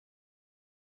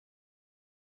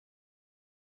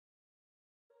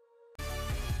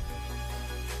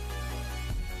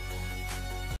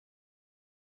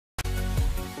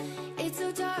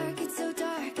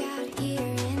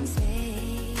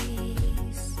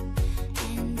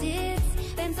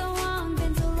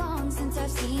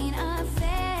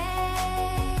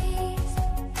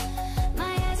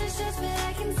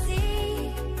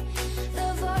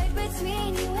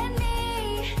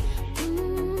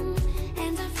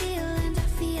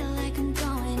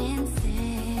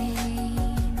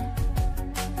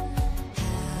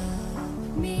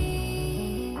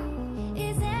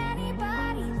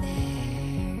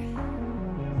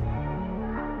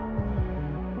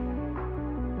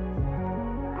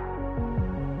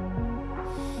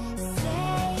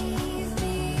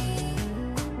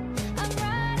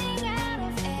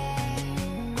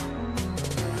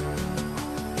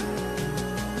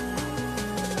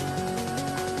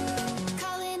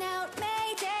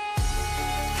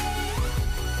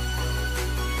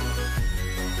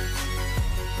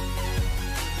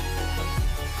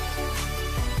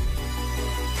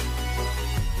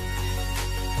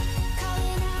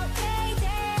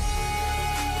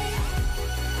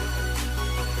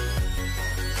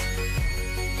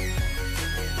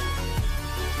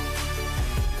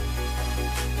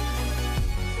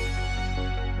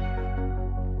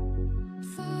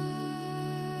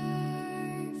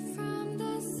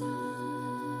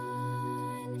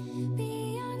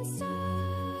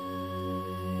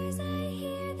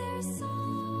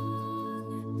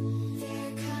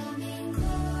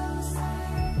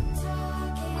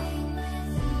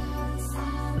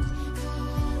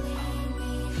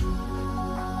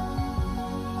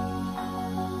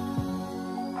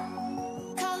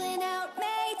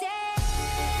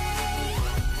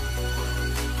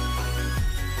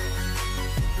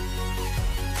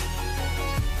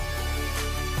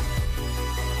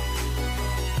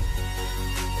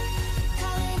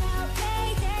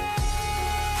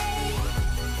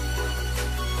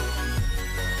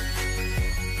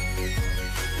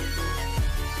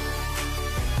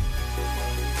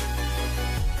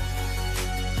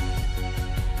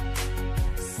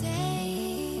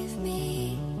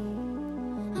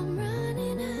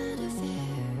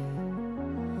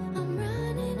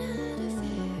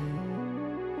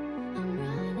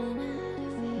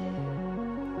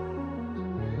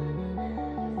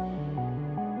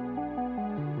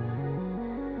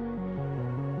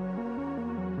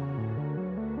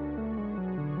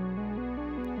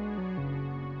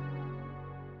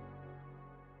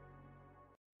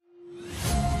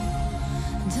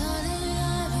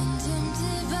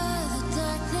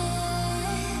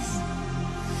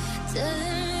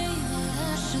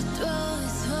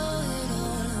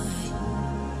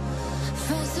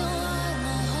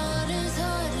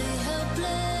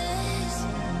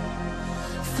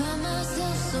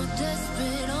so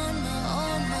desperate on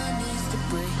my knees to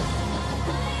break.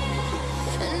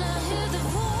 And I hear the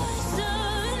voice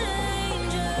of an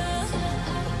angel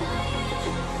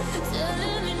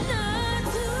telling me not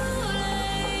to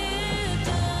lay it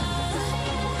down.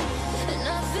 And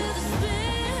I feel the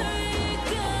spirit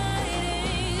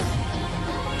guiding,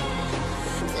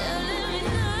 telling me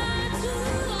not to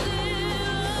give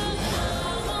up.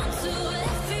 Hold on to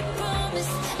every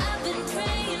promise I've been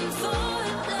praying for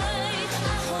tonight.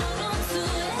 I hold on to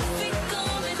every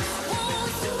comment,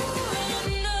 won't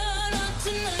surrender, not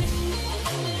tonight.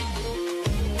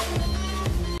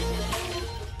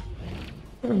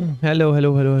 Hello.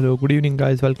 Good evening,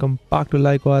 guys. Welcome back to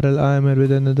Leiko RL. I am here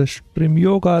with another stream.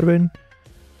 Yo, Carvin,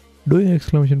 doing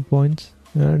exclamation points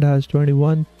and has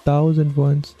 21,000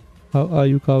 points. How are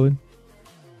you, Carvin?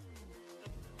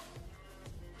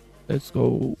 Let's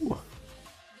go.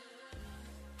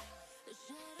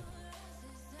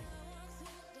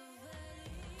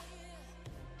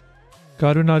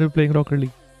 Carvin, are you playing Rocket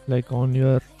League? Like on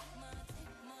your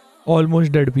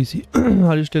almost dead PC?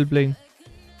 Are you still playing?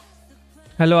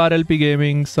 Hello RLP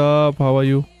gaming सब, how are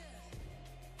you?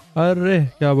 अरे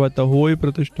क्या बात है, होई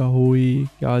प्रतिष्ठा, होई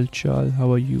क्या हाल चाल,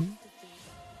 हाउ आर यू?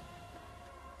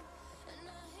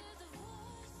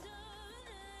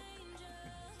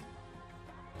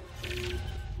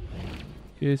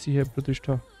 कैसी है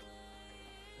प्रतिष्ठा?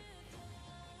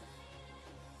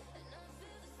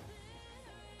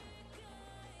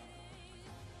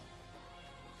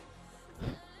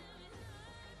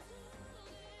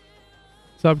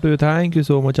 It's up to you. Thank you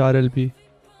so much, RLP.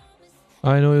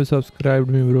 I know you subscribed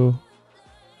me, bro.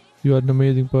 You are an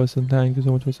amazing person. Thank you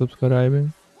so much for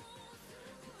subscribing.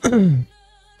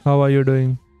 How are you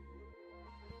doing?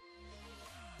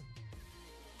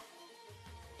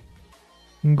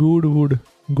 Goodwood.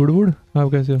 Goodwood?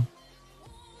 आप कैसे हो?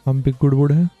 हम भी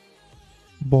Goodwood हैं.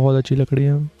 बहुत अच्छी लकड़ी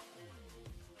है.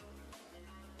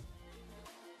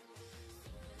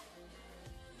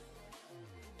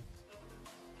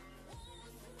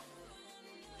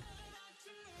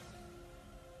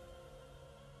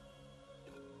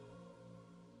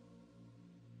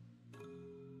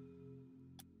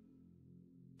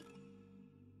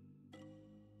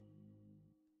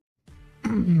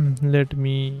 Let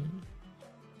me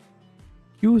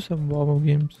cue some warm-up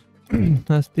games.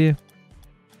 हंसती है.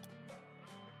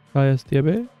 काय हंसती है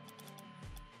बे?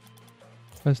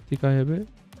 हंसती का है बे?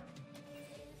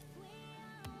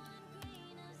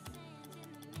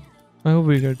 I hope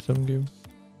we get some game.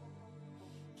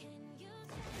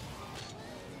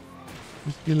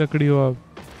 इसकी लकड़ी हो आप?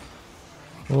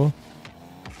 ओ,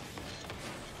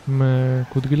 मैं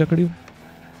खुद की लकड़ी हूँ.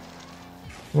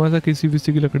 वैसा किसी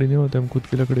की लकड़ी नहीं होते, हम खुद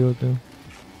की लकड़ी होते हैं.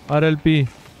 RLP,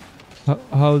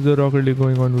 how's the Rocket League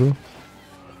going on, bro?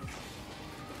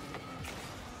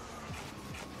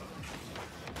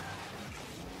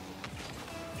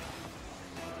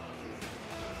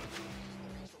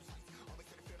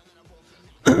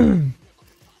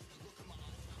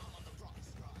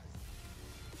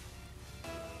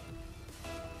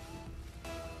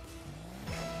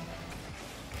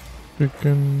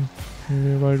 Freaking,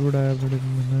 why would I have it in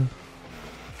my hand?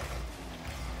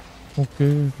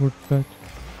 Okay, good touch.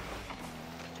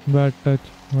 Bad touch.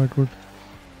 What would?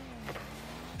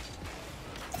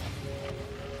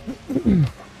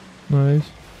 Nice.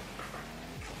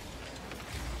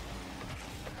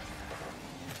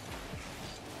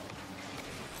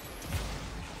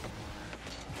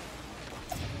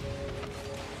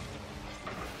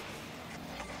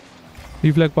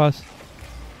 Reflect pass.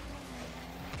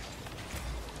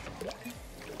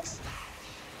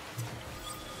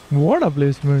 What a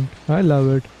placement. I love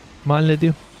it. मान लेती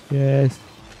हूँ. Yes.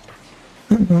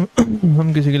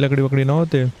 हम किसी की लकड़ी वकड़ी ना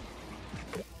होते.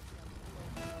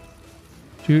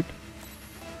 Cheat.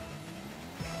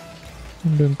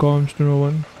 Then comes to no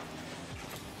one.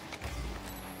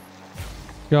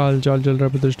 क्या हाल चाल चल रहा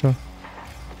है प्रतिष्ठा?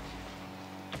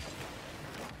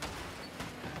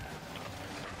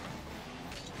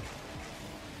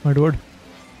 Edward.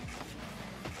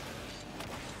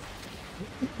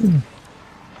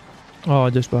 Oh,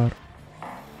 just bar.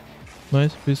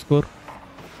 Nice. Please score.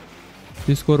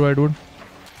 Please score, Whitewood.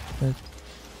 Nice.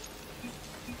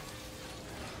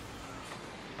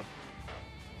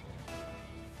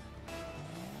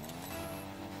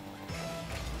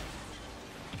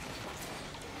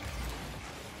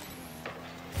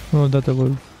 Oh, that's a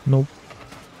goal. Nope.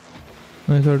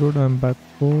 Nice, Whitewood. I'm back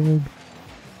forward.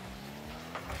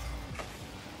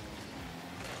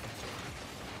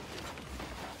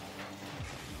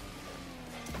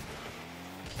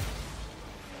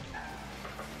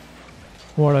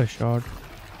 What a shot.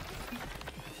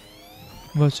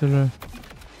 बस चल रहा है।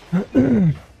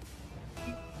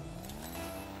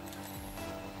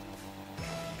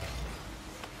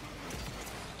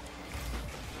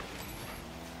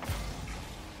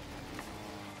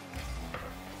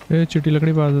 ये चिट्टी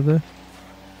लकड़ी पास देता है।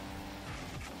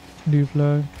 डी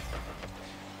फ्लैग,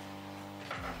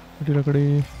 चिट्टी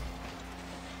लकड़ी।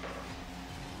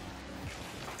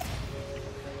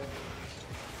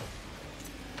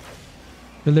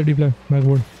 जल्दी डी फ्लैग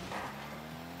बैकबोर्ड।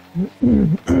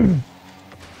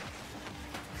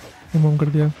 हम कर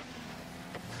दिया।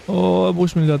 ओ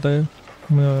बूस्ट मिल जाता है,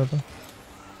 मजा आ जाता।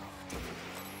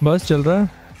 बस चल रहा है,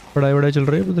 पढ़ाई वढ़ाई चल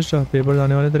रही है प्रतिष्ठा। पेपर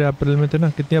आने वाले तेरे अप्रैल में थे ना?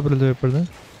 कितने अप्रैल से पेपर थे?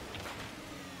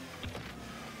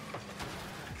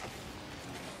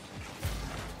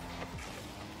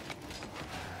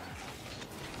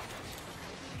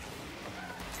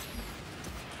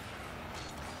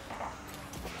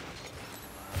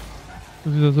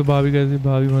 तो भाभी कैसी?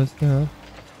 भाभी मस्त है यार।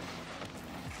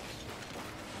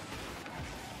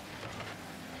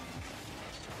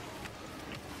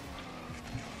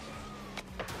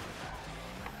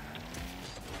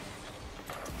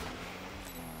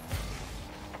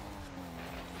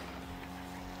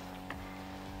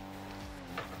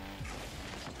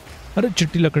 अरे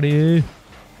चिट्टी लकड़ी।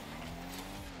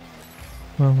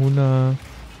 हाँ हूँ ना।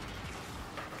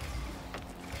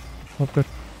 आपका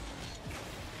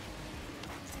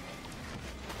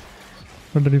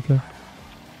reply.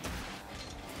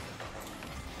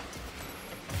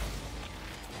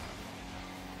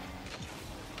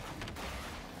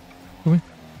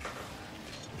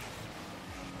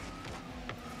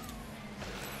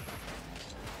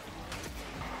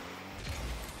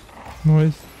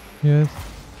 Noise, yes.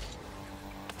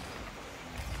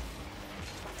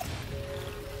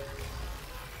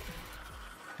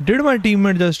 Did my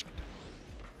teammate just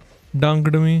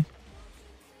dunked me?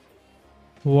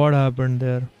 What happened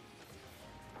there?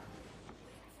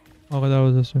 Okay, that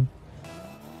was just him.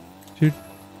 Shit.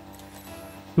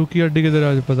 सूखी हड्डी किधर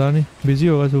आज पता नहीं, बिजी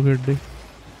होगा सूखी हड्डी।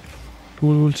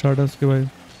 टूल स्टार्टर्स के भाई।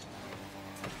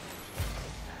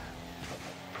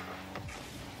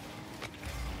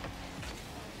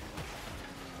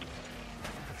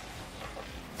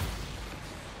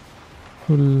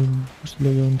 फुल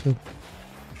ले गया उनसे।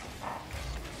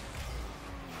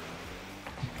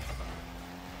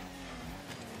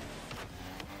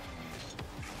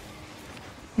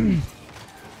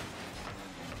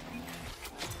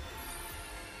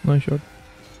 Nice shot.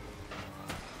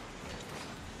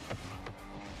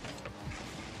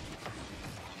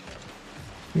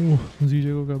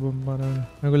 जीजे को क्या बम मारा है?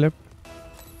 मेरे को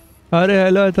लेफ्ट। अरे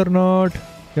हेलो एथरनॉट,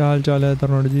 क्या हाल चाल है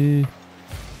एथरनॉट जी?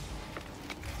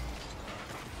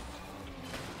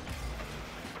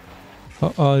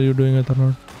 How are you doing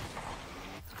एथरनॉट?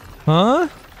 हाँ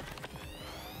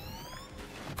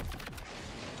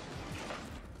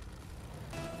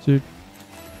Shit.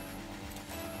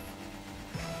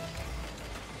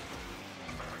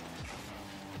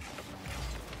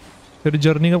 तेरी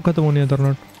जर्नी कब खत्म होनी है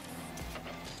एथरनॉट?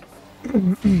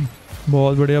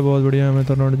 बहुत बढ़िया है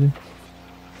एथरनॉट जी।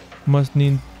 मस्त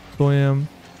नींद सोए हम।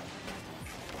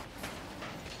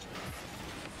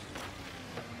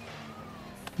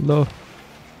 लो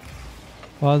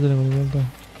पास नहीं बोलता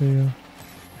ठीक है।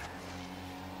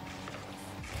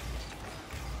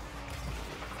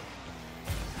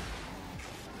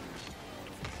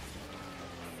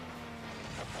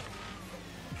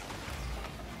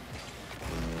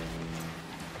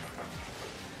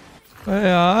 अरे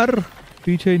यार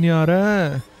पीछे ही नहीं आ रहा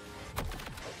है।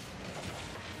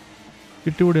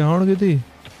 कितनी बड़ी हाउंड की थी।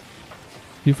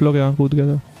 ये फ्लो यहाँ कूद गया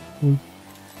था।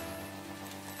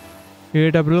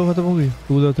 8 अप्रैल को खत्म होगी।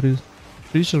 2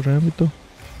 चल रहे हैं अभी तो।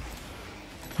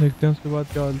 देखते हैं उसके बाद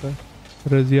क्या होता है।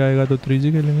 रेजी आएगा तो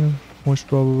 3G खेलेंगे मोस्ट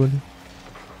प्रोबेबली।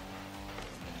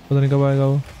 पता नहीं कब आएगा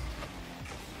वो।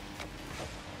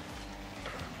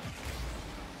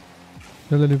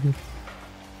 चलो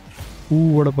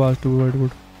बड़ा पास टू वाइट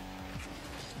गुड।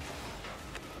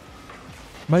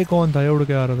 भाई कौन था ये उड़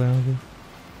के आ रहा था यहाँ से?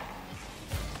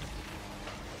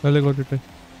 पहले को टिटे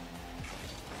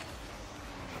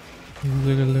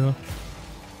कर लेगा।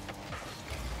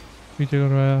 पीछे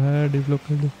करवाया है डिवलप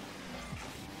कर दो।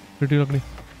 चिट्टी लकड़ी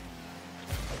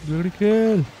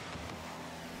खेल।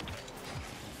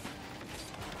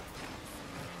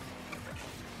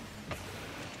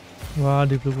 वाह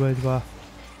डिवलप भाई वाह,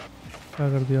 क्या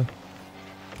कर दिया।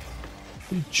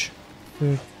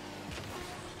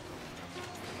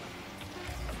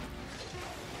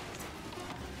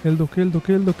 खेल दो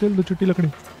चिट्टी लकड़ी।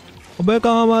 अबे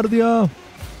कहाँ मार दिया।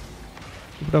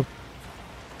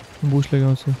 बूस्ट लेगा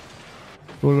उससे।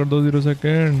 स्कोर कर दो 0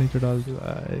 सेकेंड। नीचे डाल दिया।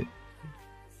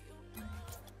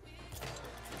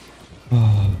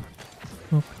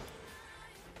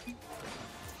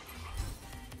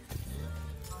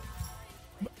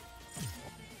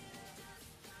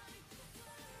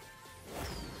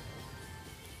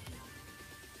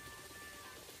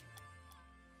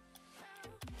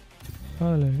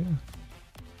 पागल है क्या?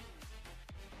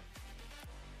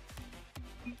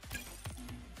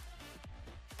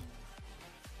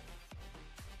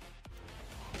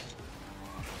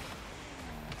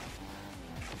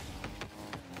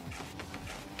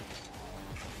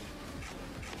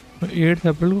 तो 8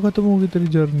 अप्रैल को खत्म होगी तेरी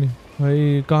जर्नी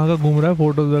भाई। कहाँ का घूम रहा है?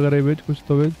 फोटोज वगैरह भेज, कुछ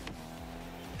तो भेज,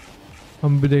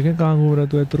 हम भी देखें कहाँ घूम रहा है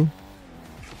तू इतरू।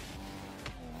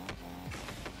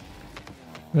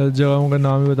 जगहों का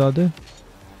नाम ही बता दे।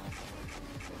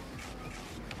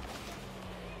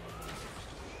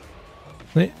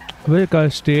 नहीं भाई का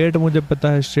स्टेट मुझे पता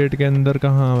है, स्टेट के अंदर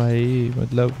कहाँ भाई,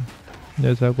 मतलब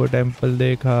जैसा कोई टेंपल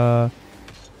देखा,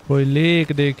 कोई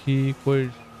लेक देखी, कोई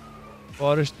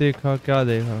फॉरेस्ट देखा, क्या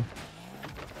देखा,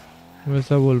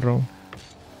 वैसा बोल रहा हूँ।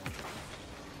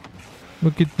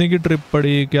 वो कितने की ट्रिप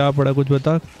पड़ी, क्या पड़ा, कुछ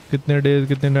बता। कितने डेज,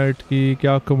 कितने नाइट की,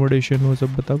 क्या अकोमोडेशन, वो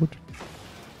सब बता कुछ।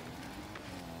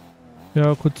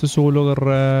 या खुद से सोलो कर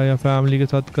रहा है या फैमिली के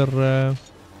साथ कर रहा है,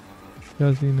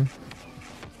 क्या सीन है?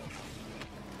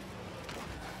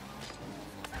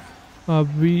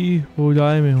 अभी हो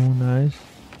जाए में हूँ। नाइस।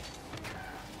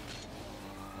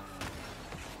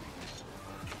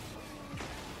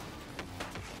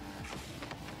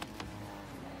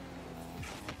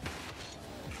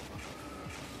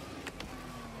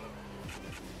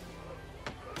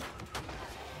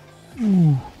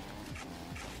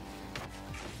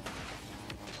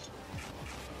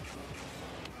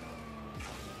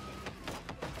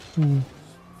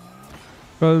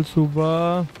 कल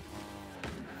सुबह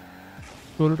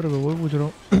सोलो ट्रिप है, वो पूछ रहा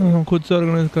हूँ। खुद से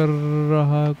ऑर्गेनाइज कर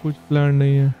रहा, कुछ प्लान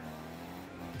नहीं है।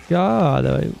 क्या हाल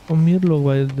है भाई, अमीर लोग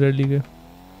भाई दिल्ली के,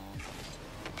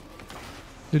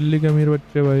 दिल्ली के अमीर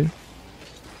बच्चे भाई।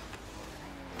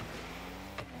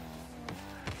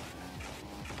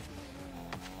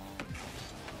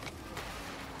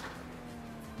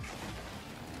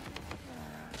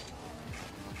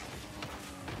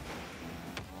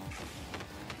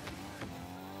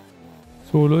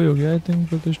 सोलो ही हो गया आई थिंक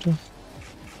प्रतिष्ठा।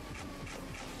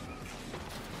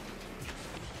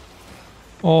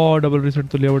 और डबल रीसेट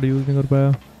तो लिया बट यूज नहीं कर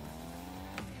पाया।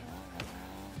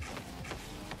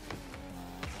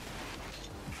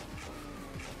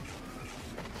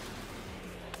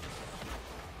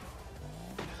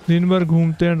 दिन भर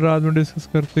घूमते हैं, रात में डिस्कस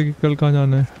करते कि कल कहाँ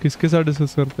जाना है। किसके साथ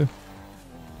डिस्कस करते?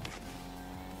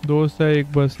 दोस्त है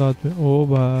एक बस साथ में। ओ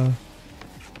भाई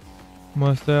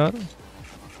मस्त है यार।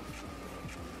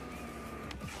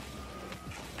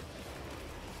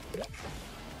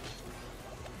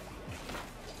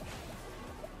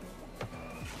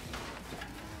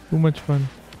 Too much fun.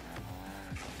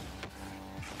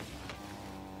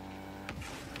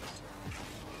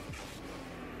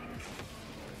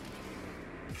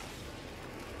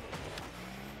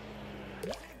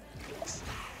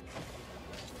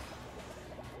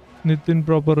 Nitin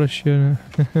proper Russian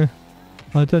है।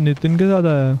 अच्छा नितिन के साथ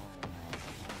आया है,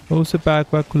 और उससे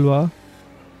पैक वैक खुलवा,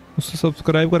 उससे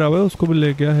सब्सक्राइब करा हुआ है, उसको भी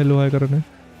लेके आ हेलो हाय करने।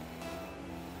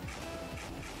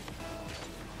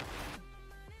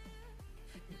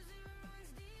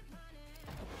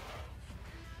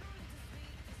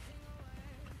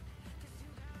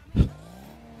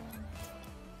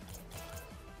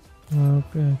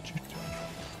 Okay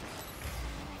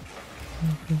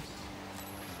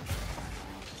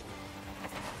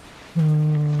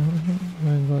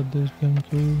I got this,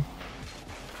 thank you.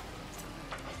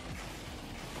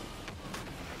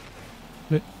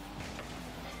 ले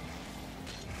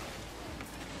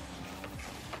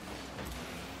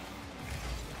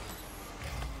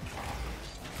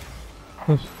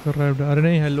सब्सक्राइब, अरे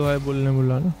नहीं हेलो हाय बोलने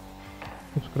बोला ना,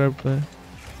 सब्सक्राइब तो है।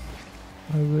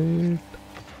 आई वेट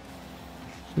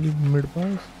सिर्फ mid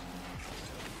pass.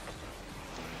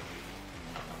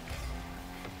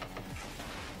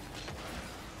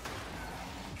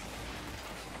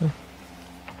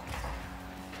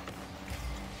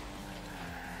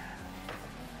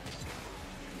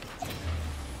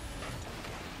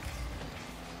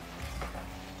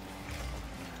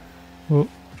 Oh,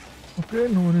 okay,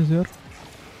 no one is here.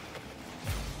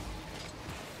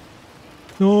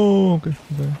 No, okay,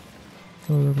 okay.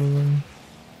 Oh, that was one.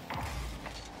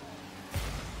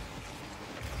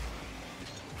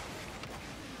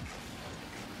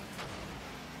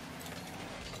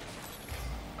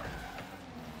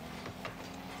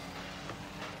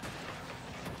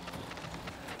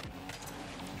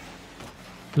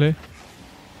 Play.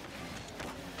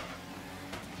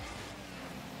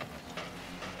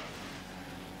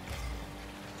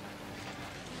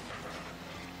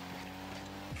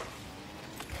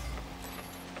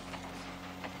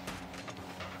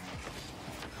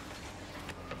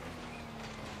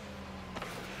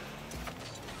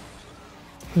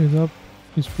 He's up.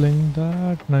 He's playing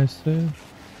that. Nice save.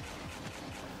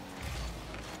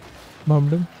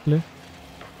 Bumped him. Play.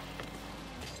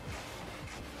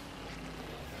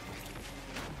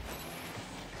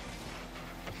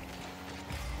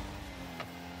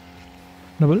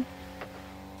 Double.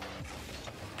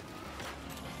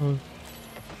 Oh.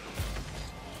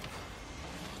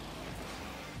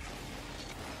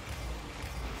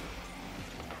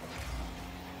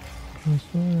 Nice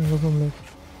one. Go from left.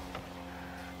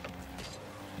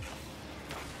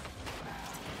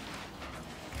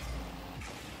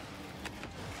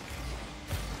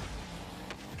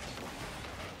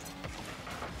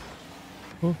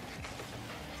 Oh.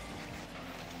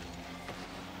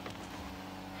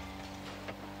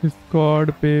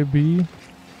 Squad पे भी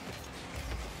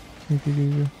ठीक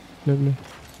है ले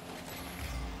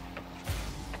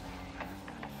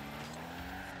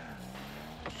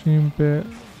stream पे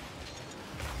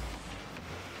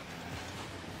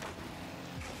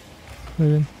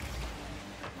लेकिन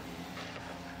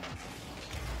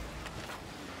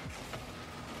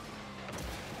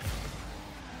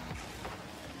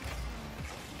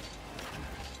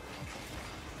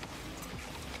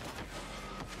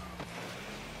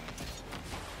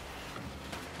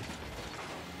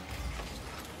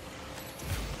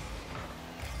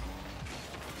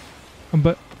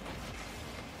but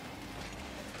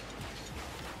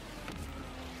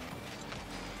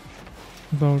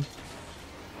about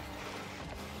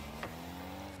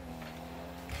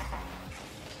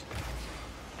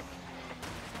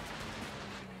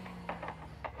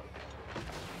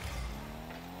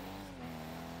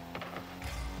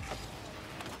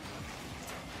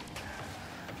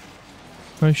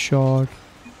my shot.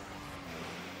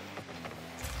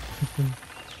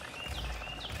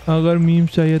 अगर memes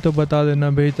चाहिए तो बता देना,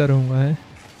 बेहतर होगा है।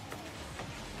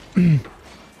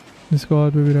 इसको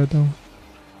और पे भी रहता हूँ।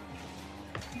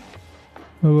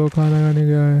 वो खाना खाने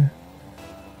गया है।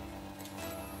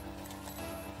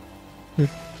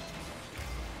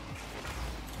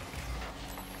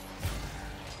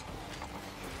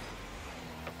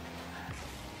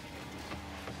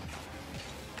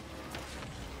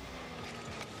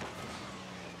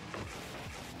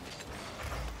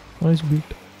 Nice beat.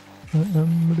 I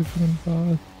am a different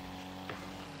path.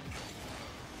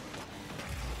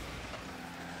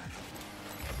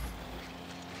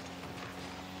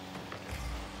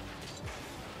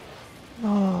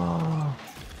 Ah,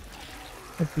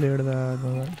 I played that.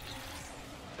 My bad.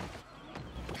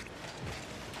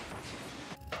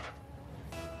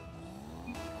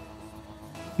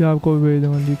 ये आपको भी भेज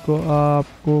दूँगा लिको।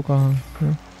 आपको कहाँ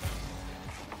है?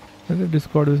 अरे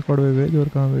डिस्कॉर्ड पे भेज, और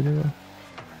कहाँ भेजेगा?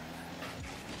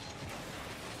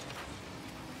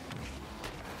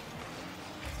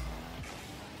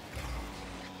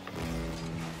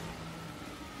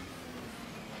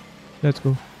 Let's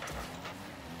go.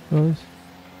 First,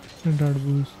 standard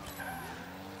boost.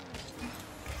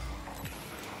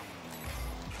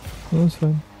 That's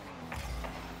fine.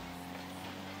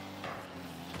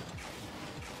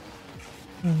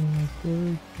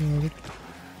 Good.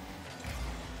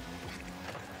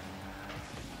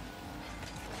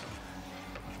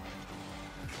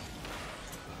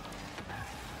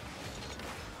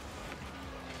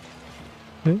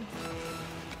 Okay.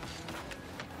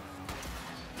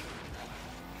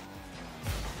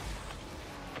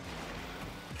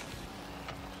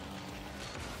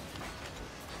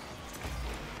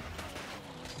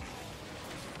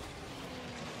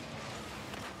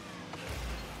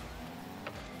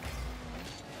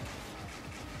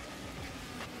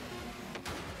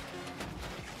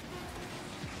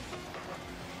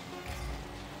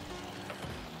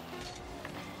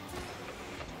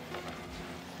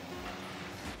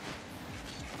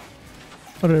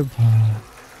 अरे भाई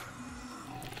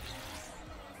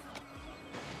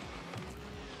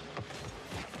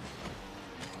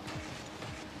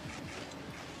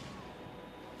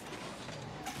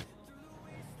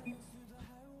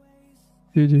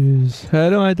GG's.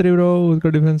 हेलो माइत्री ब्रो, उसका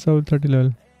डिफेंस आउट 30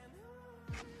 लेवल।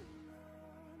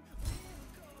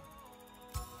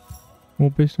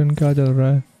 ओपिस्टन क्या चल रहा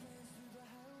है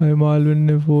भाई? मालविन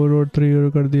ने 4 और 3 और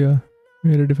कर दिया।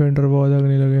 मेरे डिफेंडर बहुत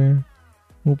आगने लगे हैं।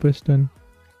 ओपिस्टन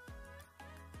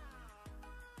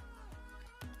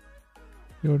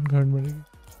घाट बनेगी।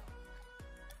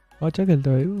 अच्छा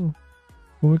खेलता है भाई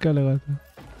वो में क्या लगा था?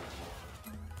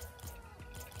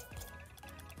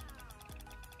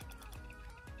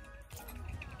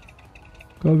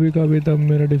 कभी कभी तब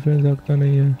मेरा डिफेंस रखता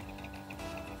नहीं है,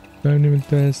 टाइम नहीं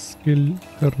मिलता है स्किल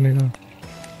करने का।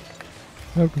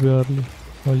 Have to be early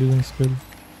while using skill,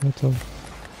 that's all.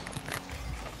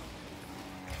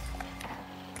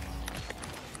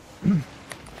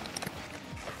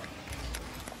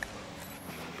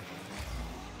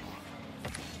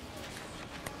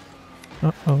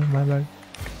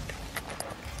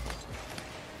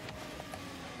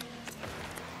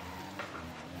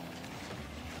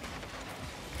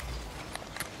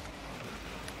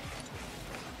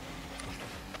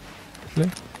 ले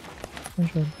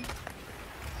अच्छा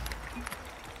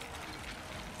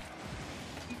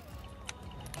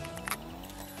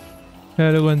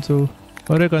हेलो कंसु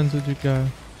अरे कंसु जी क्या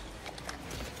है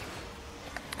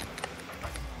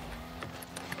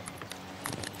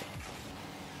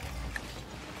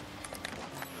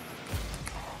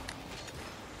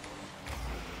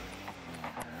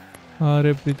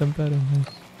अरे प्रीतम प्यारे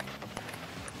नाइस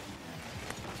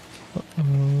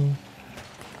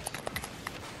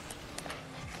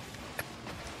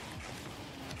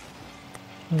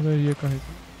अबे ये कहाँ है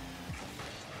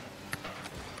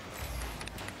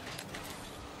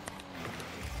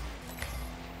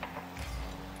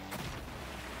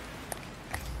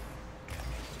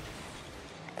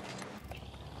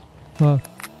हाँ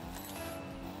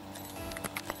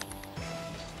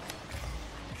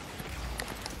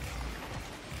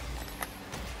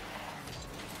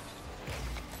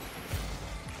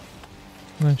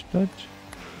nice touch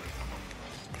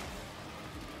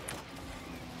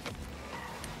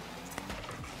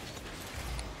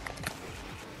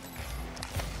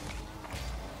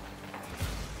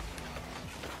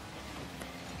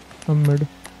I'm mid.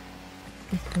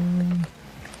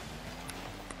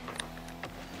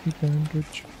 He can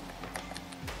reach.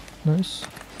 Nice.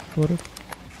 For it.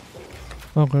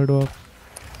 Okay, dog.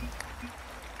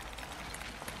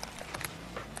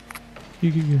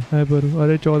 ठीक है पर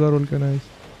अरे 14 रोल के नाइस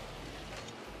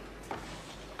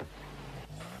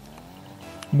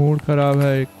मूड खराब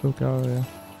है एक तो क्या हो गया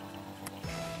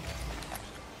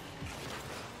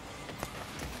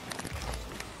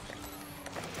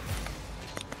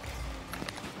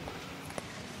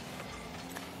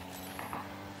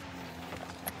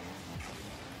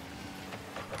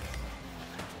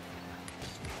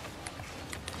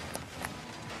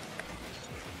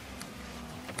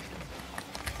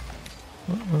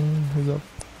he's up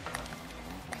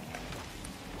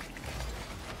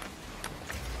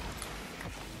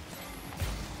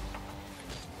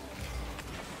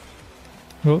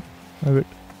oh I wait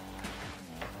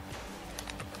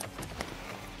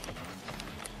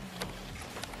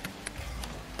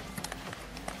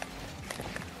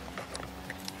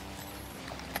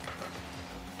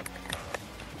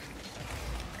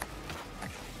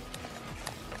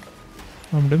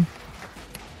I'm dim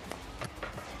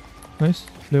nice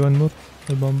play one more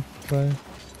the bomb try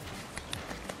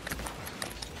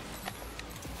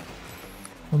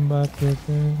come back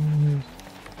again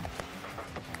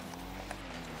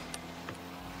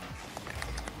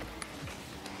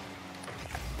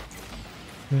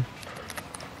okay.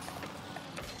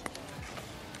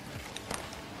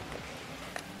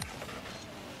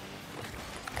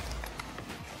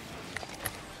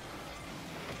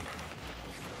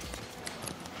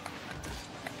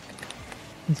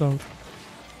 It's out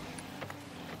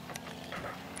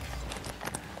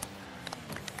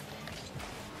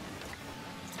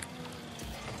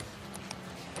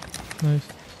nice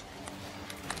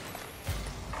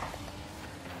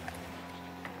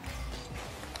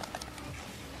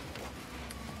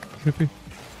Griffy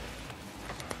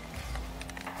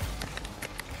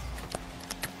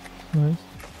nice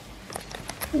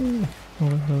ooh oh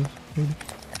that was good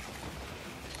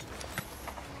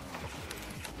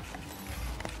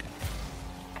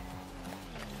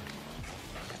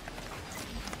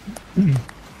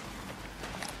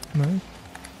nice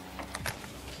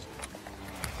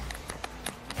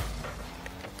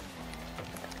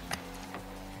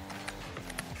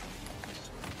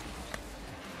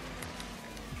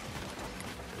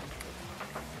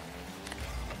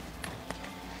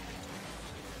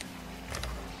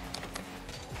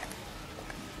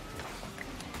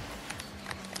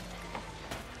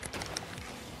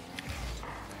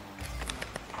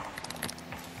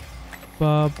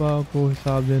पापा को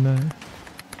हिसाब देना है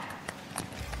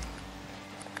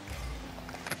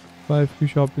 5 की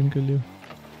शॉपिंग के लिए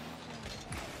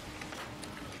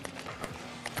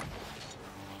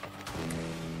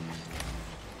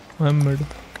I'm mid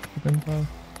you can pass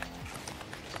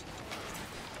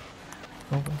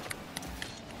okay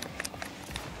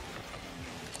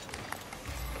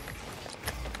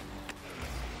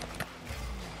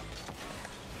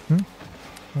no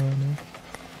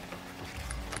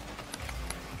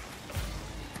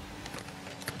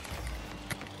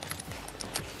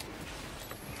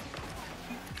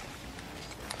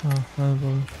हाँ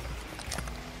बोल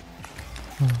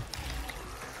हाँ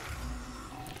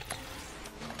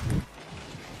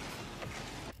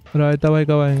रायता भाई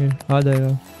कब आएंगे आ जाएगा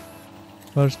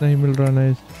पर्स नहीं मिल रहा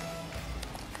नाइस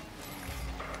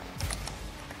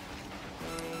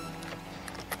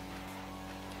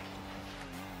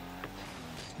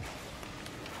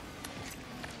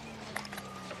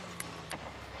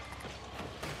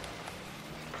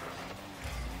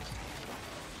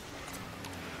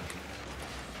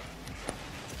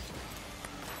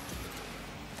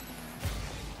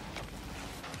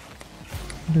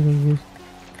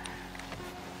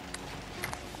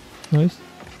नाइस।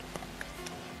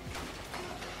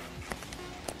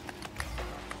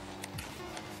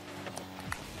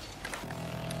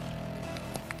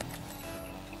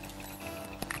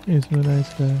 इसमें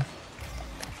नाइस का है,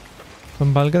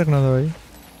 संभाल के रखना था भाई।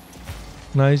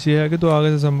 नाइस ये है कि तू आगे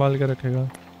से संभाल के रखेगा,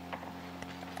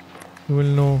 यू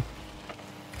विल नो।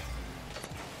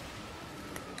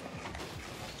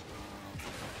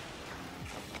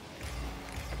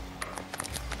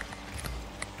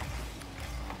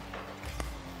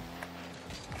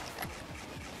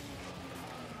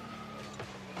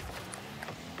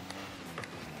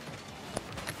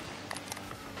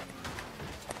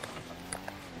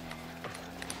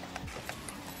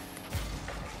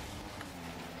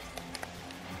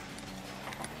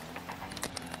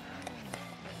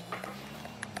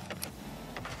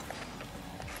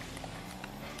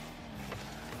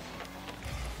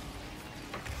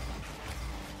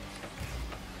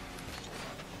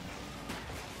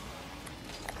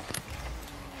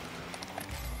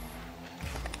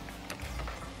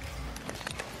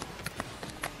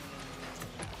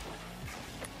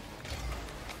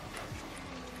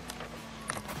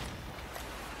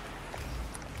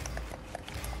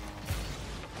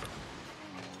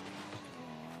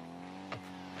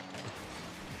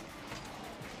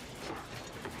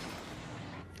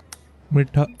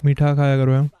 मीठा मीठा खाया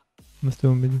करो हम, मस्त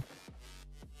मम्मी जी।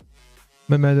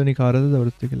 मैं तो नहीं खा रहा था,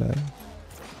 जबरदस्ती खिलाया।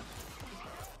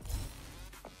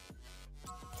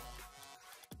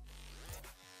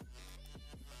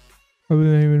 अभी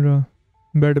नहीं मिल रहा,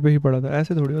 बेड पे ही पड़ा था।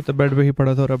 ऐसे थोड़ी होता, बेड पे ही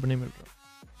पड़ा था और अब नहीं मिल रहा,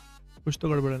 कुछ तो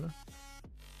गड़बड़ है ना।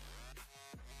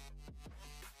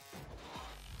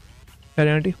 प्यारी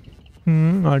आंटी,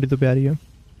 आंटी तो प्यारी है।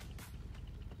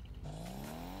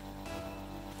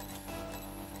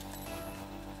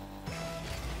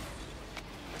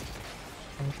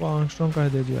 हमको आर्मस्ट्रॉन्ग का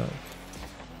दे दिया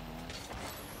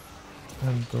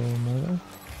हम तो मरा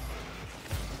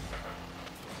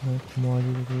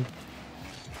मौजूद।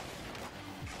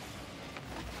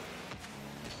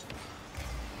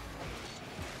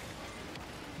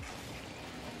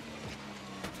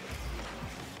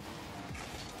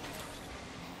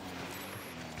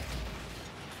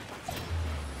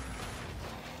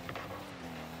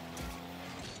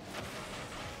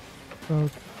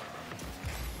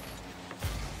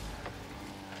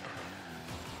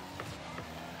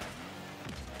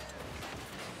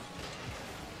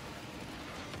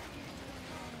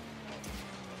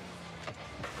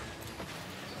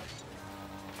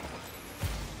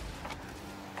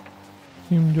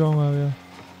 किम जोंग आ गया,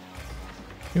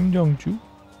 किम जोंग चू।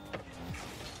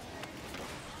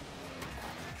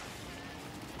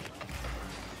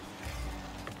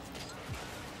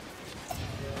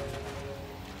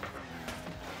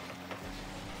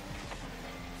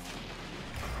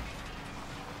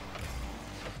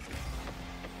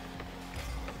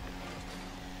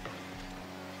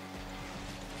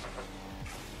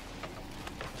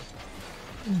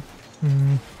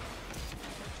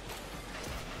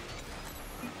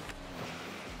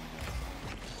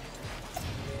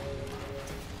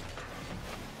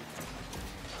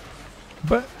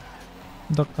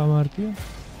 धक्का मारती है,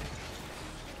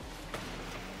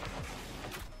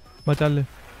 बचा ले।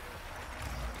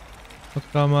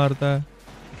 धक्का मारता है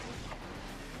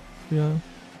यार।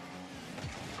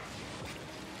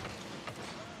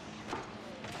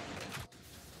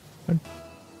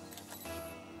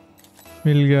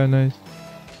 मिल गया, नाइस।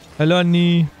 हेलो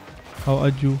अन्नी, हाउ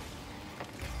आर यू?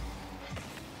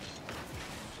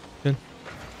 चल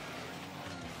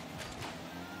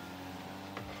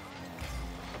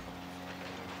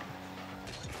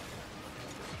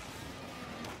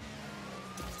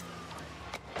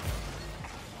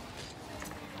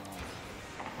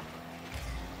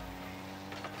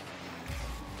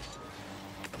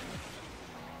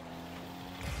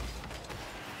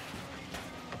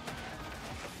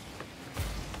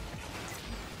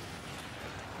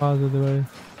pass the way.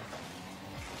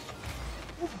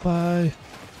 Bye.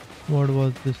 What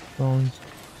was this sound?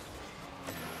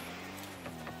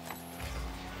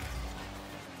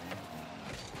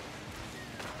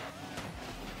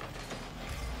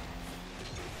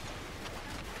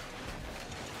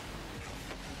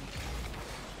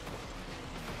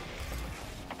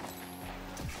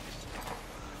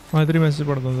 मैं तेरी मैसेज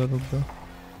पढ़ता हूँ, रुक जा।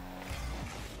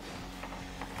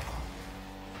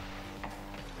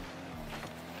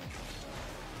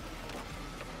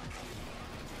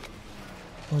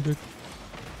 Project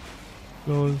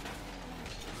close.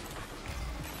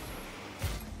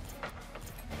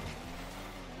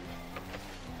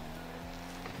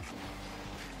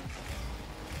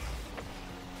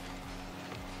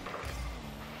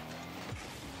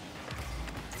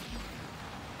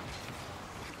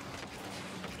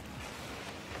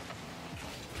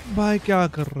 भाई क्या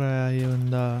कर रहा है ये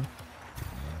बंदा?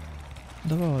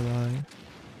 दबा हो रहा है।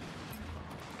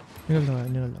 निकल दबा,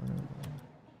 निकल दबा।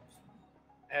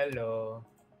 Hello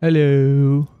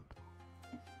hello,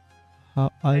 how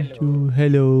are hello you?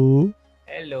 Hello.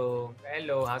 Hello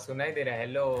hello, हाँ सुनाई दे रहा है।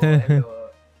 हेलो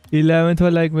हेलो 11th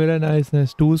वाला एक मेरा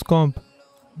नाइस टूज कॉम्प,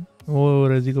 वो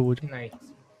रजी को पूछो। नहीं,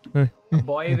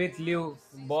 बॉय विथ ल्यू,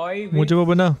 बॉय मुझे वो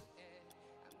विथ बना।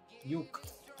 यूक,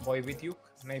 बॉय विथ यूक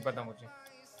नहीं पता मुझे ना।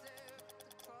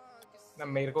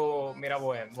 मेरे को मेरा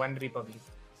वो है वन रिपब्लिक।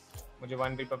 मुझे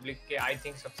वन रिपब्लिक के आई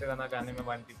थिंक सबसे ज्यादा गाने में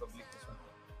वन रिपब्लिक के सुनता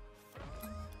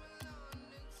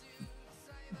हूँ।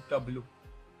 डब्लू,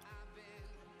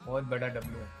 बहुत बड़ा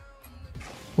डब्लू है।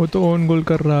 वो तो ऑन गोल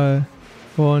कर रहा है।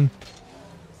 कौन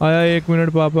आया? 1 मिनट,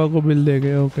 पापा को बिल दे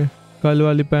गए। ओके, कल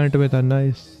वाली पैंट में था।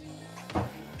 Nice,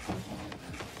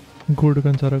 good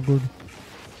Kansara good.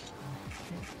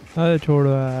 अरे छोड़ो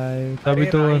यार, अरे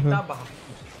रायता भाई,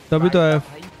 तभी तो रायता एफ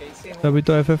भाई कैसे हो? तभी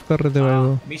तो एफएफ कर रहे थे भाई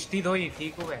वो। मिष्टी धोई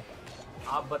ठीक हुए।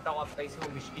 आप बताओ आप कैसे हो?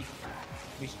 मिष्टी,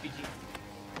 मिष्टी जी,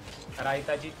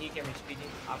 रायता जी ठीक है। मिष्टी जी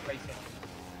आप कैसे हो?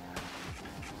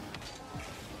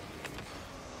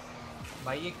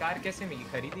 भाई ये कार कैसे मिली?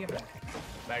 खरीदी है मैंने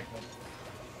बैटमैन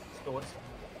स्टोर से।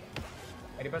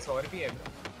 मेरे पास और भी है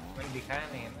ब्रो, मैंने दिखाया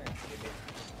नहीं है ना। ये देख,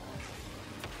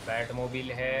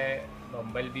 बैटमोबिल है,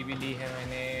 बम्बल भी ली है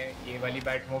मैंने। ये वाली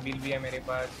बैटमोबिल भी है मेरे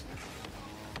पास।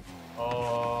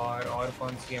 और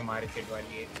कौन सी है मार्केट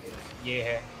वाली? ये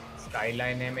है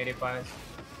स्काईलाइन है मेरे पास।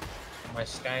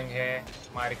 मस्टैंग है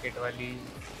मार्केट वाली।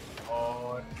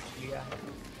 और कुछ लिया है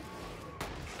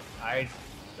आई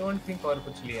डोंट थिंक, और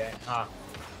कुछ लिया है। हाँ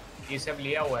ये सब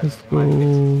लिया हुआ है मैंने मार्केट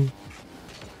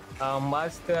से।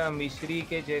 मस्त मिश्री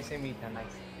के जैसे मीठा।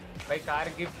 नाइस भाई, कार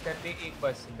गिफ्ट करते एक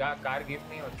बस। कार गिफ्ट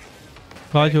नहीं होती,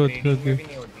 काश होती ट्रेडिंग में होती। भी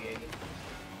नहीं होती है ये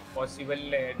पॉसिबल।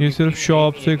 ये सिर्फ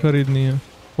शॉप से खरीदनी है।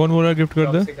 कौन बोल रहा है गिफ्ट कर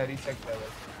शॉप दे? से खरीद सकता है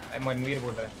बस। मनवीर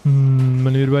बोल रहा है।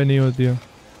 मनवीर भाई नहीं होती है।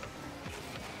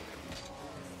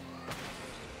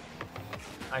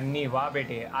 अन्नी वाह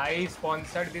बेटे, आई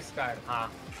स्पॉन्सर्ड दिस कार।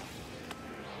 हाँ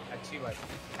अच्छी बात,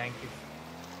 थैंक यू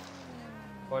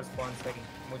फॉर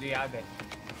स्पॉन्सरिंग। मुझे याद है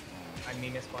अन्नी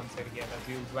ने स्पॉन्सर किया था,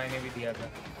 व्यूज भाई ने भी दिया था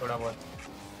थोड़ा बहुत।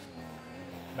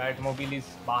 Batmobile is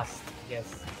bast,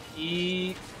 yes.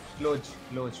 E close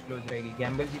रहेगी।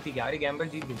 गैम्बल जीती क्या? अरे गैम्बल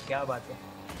जीत गई, क्या बात है।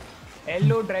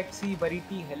 Hello ड्रैक्सी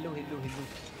बरीटी, hello hello hello,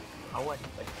 how are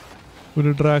you?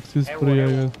 पूरे ट्रैक्स इस पर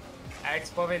आएगा।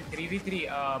 Adds Pavel 3v3.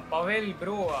 Pavel,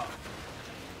 bro,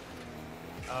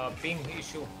 ping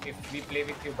issue if we play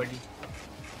with you, buddy.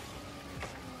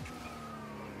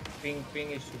 Ping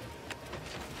issue.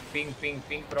 Ping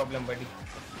problem, buddy.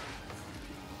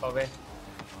 Pavel.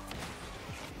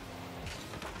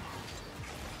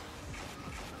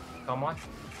 Come on.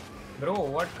 Bro,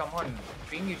 what? Come on.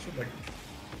 Ping issue, buddy.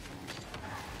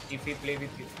 If we play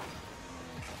with you.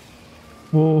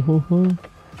 हो।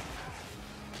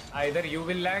 Either you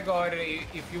will lag or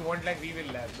if you won't lag, we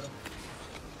will lag, bro.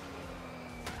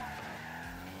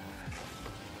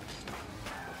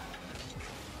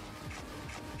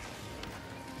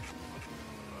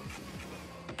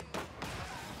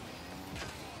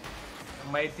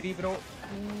 Maitri, bro.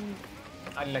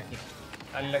 Unlucky,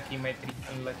 Maitri.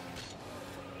 Unlucky.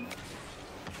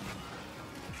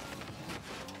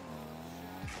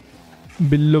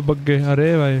 बिल्लो bug गए। अरे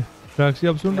भाई taxi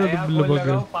अब सुन रहे थे? बिल्लो bug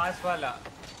गए। पास वाला।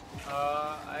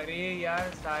 अरे यार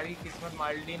सारी किस्मत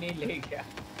माल्डीनी ले गया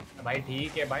भाई।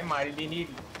 ठीक है भाई, माल्डीनी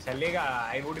चलेगा।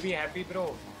 I would be happy bro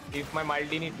if my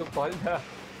माल्डीनी to call the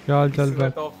क्या हाल चल रहा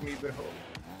है? Of me bro.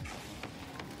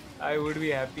 I would be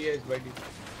happy as buddy.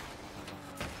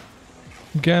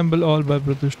 Gamble all bye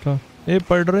प्रतिष्ठा। ए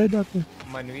पढ़ रहे जाके।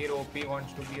 Manveer OP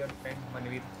wants to be your friend.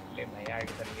 Manveer ले भाई, ऐड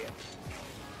कर लिया।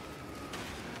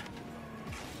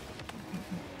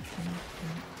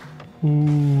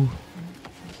 Ooh,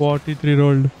 43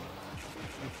 rolled.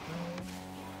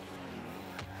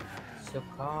 So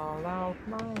call out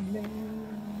my name.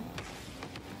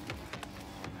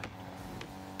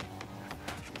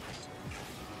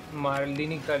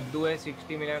 मार्लिनी कद्दू है।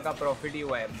 60 मिलियन का प्रॉफिट ही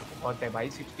हुआ है। बहुत है भाई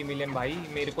 60 मिलियन। भाई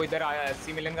मेरे को इधर आया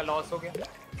 80 मिलियन का लॉस हो गया। तो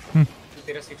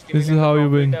तेरा 60 This is मिलियन how का you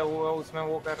win. प्रॉफिट है, वो उसमें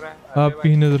वो कर रहा है। आपकी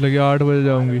ही नजर लगी। 8 बजे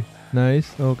जाऊंगी।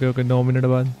 नाइस, ओके 9 मिनट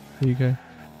बाद। ठीक है।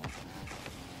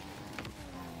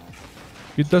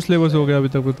 कितना सिलेबस हो गया अभी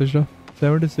तक प्रतिष्ठा?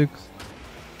 76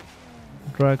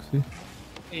 ट्रैक से।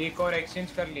 एक और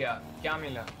एक्सचेंज कर लिया। क्या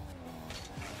मिला?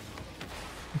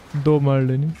 2 मार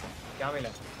लेनी। क्या मिला?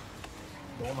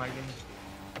 2 मार लेनी।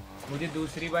 मुझे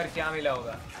दूसरी बार क्या मिला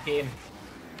होगा? केन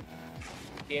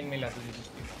मिला तुझे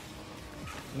दूसरी बार।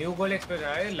 न्यू गोल एक्सप्लोजन।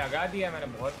 अरे लगा दिया मैंने,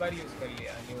 बहुत बार यूज कर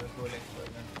लिया न्यू गोल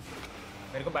एक्सप्लोजन।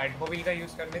 मेरे को बैटमोबिल का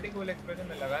यूज करने थे, गोल एक्सप्लोजन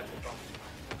में लगा चुका हूँ,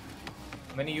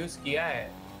 मैंने यूज किया है।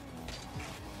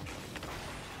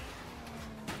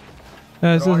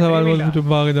 ऐसे Rod सवाल नहीं मत मिला? पूछो,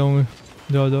 भाग जाऊंगे।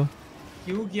 जाओ जाओ।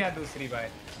 क्यों किया दूसरी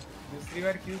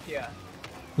बार क्यों किया?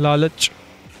 लालच।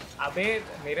 अबे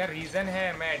मेरा रीजन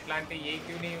है, मैं एटलांटे यही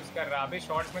क्यों नहीं यूज कर रहा। अबे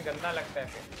शॉर्ट्स में गंदा लगता है,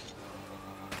 फिर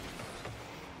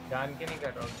जान के नहीं कर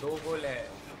रहा हूँ। 2 गोल है।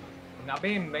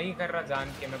 अबे नहीं कर रहा जान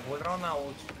के, मैं बोल रहा हूँ ना,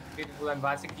 वो फिर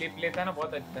वहाँ से क्लिप लेता है ना,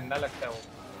 बहुत गंदा लगता है वो।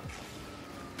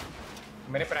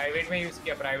 मैंने प्राइवेट में यूज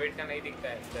किया, प्राइवेट का नहीं दिखता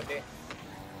है गधे।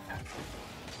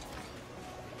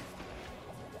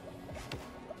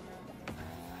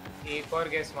 एक और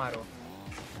गैस मारो।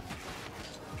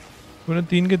 तूने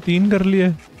 3 के 3 कर लिए।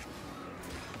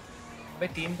 भाई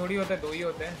 3 थोड़ी होते हैं, 2 ही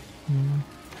होते हैं।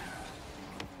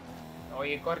 और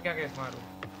एक और क्या गैस मारो?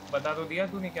 बता तो दिया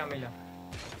तूने क्या मिला।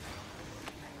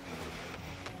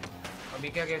 अभी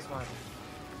क्या गैस मारो?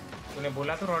 तूने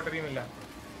बोला तो लॉटरी मिला।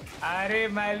 अरे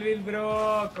Melvin bro,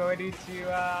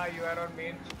 konnichiwa, you are on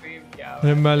main stream. क्या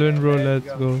अरे मेलविन ब्रो,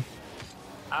 लेट्स गो।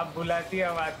 आप बुलाती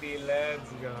हम आती। Let's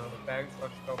go, thanks for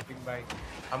stopping by.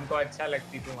 हमको अच्छा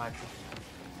लगती तुम आती।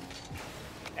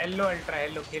 Hello ultra,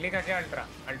 hello. खेलेगा क्या अल्ट्रा?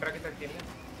 अल्ट्रा के साथ खेलना?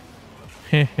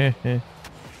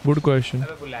 Good question.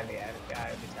 अबे बुला ले यार, क्या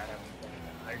है बेचारा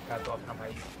अल्ट्रा तो अपना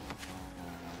भाई है।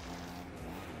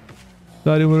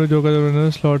 सारी मेरे जो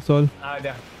कर स्लॉट सॉल्व। आ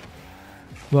जा।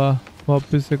 वाह,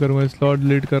 वापस से करूंगा। स्लॉट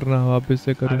डिलीट करना, वापस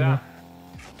से करूंगा।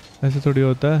 ऐसे थोड़ी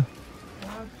होता है।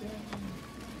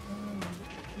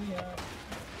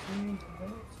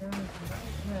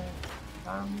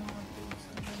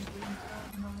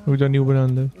 रुक जा, न्यू बना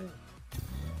दे।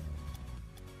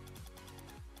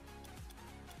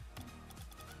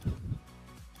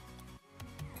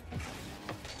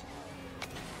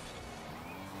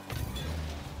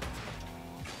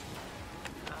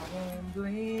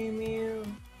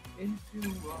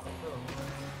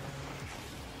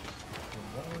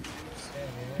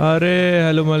 अरे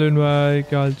हेलो मलिन भाई,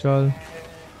 क्या हाल चाल?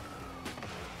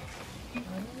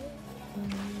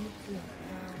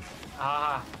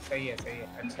 हाँ सही है सही है।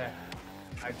 अच्छा है,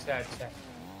 अच्छा अच्छा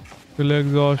चलो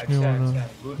एग्जॉस्ट नहीं अच्छा होना।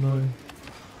 अच्छा। Good good.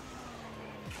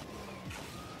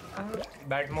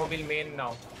 Batmobile main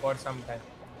now for some time.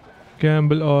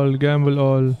 Gamble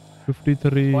all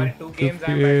 53 For 2 games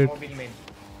I am 58 Batmobile main.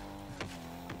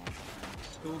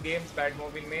 2 games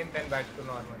Batmobile main, then back to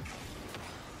normal.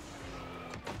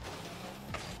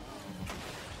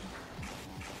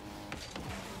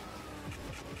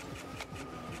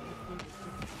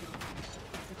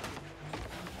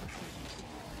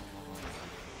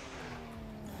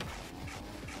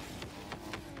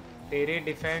 तेरे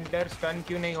डिफेंडर स्टन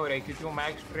क्यों नहीं हो रहे? क्योंकि वो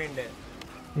मैक्स ट्रेंड है।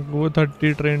 वो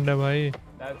 30 ट्रेंड है भाई।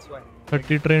 That's why.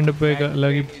 30 ट्रेंड पे एक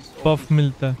अलग ही पफ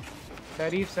मिलता है।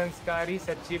 शरीफ संस्कारी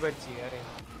सच्ची बच्ची। अरे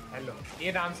हेलो,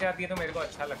 ये नाम से आती है तो मेरे को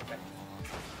अच्छा लगता है।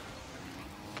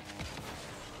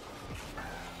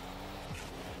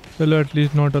 चलो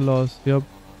at least not a loss. Yup.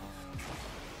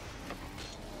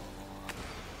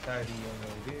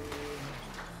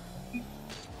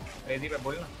 Ready पे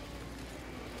बोलना।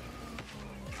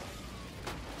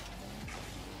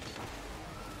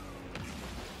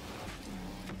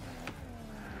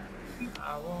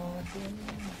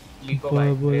 लीको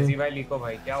भाई, रेजी भाई, लीको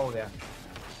भाई क्या हो गया?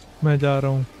 मैं जा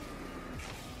रहा हूँ।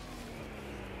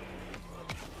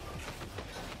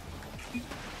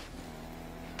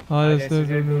 आज से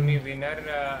विनर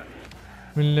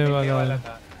मिलने वाला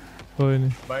था, कोई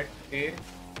नहीं। बट फिर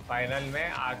फाइनल में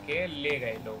आके ले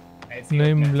गए लोग। ऐसे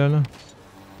नहीं मिला ना।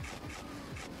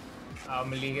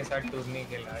 अमली के साथ टूर नहीं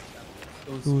खेला।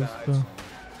 टूर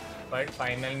बट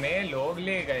फाइनल में लोग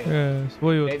ले गए।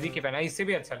 वही होता रेजी के फैन। इससे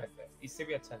भी अच्छा लगता है, इससे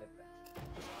भी अच्छा लगता है।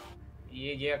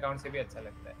 ये अकाउंट से भी अच्छा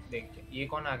लगता है देख के। ये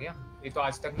कौन आ गया? ये तो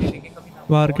आज तक नहीं देखे कभी ना।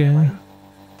 बाहर के हैं।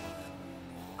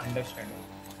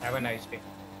 Understanding. Have a nice day.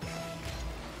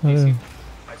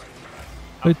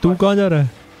 भाई तू कहाँ जा रहा है?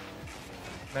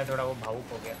 मैं थोड़ा वो भावुक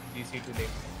हो गया GC2 देख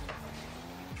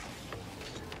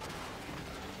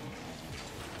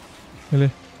के। ले।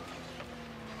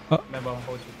 मैं बम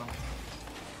हो चुका हूँ।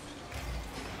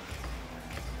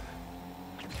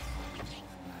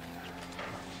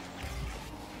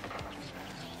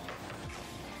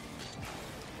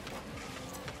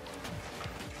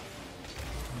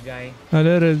 जाए।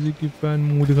 अरे रेजी की फैन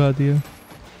मुंह दिखा दिया।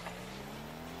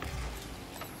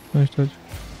 Nice touch.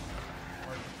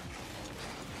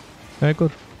 हैक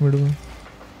और मिड में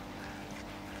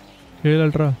खेल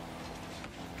अल्ट्रा।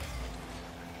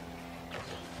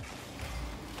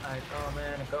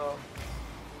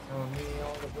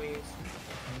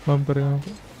 बम करेगा।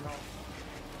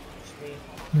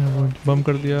 बम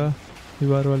कर दिया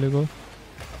दीवार वाले को।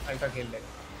 अल्ट्रा खेल लेगा।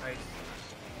 नाइस।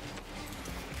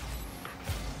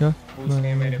 क्या पूछ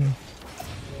रहे मेरे पे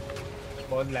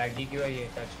बहुत लैगी क्यों है ये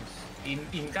टच।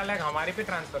 इनका लैग हमारे पे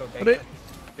ट्रांसफर होता है अरे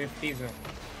 50s में।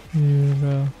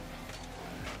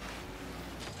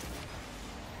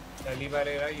 कलीबा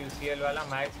रहेगा यूसीएल वाला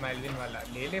मैक्स मेल्विन वाला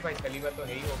ले ले भाई। कलीबा तो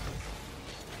है ही ओपी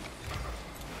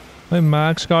भाई।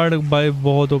 मैक्स कार्ड भाई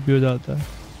बहुत ओपी हो जाता है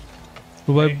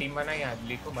तो भाई। टीम बनाई आज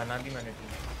लीको बना दी मैंने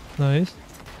टीम। नाइस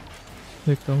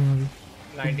देखता हूँ अभी।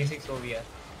 96 हो गया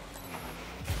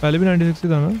पहले भी 96 ही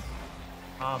था ना।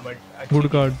 हाँ बट गुड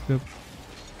कार्ड पे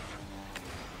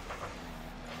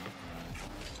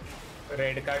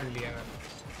रेड कार्ड लिया मैंने।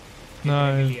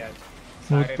 नाइस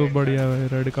वो तो बढ़िया है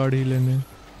रेड कार्ड ही लेने।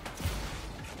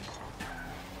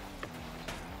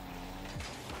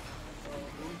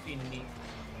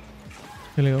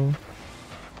 चलेगा वो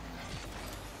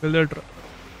चल।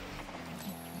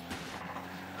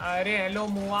 अरे हेलो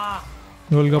मुआ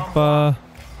गोलगप्पा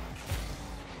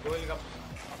गोलगप्पा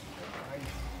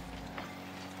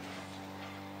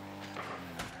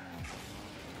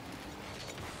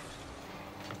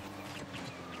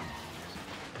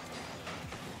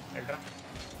अल्ट्रा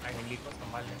आइडली को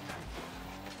संभाल ले।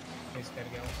 मिस कर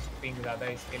गया हूँ पिंग ज़्यादा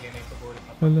इसके लिए नहीं तो गोल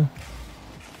चल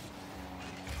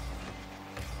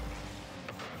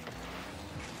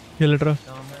खेल ट्रा।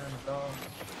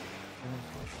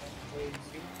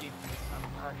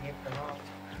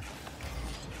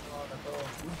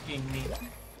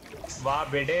 वाह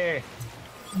बेटे।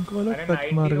 अरे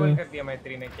 90 रोल कर दिया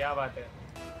मैत्री ने क्या बात है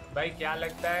भाई। क्या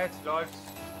लगता है स्लॉट्स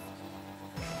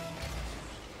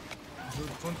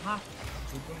जीतूंगा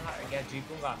क्या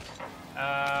जीतूंगा।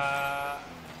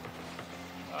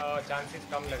 चांसेस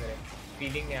कम लग रहे।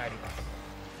 फीलिंग नहीं आ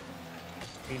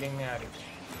रही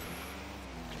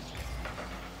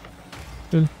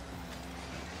चल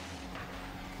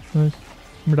नाइस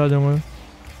मिटा जाऊंगा।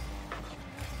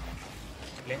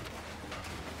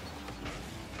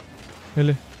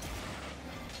 ले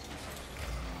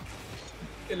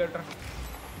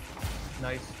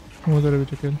नाइस वो तेरे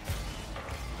पीछे खेल।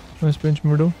 नाइस पिंच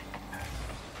मिडो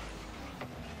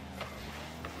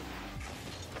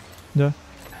जा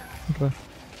ट्रा।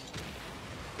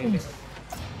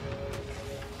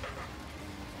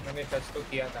 मैंने टच तो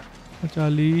किया था।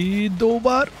 चाली 2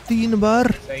 बार 3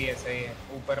 बार। सही है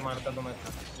ऊपर मारता तो मैं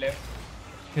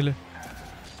लेफ्ट। ले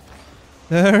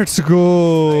लेट्स गो।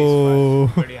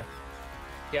 बढ़िया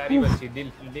प्यारी बच्ची।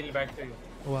 दिल बैक टू यू।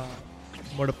 वाह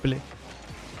व्हाट अ प्ले।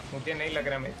 मुझे नहीं लग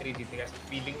रहा मैत्री जीतेगा।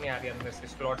 फीलिंग नहीं आ रही अंदर से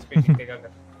स्लॉट्स पे जीतेगा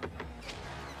कर।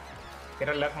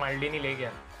 तेरा लक माल्डीनी ले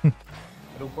गया।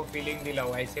 रुको फीलिंग दिलाओ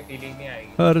ऐसे फीलिंग नहीं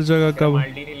आएगी हर जगह कब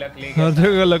माल्डीनी लक ले गया। हर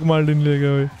जगह लक माल्डीनी ले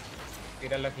गया भाई।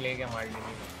 तेरा लक ले गया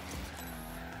माल्डीनी।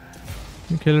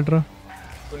 खेल रहा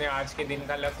तूने आज के दिन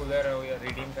का लक उधर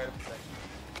रिडीम कर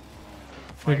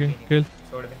खेल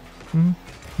छोड़ दे।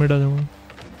 मिटा जाऊंगा।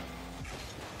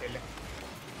 खेल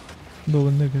 2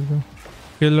 बंदे खेलते हैं।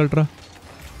 खेल अल्ट्रा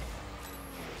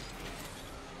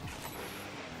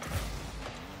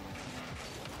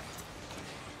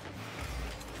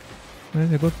नहीं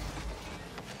देखो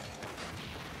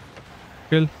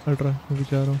खेल अल्ट्रा मैं भी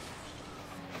चाह रहा हूँ।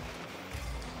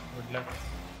 Good luck.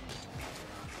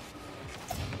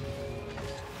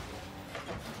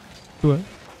 तू है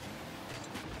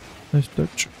नाइस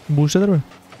टच बूस्ट है तेरे पे।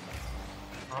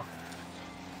 हाँ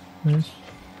नाइस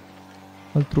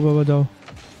अल्ट्रू बाबा जाओ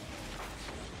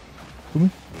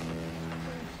तुम्हें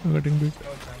कटिंग बीट।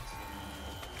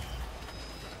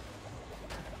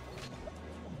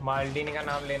 माल्डीनी का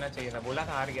नाम लेना चाहिए था। बोला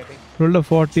था हार गया थे। रोल्ड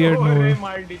 48 नो है।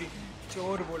 माल्डीनी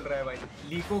चोर बोल रहा है भाई।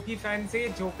 लीको की फैन से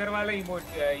जोकर वाला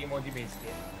इमोजी भेजती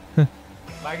है।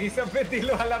 बाकी सब पे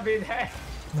दिल वाला भेजा है।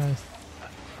 नाइस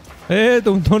ए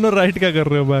तुम दोनों राइट क्या कर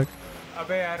रहे हो बैक।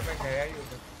 अबे यार मैं गया ही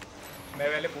उधर। मैं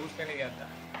पहले बूस्ट करने गया था।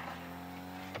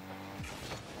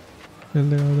 खेल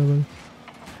देगा डबल।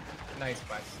 नाइस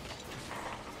पास।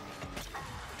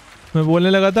 मैं बोलने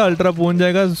लगा था अल्ट्रा पहुंच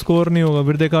जाएगा स्कोर नहीं होगा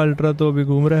फिर देखा अल्ट्रा तो अभी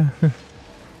घूम रहा है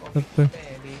तब तक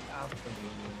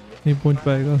नहीं पहुंच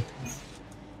पाएगा।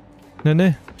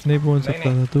 नहीं पहुंच सकता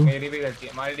था तू। मेरी भी गलती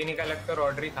है। माल्डीनी का लग तो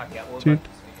रॉड्री खा गया वो चीट।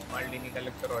 माल्डीनी का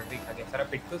लग तो रॉड्री खा गया। सारा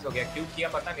पिट्टूस हो गया। क्यों किया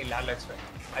पता नहीं लालच में।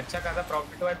 अच्छा खासा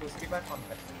प्रॉफिट हुआ दूसरी बार कौन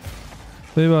करता।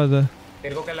 सही बात है।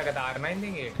 तेरे को क्या लगा था R9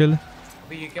 देंगे। खेल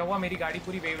अबे ये क्या हुआ मेरी गाड़ी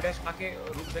पूरी वेव डैश खा के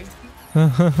रुक गई थी।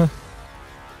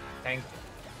 Thank you.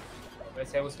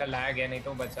 वैसे उसका लाया गया नहीं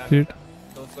तो बचा लेता।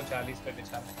 240 पे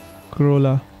बेचारा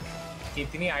क्रोला।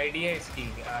 कितनी आईडी है इसकी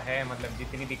है मतलब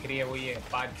जितनी दिख रही है वही है।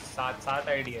 5 7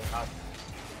 आईडी है 7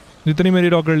 जितनी मेरी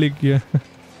रॉकेट लीक की है।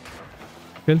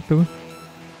 खेल तू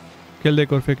खेल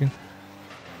देख और फेंकिंग।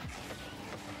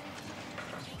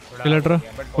 थोड़ा थोड़ा खेल हो अल्ट्रा,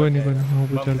 गया, बट कोई बहुत नहीं कोई जाएगा। नहीं, वहाँ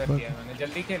पे बम चल कर पा। दिया मैंने,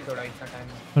 जल्दी खेल थोड़ा, इतना टाइम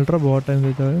है। अल्ट्रा बहुत टाइम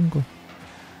देता है इनको।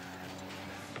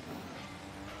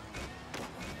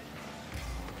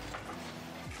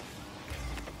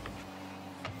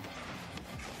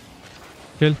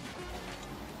 खेल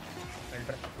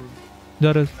अल्ट्रा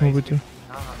जा रहा है वो पीछे।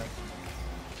 हाँ हाँ भाई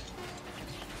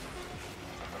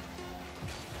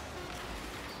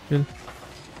खेल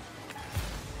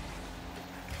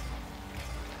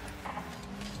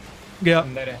गया,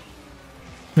 अंदर है।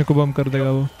 मेरे को बम कर देगा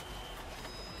वो।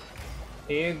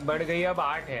 एक बढ़ गई, अब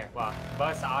 8 है। वाह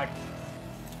बस 8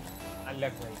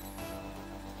 अलग भाई।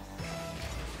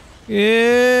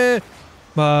 ए हो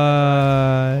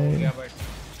भाई गया बट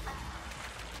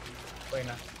कोई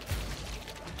ना।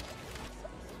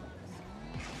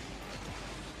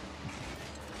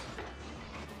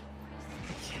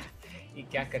 ये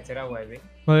क्या कचरा हुआ है भाई।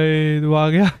 भाई तू आ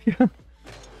गया क्या?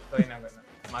 कोई ना कोई ना,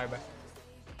 माय बाय।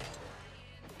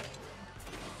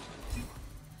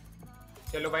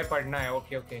 चलो भाई पढ़ना है,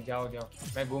 ओके ओके जाओ जाओ,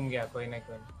 मैं घूम गया। कोई ना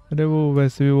कोई ना। अरे वो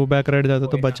वैसे भी वो बैक राइड जाता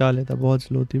तो कोई ना। बचा लेता, बहुत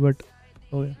स्लो थी बट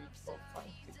हो गया।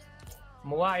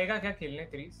 मुआ आएगा क्या खेलने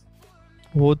क्रीज?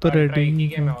 वो तो अल्ट्रा रेडी एक ही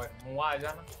गेम है है। और मुआ आ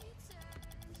जाना।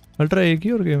 अल्ट्रा एक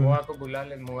ही और गेम मुआ है। को बुला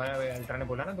ले। मुआ अल्ट्रा ने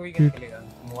बोला ना 2 ही गेम खेलेगा।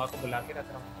 मुआ को बुला के रख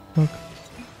रहा हूँ। ओके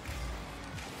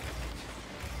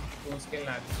तू उसके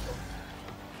ना इसको।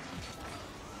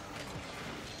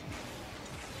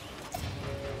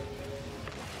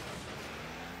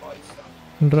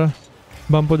 अल्ट्रा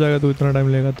बम्प हो जाएगा तो इतना टाइम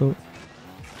लेगा तो।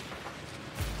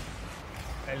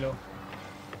 हेलो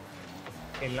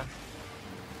खेलना।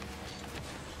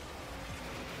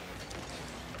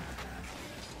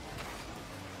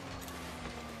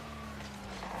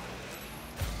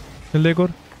 चल एक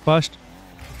और फास्ट।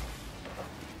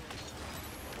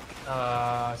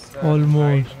 Almost.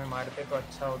 राइट में मारते तो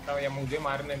अच्छा होता, या मुझे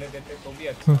मारने दे देते तो भी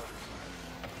अच्छा होता।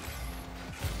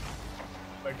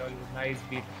 But all nice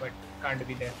beat, but can't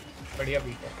be there. बढ़िया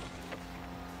बीट है।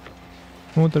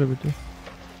 वो तेरे बेटे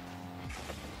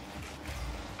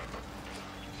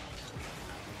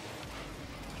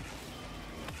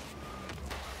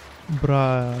ब्रा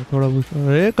थोड़ा कुछ।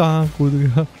 अरे कहाँ कूद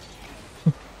गया?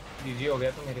 जीजी हो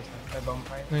गया तो मेरे साथ। मैं बम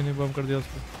फायर। नहीं नहीं बम कर दिया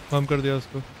उसको, बम कर दिया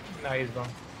उसको। नाइस बम।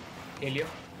 खेलियो।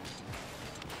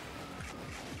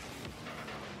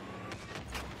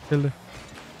 चल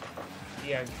रहे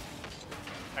ये आ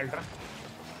अल्ट्रा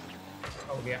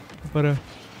हो गया। ऊपर है,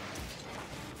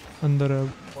 अंदर है।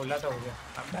 बोला था हो गया।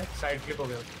 अब बैक साइड फ्लिप हो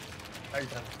गया।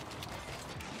 अल्ट्रा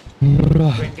ब्रा।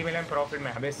 20 मिलियन प्रॉफिट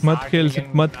में। अबे मत खेल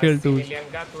 80 तू।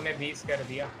 मिलियन का तूने 20 कर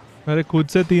दिया। अरे खुद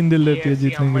से 3 दिल देती है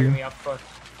जीतने के लिए,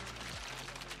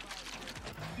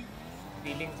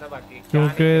 फीलिंग सब आती है।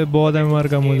 क्योंकि बहुत एमआर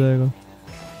कम हो जाएगा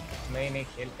नहीं नहीं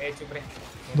खेल। ए चुप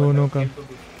रहे। दोनों का। तू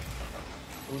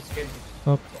खेल।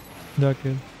 अब जा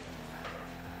खेल।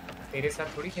 तेरे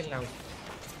साथ थोड़ी खेलना है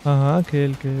उसको। हाँ हाँ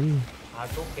खेल खेल। हाँ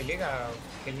तो खेलेगा,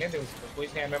 खेलने दे उसको। कोई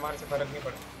से एमएमआर से फर्क नहीं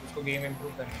पड़ता, उसको गेम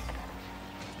इंप्रूव करनी है।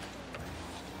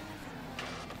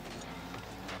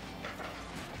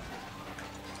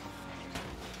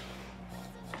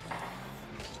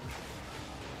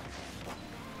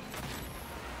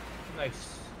 नाइस।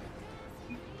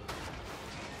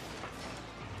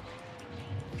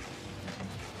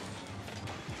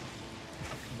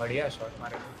 बढ़िया शॉट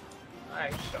मारे।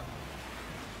 Nice shot.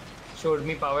 Showed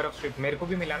me power of strip. मेरे को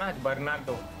भी मिला ना आज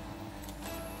बर्नार्डो।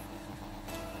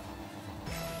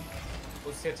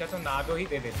 उससे अच्छा तो नादो ही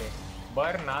दे देते।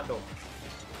 बर्नार्डो।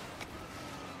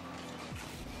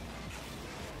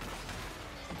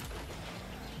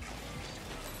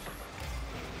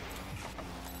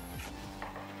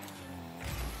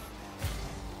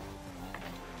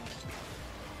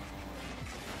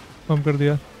 बम कर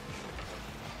दिया।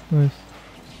 नाइस।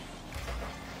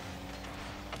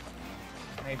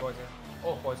 नहीं पहुंचा।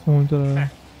 ओह पहुंच। फोन चला रहा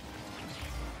है।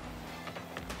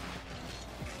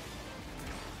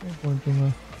 नहीं पहुंचूंगा।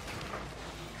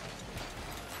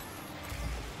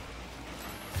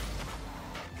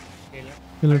 खेलना।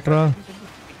 चल अल्ट्रा।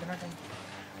 कितना टाइम?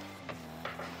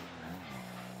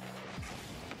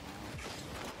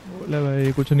 बोले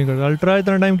भाई कुछ नहीं करता। अल्ट्रा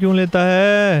इतना टाइम क्यों लेता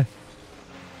है?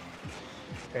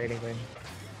 कोई नहीं।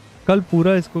 कल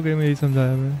पूरा इसको गेम यही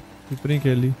समझाया मैं, इतनी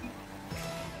खेली।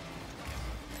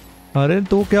 अरे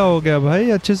तो क्या हो गया भाई,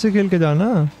 अच्छे से खेल के जाना।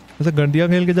 ऐसा गंदिया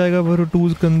खेल के जाएगा फिर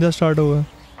टूज गंदा स्टार्ट होगा।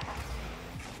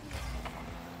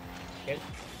 खेल।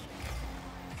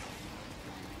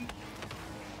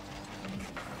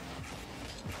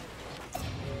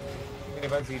 मेरे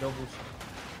पास 0 बूस्ट।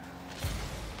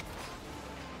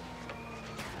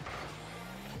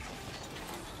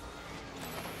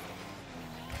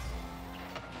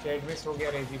 चैट मिस हो गया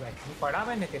रेजी भाई। पढ़ा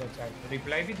मैंने तेरा चैट,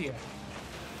 रिप्लाई भी दिया।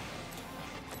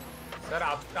 सर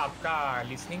आपका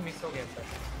लिसनिंग मिस हो गया सर।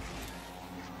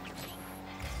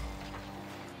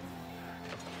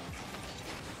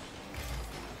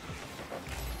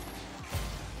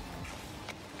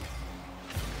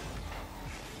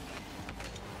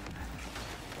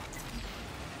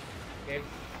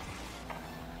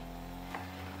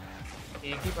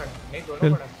 एक ही पढ़ा नहीं,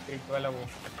 दोनों पढ़ा स्क्रिप्ट वाला वो।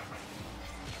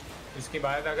 इसके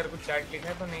बाद अगर कुछ चैट लिखा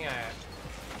है तो नहीं आया।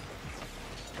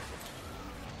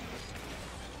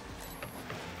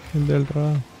 del ra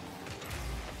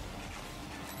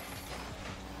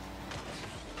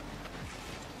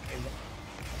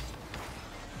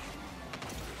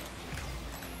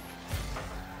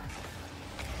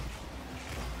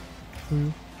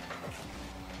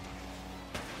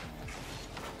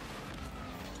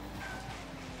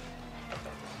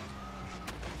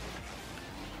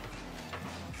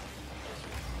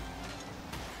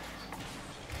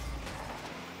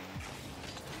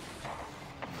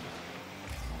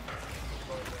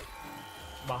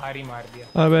बाहर ही मार दिया।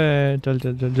 अबे चल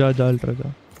चल चल जा जा अल्ट्रा जा।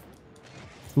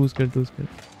 चूज कर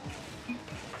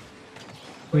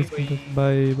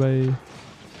बाय बाय।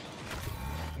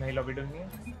 नहीं लॉबी ढूंढनी है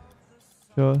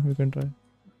श्योर वी कैन ट्राई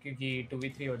क्योंकि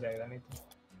 2v3 हो जाएगा नहीं तो।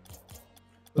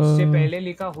 उससे पहले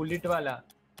लिखा हुलिट वाला।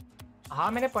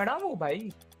 हाँ मैंने पढ़ा वो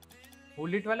भाई,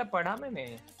 हुलिट वाला पढ़ा मैंने।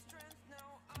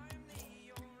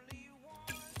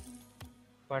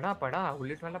 पढ़ा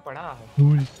हुलिट वाला पढ़ा।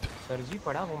 सर जी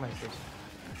पढ़ा वो मैसेज।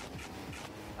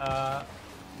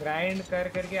 ग्राइंड कर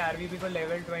करके आरबीबी को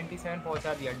लेवल 27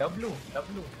 पहुंचा दिया। डब्लू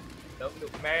डब्लू डब्लू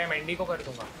मैं मेंडी को कर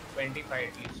दूंगा 25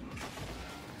 एटलीस्ट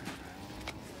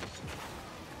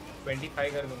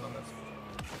 25 कर दूंगा मैं।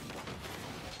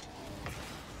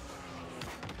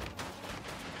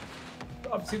 तो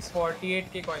अब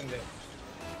 648 के कॉइन्स है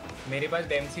मेरे पास।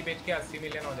 डेमसी बेच के 80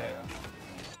 मिलियन हो जाएगा।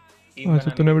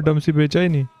 अच्छा तूने अभी डमसी बेचा ही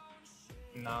नहीं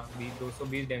ना?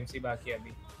 220 डेमसी बाकी है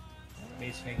अभी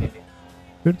बेचने के लिए।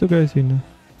 फिर तो क्या सीन है।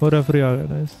 और रेफरी आ गया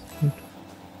नाइस।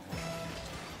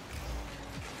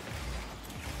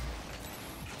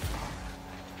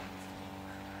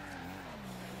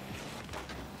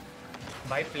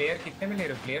 भाई प्लेयर कितने में ले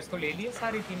रहे हो? प्लेयर्स तो ले लिए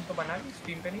सारी, टीम तो बना ली,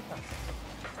 स्ट्रीम पे नहीं था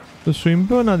तो स्ट्रीम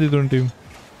पे बना दी तूने टीम?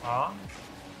 हाँ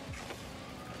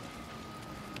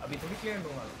अभी थोड़ी प्लेयर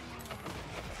लूंगा।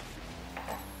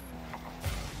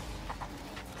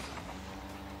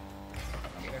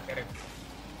 मेरा कैरेक्टर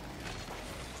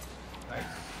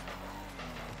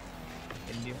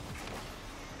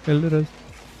Elderus.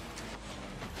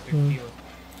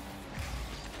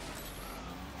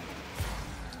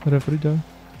 रेफरी जा।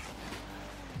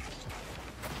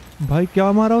 भाई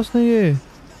क्या मारा उसने ये?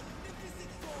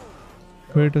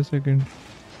 वेट अ सेकंड,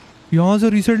 यहाँ से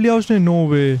रीसेट लिया उसने? No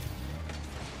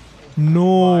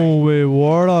way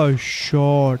what a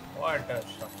shot.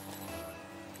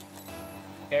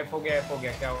 F हो गया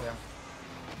क्या हो गया?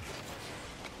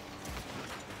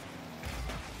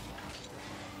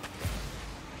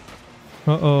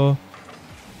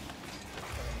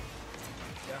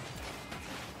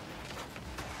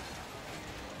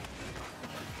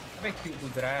 अबे क्यों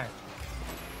कूद रहा है?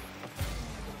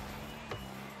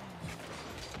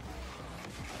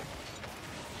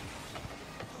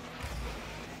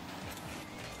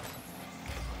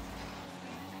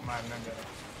 मारना जरा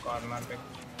कॉर्नर पे।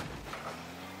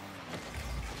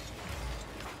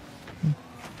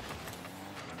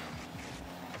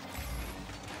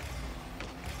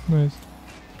 Nice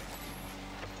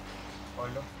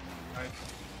follow nice.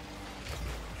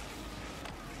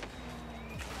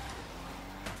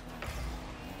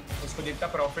 उसको जितना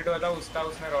प्रॉफिट हुआ था उसका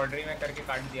उसने रॉडरी में करके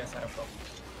काट दिया सारा प्रॉफिट।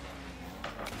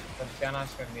 सत्यानाश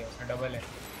कर दिया उसने। डबल है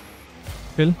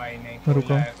भाई। नहीं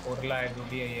कोरला है जो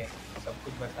भी है ये सब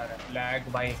कुछ बता रहा है। लैग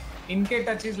भाई, इनके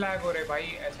टचेस लैग हो रहे भाई।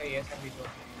 ऐसा ही ऐसा भी तो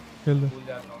भूल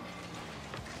जाता हूँ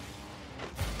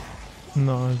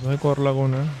ना भाई। कोरला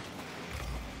कौन है?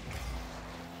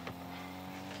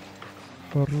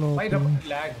 कोरला भाई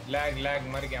लैग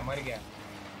मर गया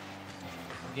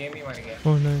गेम ही मर गया।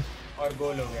 ओह नाइस और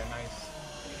गोल हो गया। Nice.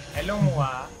 Hello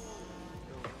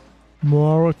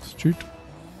मोआ street.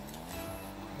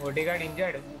 Odegaard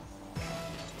injured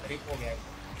rib हो गया।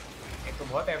 ये तो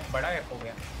बहुत बड़ा एफ हो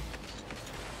गया यार।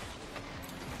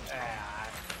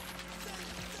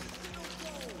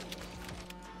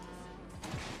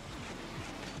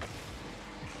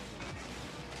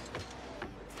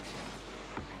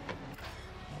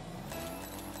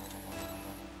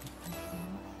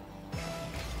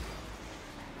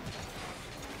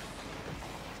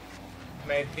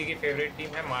 मैत्री की फेवरेट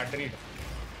टीम है मैड्रिड।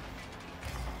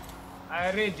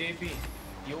 अरे जेपी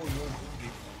यू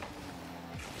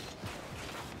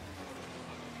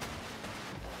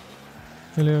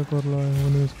चलेगा कर लो वो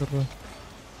नहीं मिस कर रहा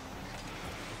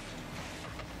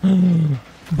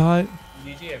भाई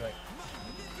जीजी है भाई,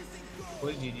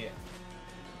 फुल जीजी है।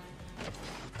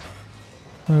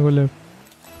 मैं बोले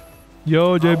यो हाँ,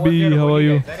 वो जेबी तेरे हाउ आर होली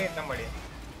यू गए, अरे एकदम बढ़िया,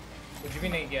 कुछ भी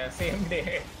नहीं किया, सेम डे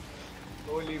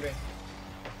होली में।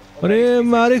 और अरे XP से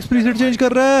मारिक्स प्रीसेट चेंज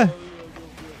कर रहा है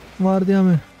मार दिया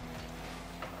मैं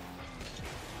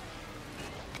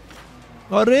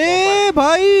अरे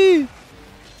भाई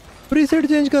प्रीसेट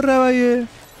चेंज कर रहा है भाई ये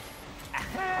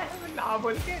ना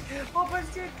बोल के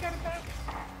वापस चेंज करता है।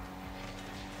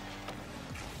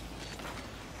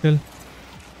 चल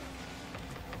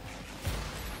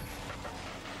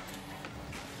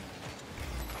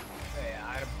अरे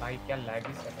यार भाई क्या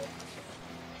लैगी सब है।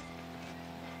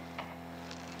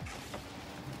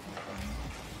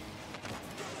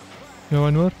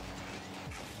 वन मोर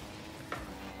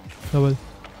डबल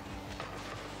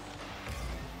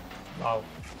वाओ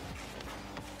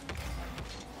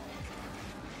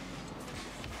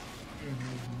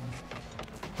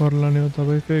करला नहीं होता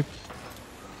भाई फेक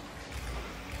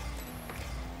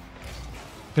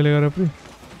चलेगा रेफरी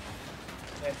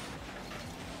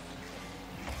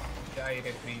क्या ही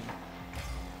रेफरी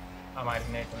हमारे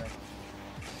नेट में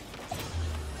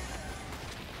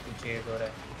कुछ चेज हो रहा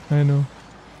है। आई नो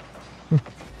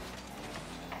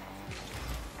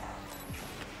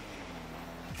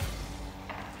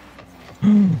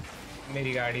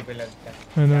मेरी गाड़ी पे लगता है।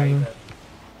 I know, क्या ही I know. कर।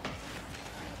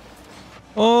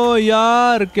 ओ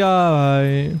यार क्या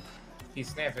भाई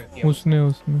किसने फिर किया? उसने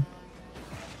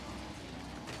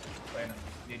कोई ना,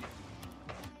 जीजी।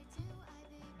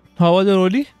 हाउ वाज योर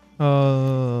होली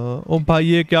ओ भाई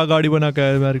ये क्या गाड़ी बना के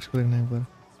आया मैरिक्स को देखने एक बार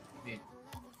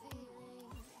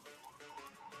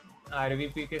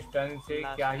आरवीपी के स्टन से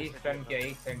क्या ही स्टन किया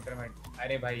एक सेंटर में।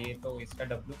 अरे भाई ये तो इसका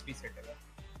W3 सेट है।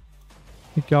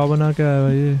 ये क्या बना के आया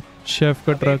भाई ये शेफ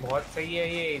का अबे ट्रक बहुत सही है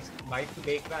ये भाई, तू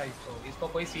देख रहा है इसको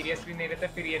कोई सीरियसली नहीं रहता,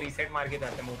 फिर ये रीसेट मार के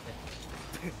जाते मुंह पे।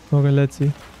 ओके लेट्स सी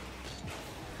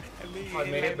और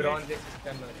मेरे ब्रॉन्ज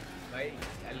सिस्टम में भाई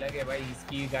अलग है भाई,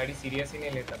 इसकी गाड़ी सीरियस ही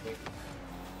नहीं लेता कोई।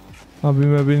 अभी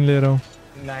मैं भी नहीं ले रहा हूँ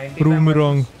 95 Prove me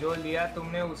wrong. जो लिया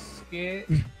तुमने उसके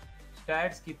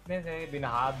स्टैट्स कितने थे बिना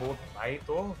हाथ बोट भाई,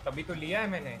 तो तभी तो लिया है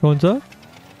मैंने। कौन सा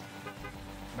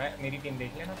मैं मेरी टीम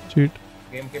देख लेना चीट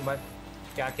गेम के बाद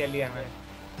क्या क्या लिया है मैंने।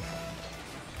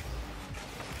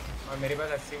 और मेरे पास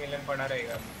 80 मिलियन पड़ा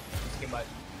रहेगा उसके बाद,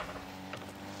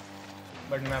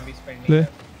 बट मैं अभी स्पेंड नहीं ले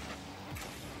कर।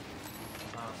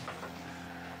 हाँ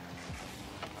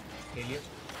खेलिए।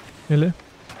 ये ले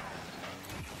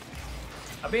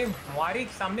अबे मुआरिक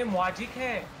सामने मुआजिक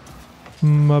है।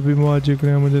 अभी मुआजिक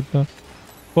रहे हैं मुझे इतना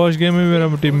फर्स्ट गेम में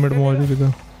मेरा टीममेट मुआजिक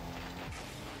था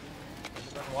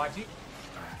मुआजिक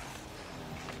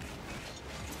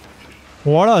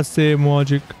वाड़ा से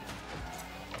मुआजिक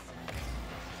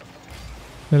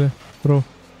चले प्रो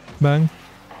बैंग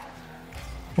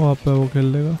वहाँ पे वो खेल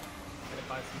लेगा मेरे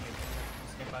पास ही नहीं है,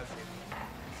 उसके पास ही है।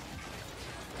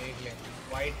 देख ले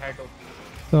वाइट हैट होती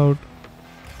है। आउट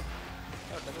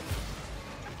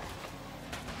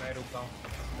मैं रुका हूँ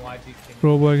मुआजिक के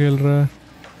प्रो बॉय खेल रहा है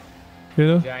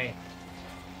खेलो जाए।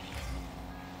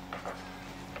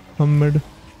 हम mid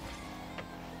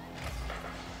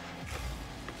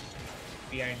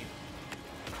behind you.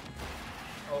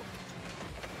 Oh,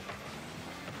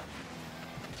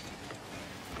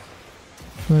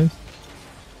 nice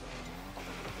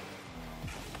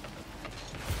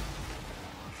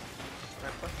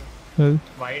hello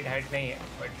white hat नहीं है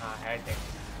बट हाँ हैट है।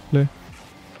 ले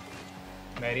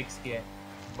मैरिक्स की है,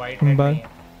 वाइट हैट बाय नहीं है,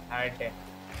 हैट है।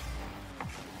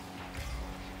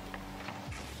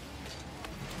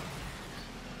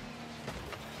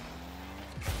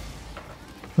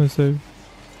 वैसे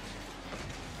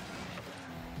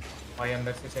भाई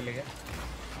अंदर से चले गए।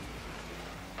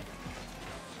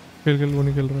 खेल खेल वो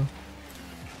नहीं खेल रहा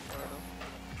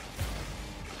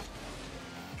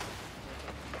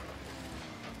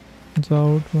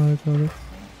आउट मारे सारे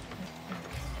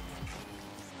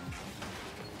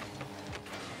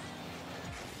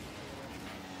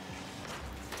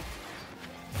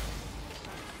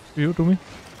यू टू मी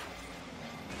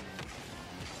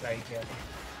ट्राई किया था।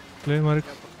 प्ले मारे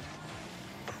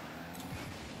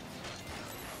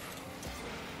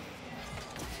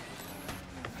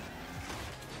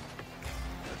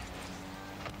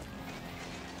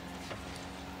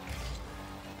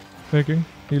Taking,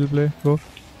 he'll play, go.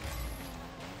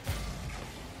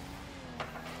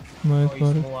 Nice, Oh,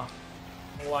 Marik.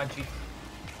 Muaji.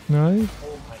 Nice.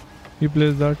 Oh भाई He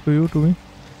plays that to you, to me.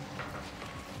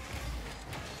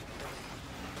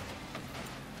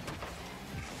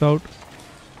 It's out.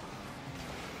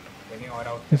 यानी और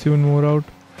out It's even more out.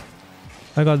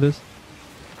 I got this.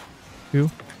 You.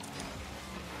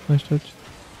 Nice touch.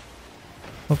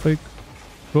 Up fake.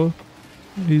 Go.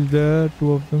 He's there.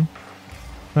 Two of them.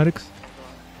 Marix.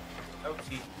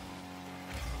 Ouchie.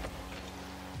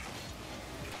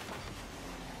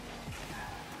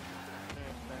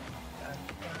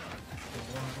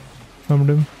 Summoned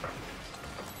him.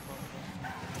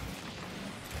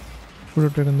 Should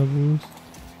have taken the boost.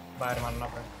 बाहर मारना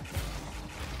पड़ा.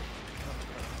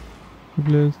 He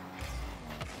plays.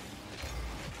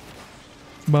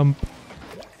 Bump.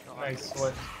 Nice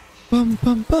work.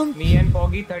 Bump. Me and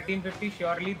Poggy 1350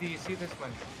 surely DC this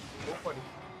month. Go for it.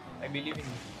 I believe in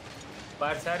you.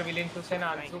 But sir willing to send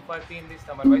Ansu Fati in this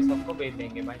summer. भाई सबको भेज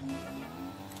देंगे भाई.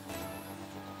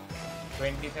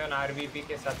 27 RVP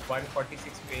के साथ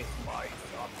 146 pace भाई.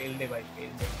 Fail दे भाई.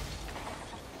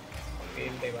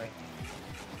 Fail दे भाई.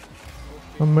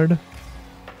 I'm mid.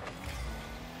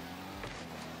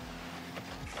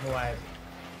 No I.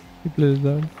 He plays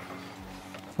that.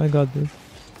 I got this.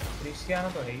 Cristiano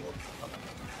तो है ही.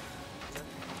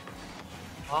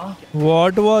 हाँ.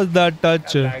 What was that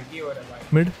touch? लैगी हो रहा है भाई.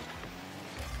 Mid.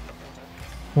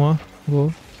 One. Go.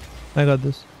 I got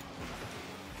this.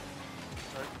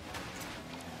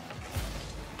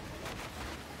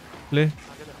 Play.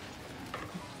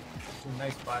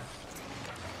 Nice pass.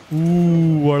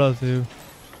 Ooh, what a save.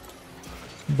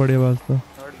 बढ़िया बात था.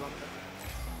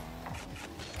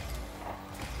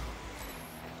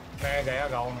 मैं गया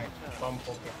गाँव में. पंप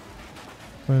होके.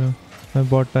 I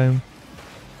bought time.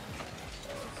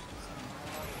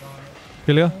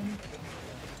 खेलेगा?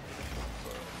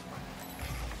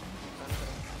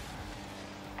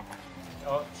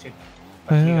 Oh shit.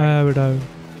 I have it.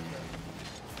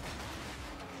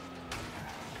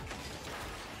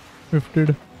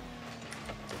 50'd.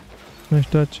 Nice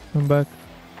touch. I'm back.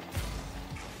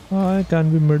 I can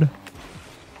be mid.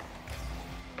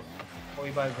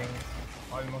 कोई बात नहीं.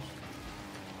 Almost.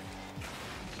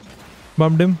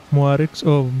 Bumped him. Moarix.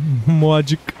 Oh,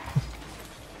 Moajic.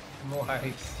 No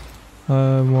hurries.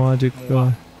 Moajic.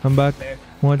 I'm back. Left.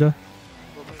 Moaja.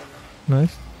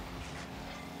 Nice.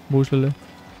 Boost le.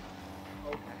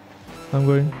 I'm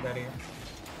going. इधर ही.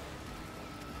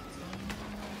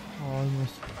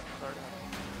 Almost.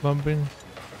 Bumping.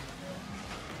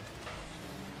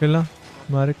 Killa.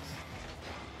 Marix.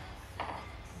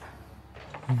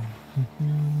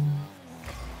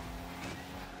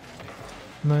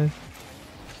 Nice.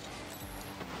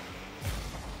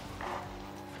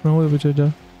 No, which is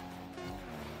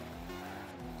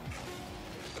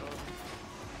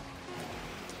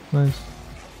nice.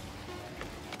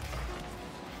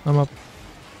 I'm up.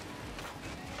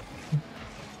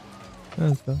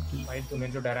 Yes, sir. भाई तूने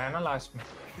जो डराया ना last में.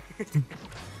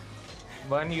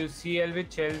 One UCL with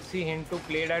Chelsea hint to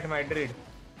played at Madrid.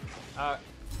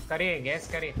 करे gas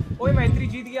करे. ओए मैत्री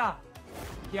जीत गया.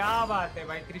 क्या बात है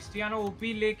भाई. क्रिस्टियानो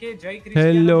ओपी लेके जय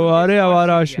क्रिस्टियानो. हेलो. अरे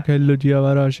आवारा आशिक. हेलो जी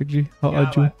आवारा आशिक जी. How are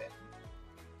you?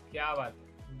 क्या बात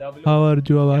है. डब्ल्यू. हाउ आर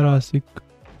यू आवारा आशिक?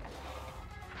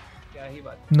 क्या ही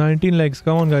बात. 19 likes.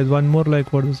 Come on guys. One more like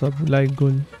for the sub. Like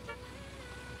goal.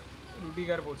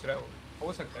 Rudiger पूछ रहा है.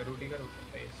 हो सकता है रूडीगर हो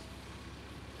सकता है.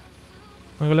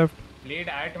 I go left. Played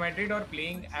at Madrid or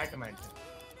playing at Madrid.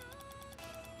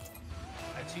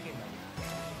 अच्छी गेम है.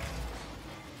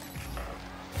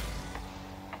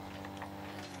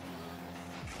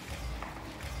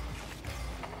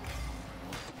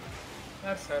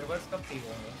 यार सर्वर्स कब ठीक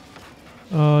होंगे?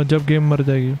 जब गेम मर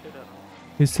जाएगी.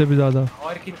 इससे भी ज़्यादा.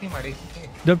 और कितनी मरेगी?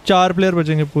 जब 4 प्लेयर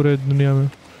बचेंगे पूरे दुनिया में.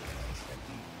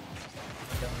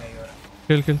 जब नहीं हो रहा.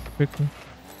 खेल फेंक.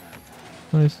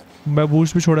 नाइस. मैं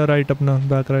बूस्ट भी छोड़ा राइट अपना.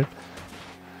 Back right.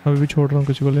 अभी भी छोड़ रहा हूँ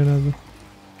किसी को लेना है.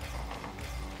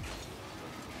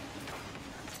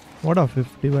 What a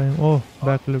 50 भाई. ओह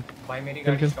बैक फ्लिप. भाई मेरी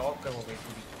गाड़ी स्टॉप हो गई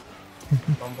पूरी.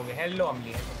 बम हो गई. हेलो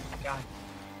अमली. क्या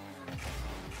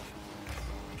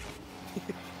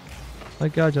भाई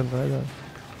क्या चल रहा है यार?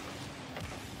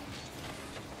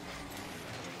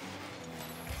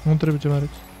 तेरे पीछे मारे.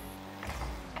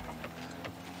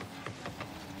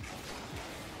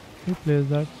 He plays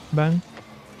that. Bang.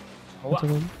 हुआ.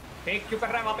 फेक क्यों कर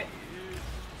रहा है वहाँ पे?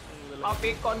 आप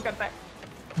फेक कौन करता है?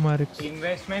 Marix.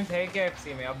 इन्वेस्टमेंट है क्या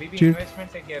एफसी में? अभी भी Cheat.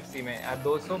 इन्वेस्टमेंट है क्या एफसी में?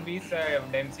 220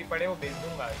 डेमसी पड़े वो बेच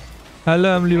दूंगा.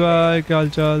 हेलो अमली भाई. क्या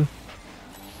हालचाल?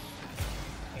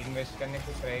 इन्वेस्ट करने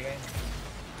कुछ रहेगा ही नहीं.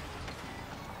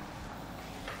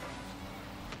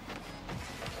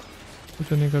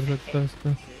 कुछ नहीं कर सकता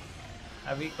इसका.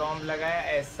 अभी कॉम्प लगाया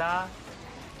ऐसा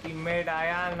टीममेट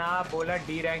आया ना बोला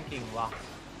डी रैंकिंग. वाह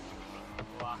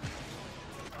वाह.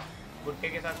 गुट्टे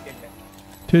के साथ खेलते हैं.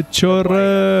 Chichor.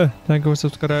 Thank you for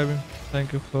subscribing.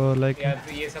 Thank you for liking. यार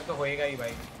तो ये सब तो होएगा ही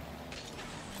भाई.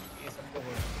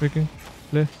 Picking.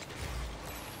 Play.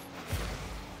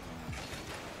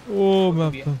 Oh, मैं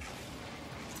आपका.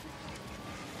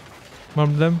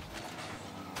 Mummed them.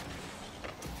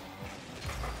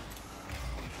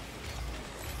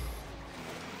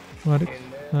 Got it.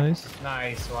 Nice.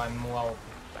 Nice one, move out.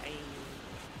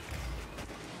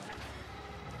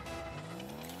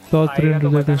 Top 3 आएगा तो into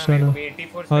the बताना मेरे को Krishna. भी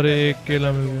 84 से अरे कर एक दे,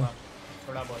 केला मैं कर मिल दूंगा। गया.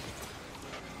 थोड़ा बहुत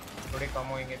थोड़े कम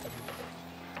होंगे तभी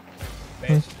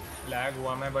बेस्ट लैग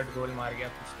हुआ मैं बट गोल मार गया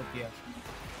कुछ तो किया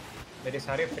मेरे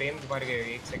सारे फ्रेम्स मर गए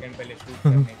 1 सेकंड पहले शूट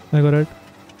करने के I got it.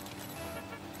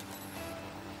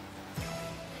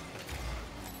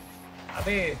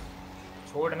 अबे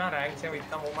छोड़ ना रैंक से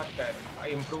इतना वो मत कर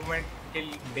इम्प्रूवमेंट के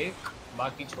देख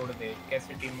बाकी छोड़ दे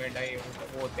कैसे टीममेट है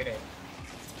वो होते रहे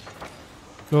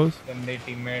Close. गंदे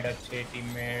टीममेट अच्छे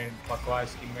टीममेट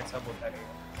बकवास टीममेट सब होता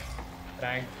रहेगा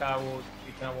रैंक का वो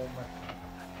इतना वो मत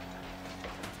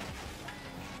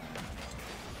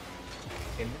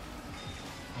खेल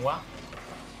हुआ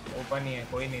ओपन ही है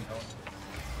कोई नहीं था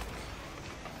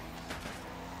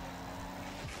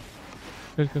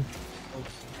Kill.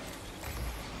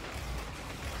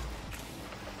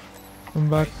 I'm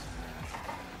back.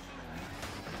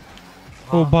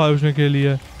 ओ भाई उसने खेल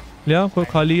लिया. लिया कोई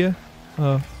खाली है.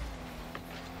 हाँ.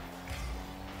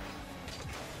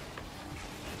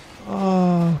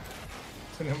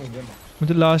 सुने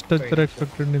मुझे लास्ट टच तेरा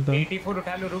एक्सपेक्टेड नहीं था. 84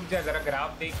 उठा लो रुक जा जरा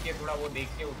ग्राफ देख के थोड़ा वो देख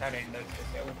के उठा रेंडर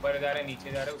से ऊपर जा रहा है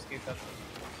नीचे जा रहा है उसके हिसाब से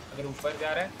अगर ऊपर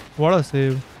जा रहा है बड़ा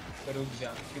सेव. तो रुक जा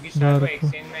क्योंकि स्टार्ट में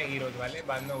एक्सचेंज में हीरोज वाले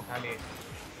बाद में उठा ले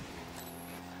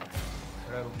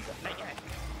थोड़ा रुक जा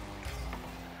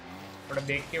थोड़ा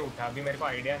देख के उठा अभी मेरे को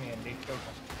आइडिया नहीं है देख के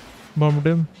उठा बम्प्ड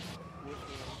हिम.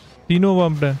 तीनों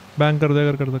बम्प्ड है. बैंग कर दे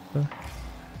अगर कर सकता है.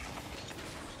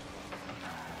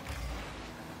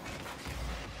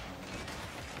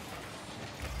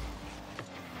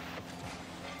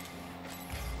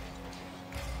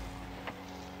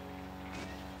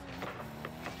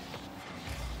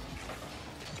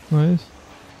 Nice.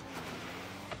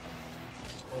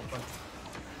 ओपन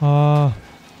हाँ.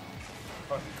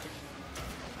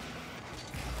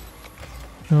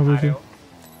 यहाँ आ पे रहे थी. हो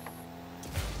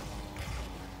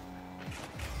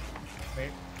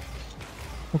वेट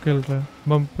वो खेल रहा है.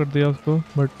 बम्प कर दिया उसको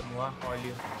बट हुआ ऑल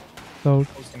यू आउट.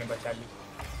 उसने बचा ली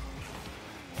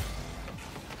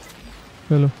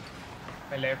चलो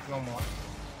मैं लेफ्ट में हुआ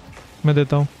मैं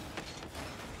देता हूँ.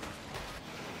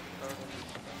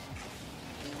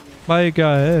 भाई क्या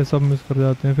है सब मिस कर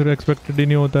जाते हैं फिर एक्सपेक्टेड ही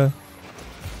नहीं होता है.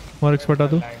 और एक्सपर्ट आ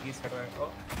तो लैगी सर्वर को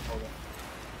हो गया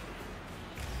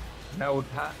मैं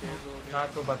उठा ना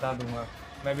तो बता दूंगा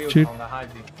मैं भी Cheat. उठाऊंगा हाँ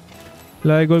जी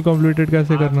लाइक गोल कंप्लीटेड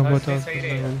कैसे हाँ, करना Thursday 50 सही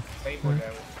रहेगा सही बोल रहा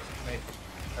है वो नहीं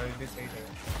Thursday सही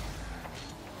रहेगा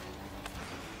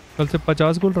कल से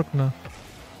 50 गोल रखना.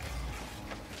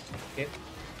 फिर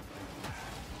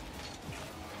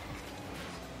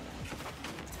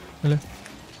ले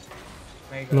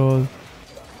नहीं क्लोज.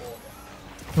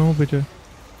 नो पीछे.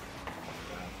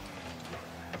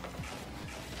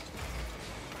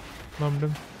 बम्प्ड.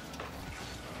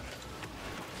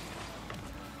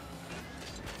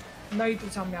 नहीं तू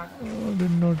सामने आ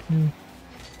डिड नॉट न्यू.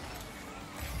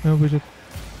 नो पीछे.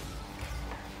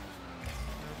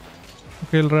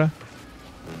 खेल रहा है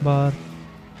बाहर.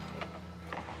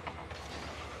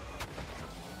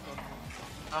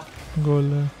 हाँ गोल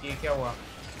है. ये क्या हुआ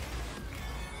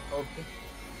okay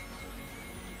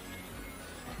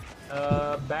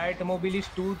bat Mobil is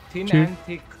to thin Cheat. And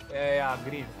thick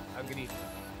agreed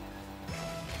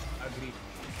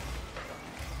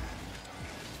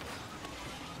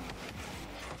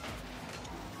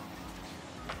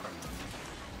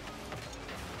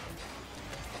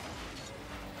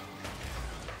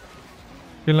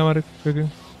खेलना मारे क्योंकि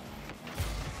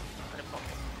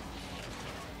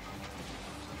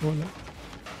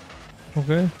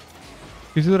ओके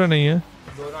किसी तरह नहीं है.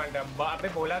 दोनों अंडा अबे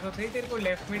बोला तो सही तेरे को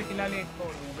लेफ्ट मिड खिला ले इसको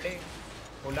डूबड़े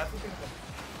बोला तो तेरे को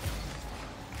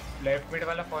लेफ्ट मिड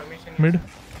वाला फॉर्मेशन मिड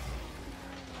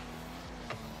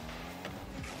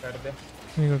कर दे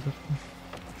नहीं कर सकता.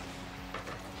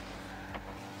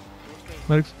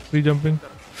 Merrick's free jumping.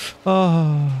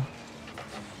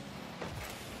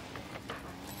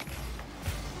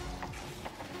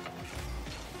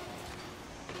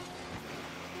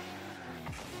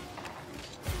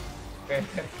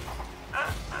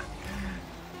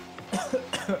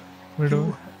 Mid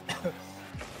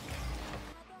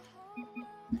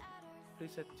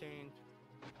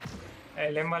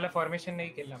LM वाला फॉर्मेशन नहीं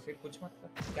खेलना फिर कुछ मत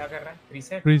कर क्या कर रहा है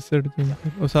रीसेट रीसेट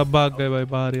जंपिंग. और सब भाग गए भाई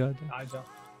बाहर ही आ जाओ. आ जाओ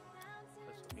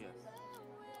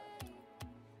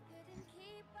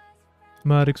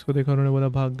मैरिक्स को देखा उन्होंने बोला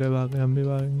भाग गए हम भी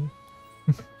भागेंगे.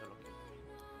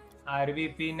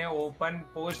 आरवीपी ने open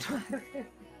post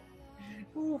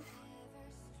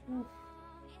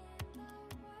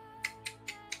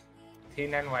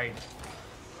thin and wide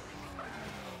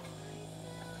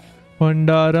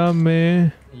भंडारा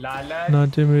में लालच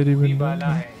नाचे मेरी बुरी बिंदा। बाला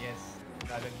है। यस,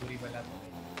 लालच बुरी बाला तो है।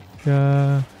 क्या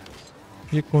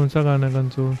ये कौन सा गाना है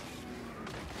कंसोल?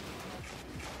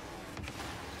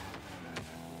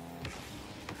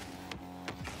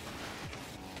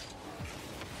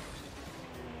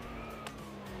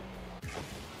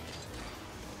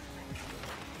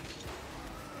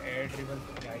 एयर ड्रिबल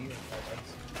तो क्या ही होता है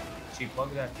बस,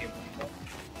 चिपक जाती है पूरी बात।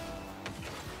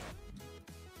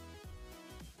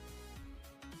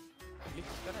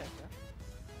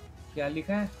 क्या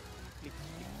लिखा है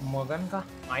मगन का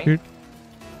आई? हिट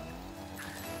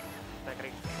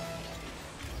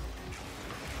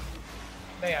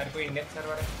नहीं यार, कोई इंडियन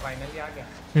सर्वर फाइनली आ गया।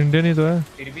 इंडियन ही तो है।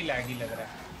 फिर भी लैगी लग रहा है,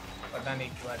 पता नहीं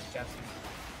क्यों आज क्या सीन।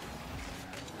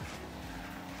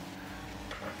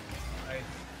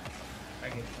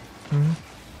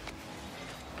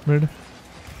 मिड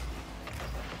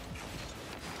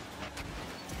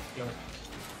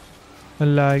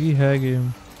लैगी है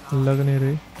गेम, लग नहीं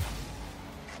रही।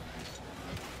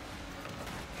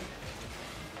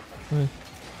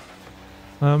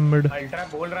 हाँ मिड अल्ट्रा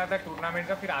बोल रहा था टूर्नामेंट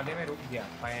का, फिर आधे में रुक गया।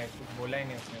 कुछ बोला ही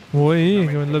नहीं उसने। वही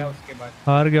कि टूर्नामेंट खेला मतलब उसके बाद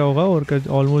हार गया होगा और क्या,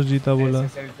 ऑलमोस्ट जीता बोला।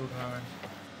 SSL टूर्नामेंट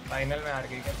फाइनल में हार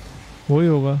गई क्या? वही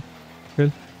होगा फिर।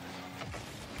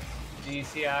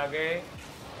 जीसी आ गए,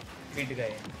 पिट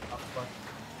गए।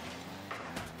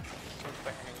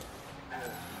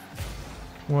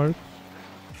 वर्क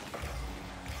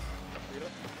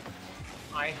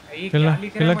ये खेलना क्या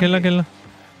लिख रहा खेलना है खेलना मंदिर? खेलना।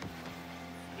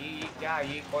 ये क्या,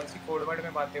 ये कौन सी कोड वर्ड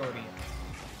में बातें हो रही है?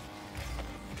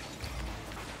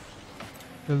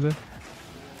 चल दे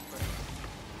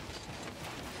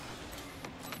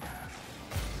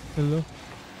चल लो।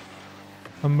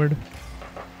 मिड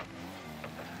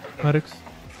आरएक्स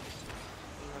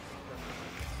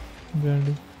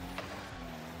बैंडी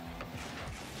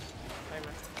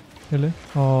चले।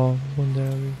 हाँ बन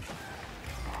जाएगा अभी।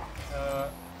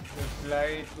 Reply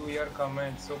to your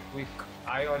comments so quick.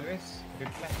 I always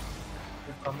reply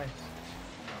to comments.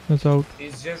 That's out.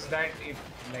 It's just that if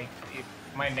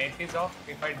my net is off,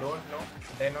 if I don't know,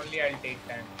 then only I'll take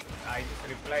time. I just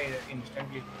reply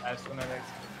instantly as soon as I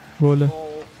see. बोले Oh,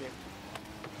 okay.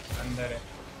 अंदर है,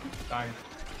 can't.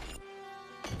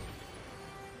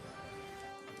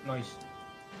 Noise.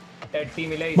 30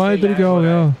 मिला इसलिए भाई इधर lag क्या हो रहा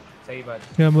गया? है। सही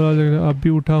बात, क्या बोला लग रहा? अब भी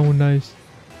उठा हूँ। नाइस।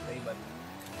 सही बात।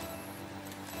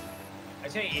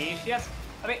 अच्छा एशिया,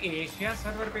 अरे एशिया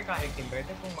सर्वर पे काहे खेल रहे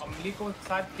थे तुम? अमली को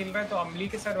साथ खेल रहे तो अमली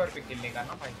के सर्वर पे खेलने का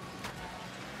ना भाई।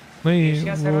 नहीं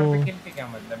एशिया सर्वर वो पे खेल के क्या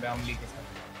मतलब है अमली के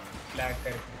साथ लैग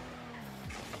करके?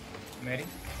 मेरी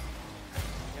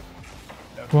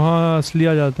वहाँ असली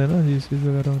आ जाते हैं ना, ये चीज़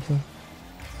वगैरह होता है।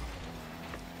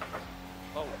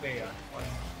 अबे यार,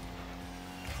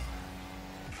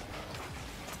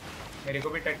 मेरे को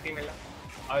भी 30 मिला।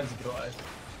 आज ब्रो आज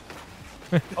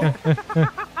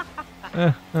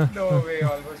नो वे,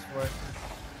 ऑलमोस्ट वर्स।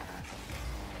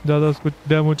 ज़्यादा उसको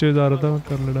डेमो चेज आ रहा था,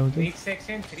 कर ले डेमो चेज। वीक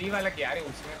सेक्शन 3 वाला क्या है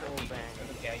उसमें? तो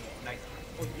क्या ही है। Nice.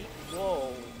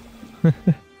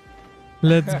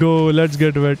 Let's go, let's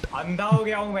get wait. अंधा हो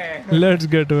गया हूँ मैं। Let's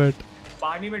get wait.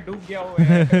 पानी में डूब गया हूँ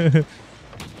मैं।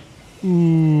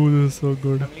 Ooh, this is so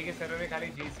good. अमली के सर्वर में खाली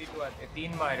GC2 आते हैं।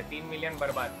 3 बार 3 मिलियन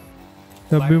बर्बाद।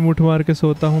 तब भी मुठ मार के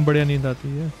सोता हूँ, बढ़िया नींद आती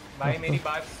है। भाई मेरी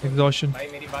बात सुनो, Exhaustion. भाई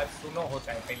मेरी बात सुनो,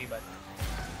 होता है पहली बात।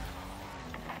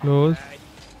 क्लोज।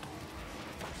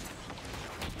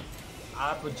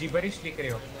 आप जिबरिश लिख रहे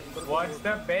हो। What's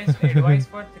the best advice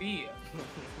for 3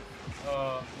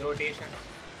 rotation?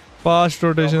 Fast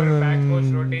rotation Cover, back post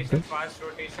and rotation, fast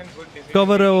rotation, good decision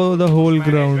cover making, the whole management.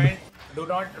 ground. Do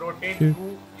not rotate Yeah. to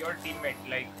your teammate.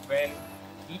 Like when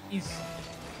he is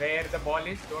where the ball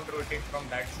is, don't rotate from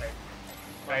that side.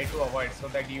 Try to avoid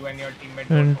so that you and your teammate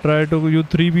And don't try to, you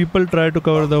 3 people try to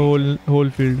cover the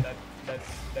whole field.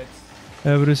 that's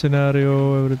Every scenario,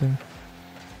 everything.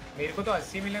 मेरे को तो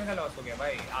 80 million का loss हो गया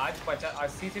भाई आज।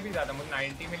 80 से भी ज्यादा, मुझे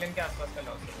 90 मिलियन के आसपास का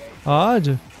लॉस हो गया आज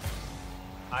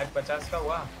आज 50 का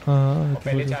हुआ हाँ और तो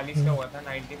पहले बस- 40 का हुआ था।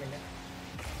 90 मिलियन।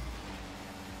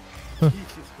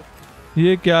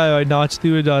 ये क्या है भाई, नाचते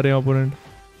हुए जा रहे हैं ओपोनेंट।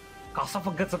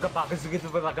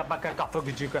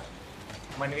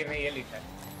 मनवीर ने ये लिखा है।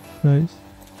 Nice.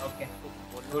 Okay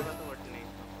good,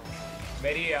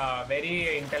 very very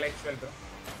intellectual bro.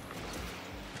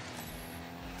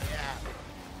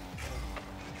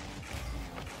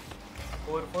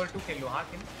 Four 4-2 खेलो। हाँ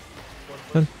खेल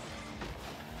 4-4 चल।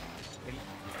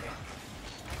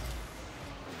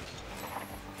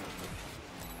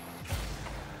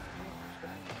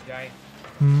 giant.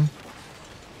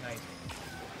 Nice.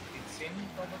 It's in.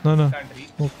 No, no. Can't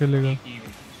reach. Okay, लेगा.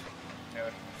 Even.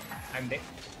 Never. I'm there.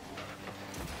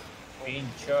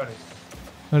 Pinchers.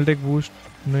 I'll take boost.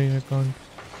 नहीं, I can't.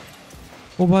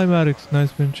 Oh, bye, Marix.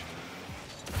 Nice pinch.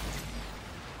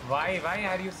 Why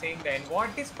are you saying that?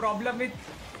 What is problem with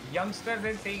youngsters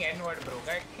and saying N-word, bro?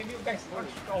 Can you guys not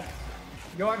stop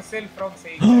yourself from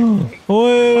saying that?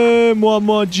 Oye,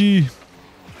 Muammaji.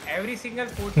 Every single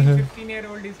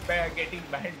 14-15-year-old is getting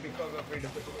banned because of it,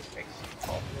 bro. Like,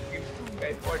 stop.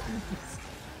 Guys, what is this?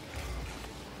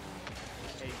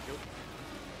 Thank you.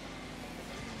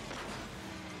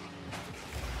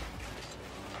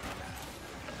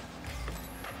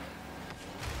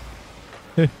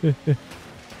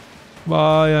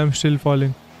 Bye, I'm still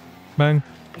falling. Bang.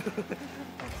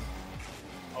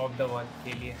 Off the wall,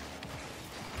 के लिए.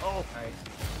 Oh, nice.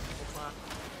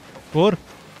 4.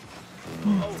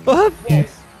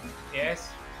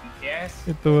 Yes.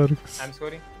 It works. I'm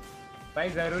sorry. भाई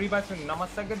जरूरी बात सुन.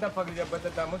 नमस्कार के दफा के जब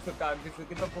बता मुझसे कागज से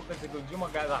कितना फोकस से कुछ जुमा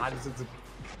का हाल से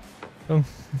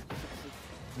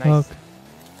नाइस.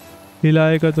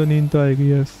 हिलाएगा तो नींद तो आएगी.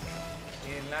 यस.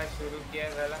 खेलना शुरू किया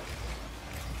साला.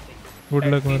 गुड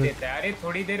लक मारे. अरे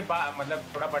थोड़ी देर मतलब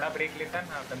थोड़ा बड़ा ब्रेक लेता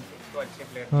ना कंसिस्ट तो अच्छे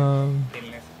प्लेयर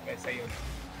खेलने से ऐसा ही होता.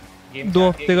 गेम 2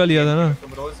 हफ्ते का लिया था ना.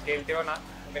 तुम रोज खेलते हो ना,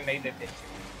 तुम्हें नहीं देते.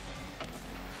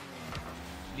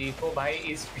 देखो भाई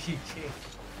इस पीछे.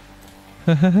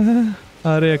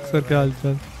 अरे अक्सर क्या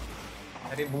हालचाल.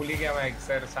 अरे भूल ही गया मैं.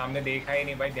 अक्सर सामने देखा ही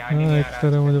नहीं भाई. ध्यान ही नहीं आ रहा.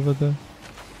 अक्सर है, मुझे पता है.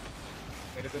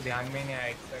 मेरे तो ध्यान में ही नहीं आया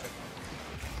अक्सर.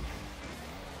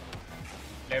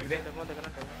 लेफ्ट दे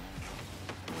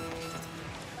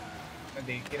मैं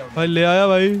देख ही रहा हूं भाई. ले आया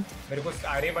भाई. मेरे को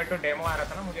अरे बट तो डेमो आ रहा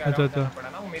था ना, मुझे आराम करना पड़ा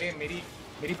ना. वो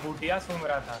मेरी बूटियां सूंघ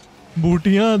रहा था.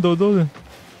 बूटियां दो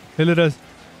हेले रस.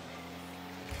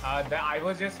 I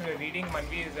was just reading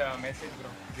Manvi's message, bro.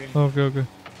 Okay.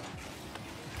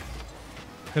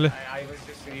 Hele. I was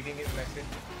just reading his message.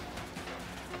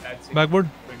 That's it. Backboard.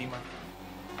 Pretty much.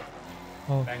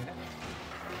 Oh. Bang.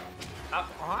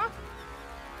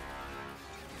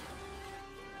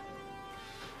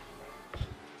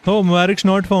 Oh, Marix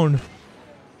not found.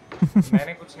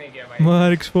 मैंने कुछ नहीं किया भाई.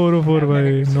 Marix 404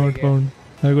 भाई. Not found.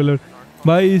 Regular.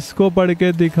 भाई इसको पढ़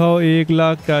के दिखाओ. 1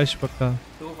 लाख कैश पक्का.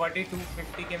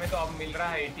 240-250 के में तो अब मिल रहा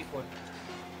है 84.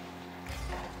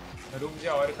 रुक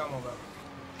जा और कम होगा.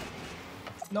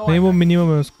 नहीं वो मिनिमम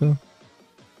है उसका.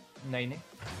 नहीं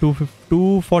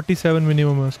 247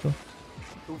 मिनिमम है उसका.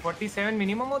 247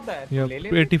 मिनिमम होता है. तो ले ले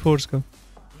 84 का.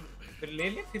 फिर ले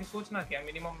फिर सोचना क्या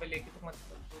मिनिमम में लेके तो मत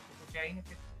कुछ आई नहीं.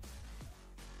 फिर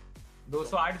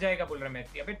 208 जाएगा बोल रहा मैं.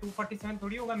 अबे 247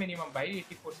 थोड़ी होगा मिनिमम भाई.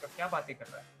 84 का क्या बातें कर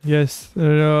रहा है. यस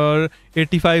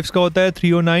 85 का होता है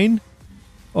 309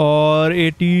 और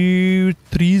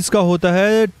 83 का होता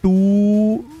है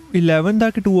 211 था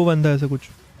कि 201 था ऐसा कुछ.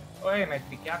 ओए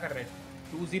मैत्री क्या कर रहे हैं.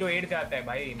 208 जाता है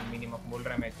भाई मिनिमम बोल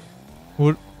रहा है मैत्री.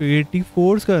 और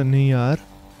 84 का नहीं यार.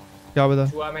 क्या बता.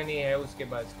 चुआ में नहीं है उसके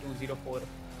पास 204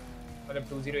 मतलब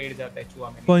 208 जाता है चुआ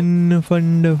में.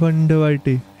 Fund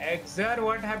whitey. एक्सर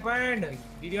what happened.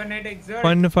 Did your net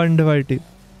एक्सर. Fund वाइटी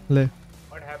ले.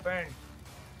 What happened.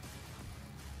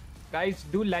 Guys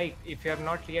do like if you have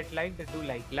not yet like do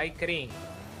like करें.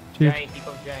 जाएं कीप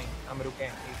अप जाएं. हम रुके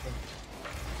हैं.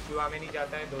 चुआ में नहीं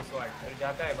जाता है 208 पर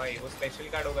जाता है भाई. वो स्पेशल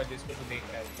कार्ड होगा जिसको तू देख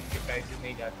रहा है. इसके प्राइसेस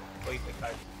नहीं जाते कोई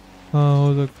कार्ड. हाँ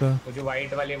हो सकता है. वो जो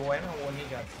वाइट वाले वो है ना वो नहीं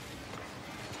जाते.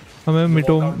 हमें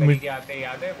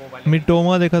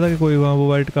मिटोमा देखा था कि कोई वहाँ वो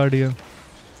वाइट कार्ड ही है.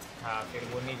 हाँ फिर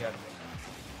वो नहीं जाते.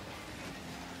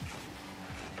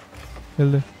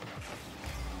 चल दे.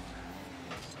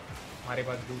 हमारे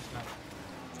पास दूसरा.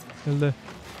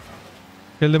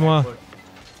 चल दे माँ.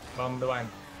 Bummed one.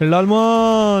 लाल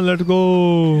माँ लेट्स गो.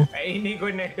 नहीं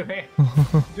कोई नेट में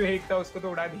जो एक था उसको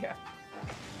तो उड़ा दिया.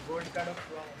 Gold card.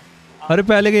 अरे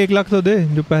पहले के 1 लाख तो दे.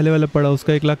 जो पहले वाला पड़ा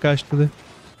उसका 1 लाख कैश तो दे.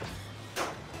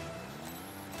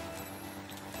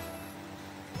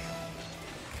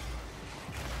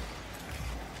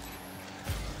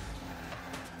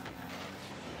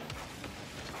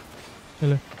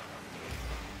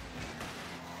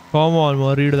 Come on,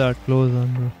 man, read that close on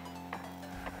bro.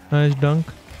 Nice dunk.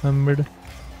 I'm mid.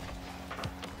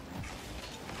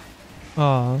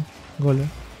 गोल है.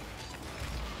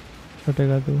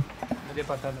 छटेगा तू. मुझे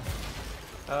पता था.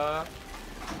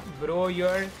 Bro,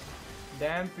 you're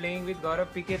damn playing with Gaurav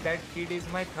PK. That kid is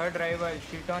my third rival.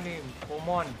 Shit on him.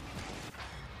 Come on.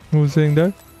 Who's saying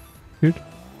that? Hit?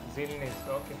 Zillness.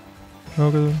 Okay.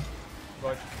 Okay.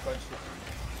 Got shit.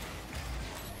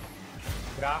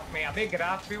 Graph में अबे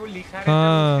graph पे वो लिखा रहता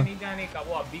है नहीं जाने का.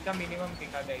 वो अभी का मिनिमम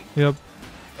दिखा जाएगा. यप.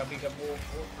 कभी वो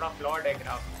थोड़ा फ्लॉड है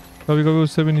ग्राफ. कभी कभी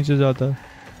उससे भी नीचे जाता है।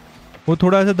 वो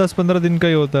थोड़ा ऐसा 10-15 दिन का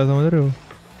ही होता है, समझ रहे हो?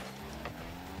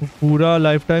 वो पूरा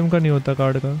लाइफ टाइम का नहीं होता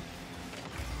कार्ड का।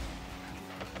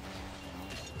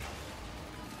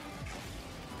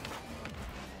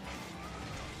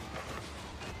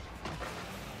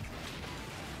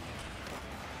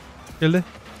 खेल दे।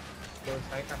 तो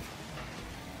साइका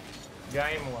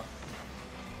जाए मुआ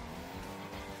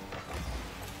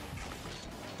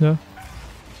जा।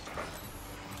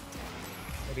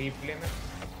 रिप्ले में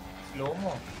स्लो मो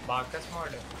बाकस मॉड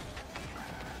है।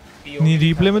 नहीं,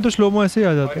 रिप्ले में तो स्लो मो ऐसे ही आ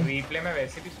और जाता है। रिप्ले में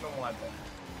वैसे भी स्लो मो आता है।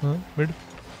 हाँ, mid.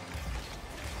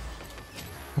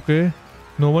 Okay,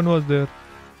 no one was there.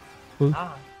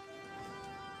 हाँ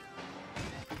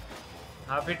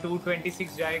हाँ, फिर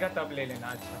 226 जाएगा तब ले लेना।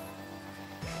 अच्छा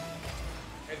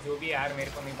जो भी यार,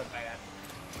 मेरे को नहीं पता यार।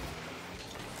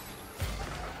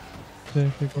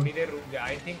 थोड़ी देर रुक जा।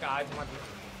 आई थिंक आज मतलब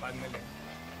बाद में ले।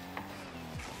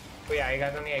 कोई आएगा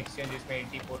तो नहीं एक्सचेंज जिसमें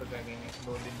 84 लगेंगे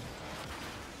 2 दिन।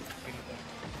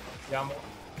 जामो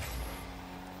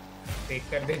देख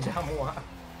कर दे। जामुआ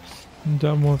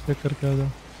जा मोर से करके आ जा।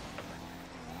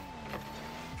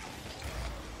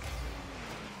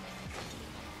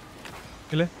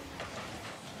 किले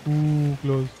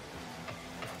क्लोज।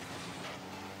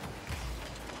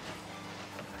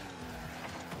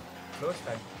 क्लोज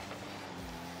कर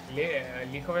ले।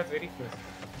 लिखो है very close.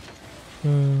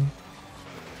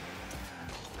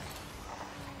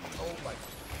 Oh my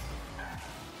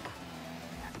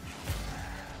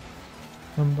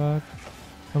I'm back.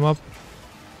 I'm up.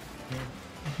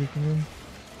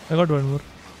 I got one more.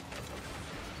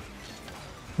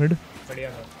 Mid. बढ़िया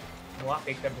था। मुआ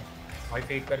फेक कर दे भाई,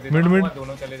 फेक कर दे। Mid, mid.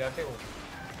 दोनों चले जाते हो।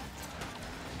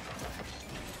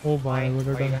 Oh भाई, what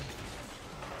a time.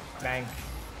 Bank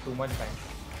too much bank.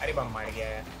 अरे बम मार गया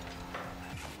यार,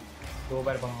 2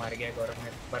 बार बम मार गया गौरव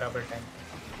ने बराबर टाइम।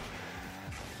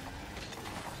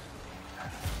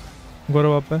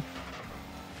 गौरव आप पे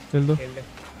खेल दो। खेल दे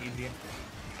इजी है।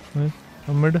 नाइस।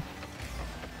 हम मिड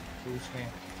पूछने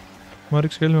हमारे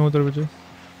स्केल में उतर बचे।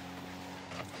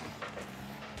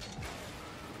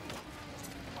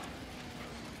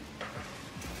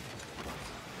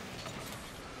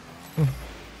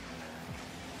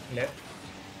 ले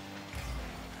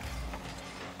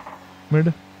मिड।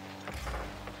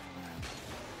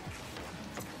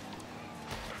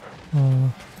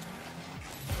 हाँ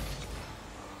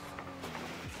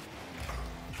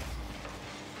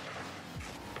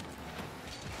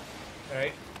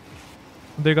राइट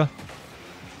देखा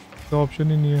तो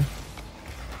ऑप्शन ही नहीं है।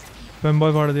 फैम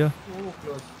फाड़ दिया। ओह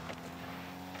क्लोज।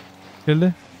 खेल दे।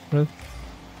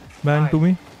 Bang to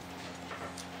me.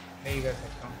 नहीं कर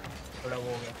सकता हूँ, थोड़ा वो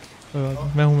हो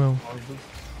गया। मैं हूँ और दूँ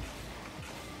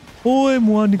ओए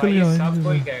मुआ निकल भाई, ये गया। सब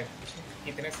कोई क्या है?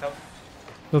 कितने सब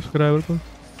सब्सक्राइबर को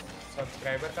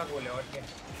सब्सक्राइबर का बोले और क्या,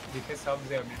 जितने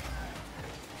सब्स है अभी।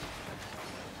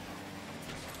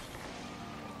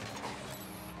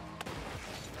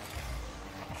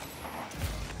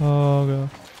 आ गया।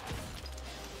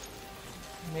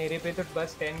 मेरे पे तो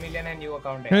बस 10 मिलियन है न्यू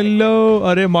अकाउंट है। हेलो,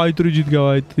 अरे माइत्री जीत गया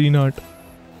भाई 3-8।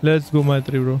 Let's go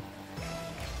Maitri bro.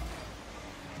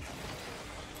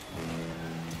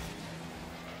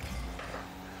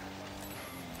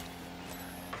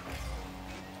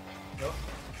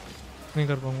 नहीं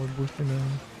कर पाऊंगा बूस्ट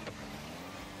नहीं।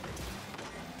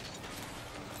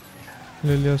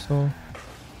 ले लिया 100।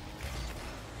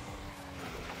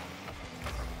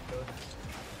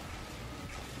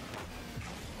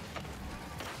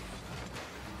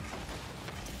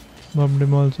 बम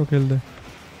में ऑल्सो खेल दे।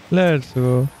 Let's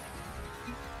go.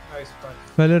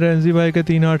 पहले रेंजी भाई के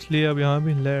 3 आर्ट्स लिए, अब यहाँ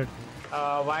भी late.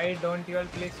 Why don't you all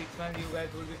play 6 man? You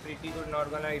guys would be pretty good.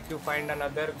 Not gonna if you find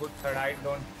another good third. I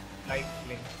don't like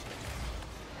playing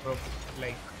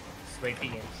like sweaty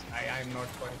games. I'm not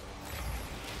for it.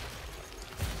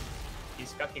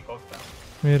 इसका kick off था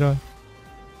मेरा।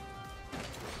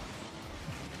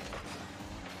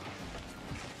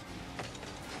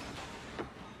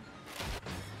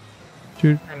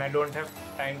 and I don't have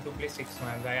time to play 6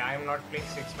 man. I am not playing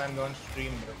 6 man on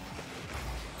stream, bro.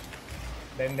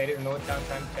 Then there is no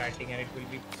chance I'm chatting and it will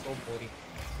be so boring.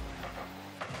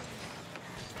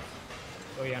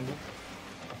 So Yandu.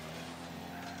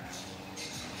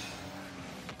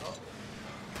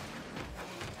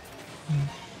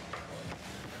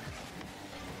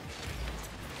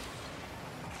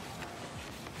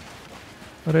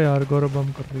 अरे यार गौरव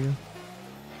बम कर रही है।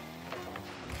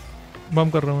 बम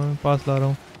कर रहा हूँ मैं, पास ला रहा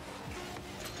हूँ।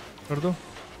 कर दो।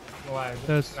 Wow,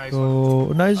 Let's nice go.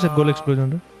 one. Nice goal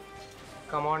explosion.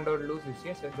 Come on, don't lose this.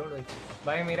 Yes, don't wait.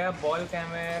 भाई मेरा बॉल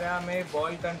कैमरा में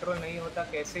बॉल कंट्रोल नहीं होता,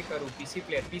 कैसे करूँ? पीसी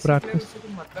प्लेयर उससे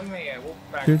कुछ मतलब नहीं है, वो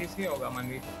प्रैक्टिस ही होगा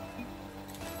Manveer.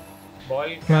 Ball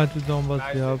match with zombies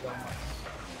यार,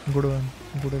 good one,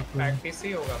 good experience. Practice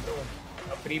ही होगा ब्रो।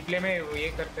 अब फ्री प्ले में ये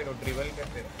करते रहो, ड्रिबल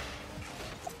करते रहो।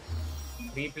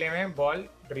 फ्री प्ले में बॉल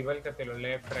ड्रिबल करते रहो,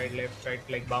 left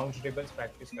right like bounce dribbles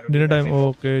practice करो। डिनर टाइम,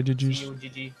 ओके जीजी। सी यू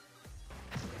जीजी।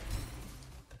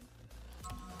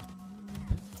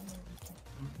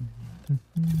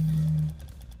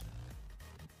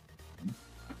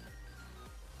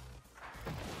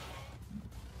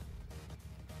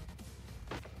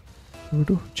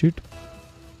 टू चीट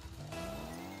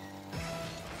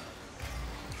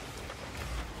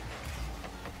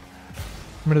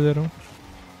मैं दे रहा हूँ।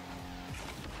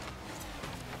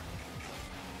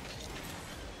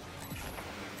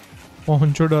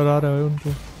 पहुंचो डरा रहा है उनको।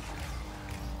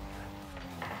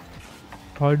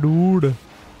 हाय dude,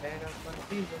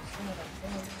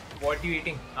 what you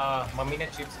eating? Mummy ने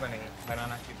चिप्स बनाई है,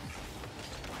 बनाना चिप्स।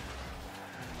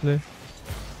 ले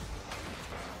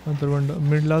अंदर बंदा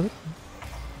मिड ला दे।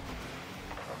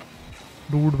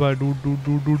 डूड भाई,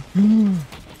 dude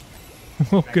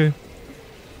okay,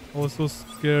 I was so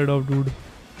scared of dude.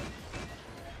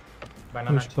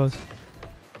 बनाना पास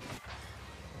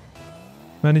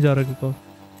मैं नहीं जा रहा किक ऑफ।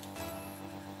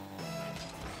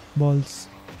 बॉल्स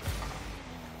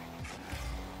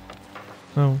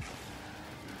हाँ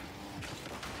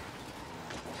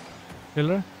खेल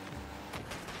रहा है।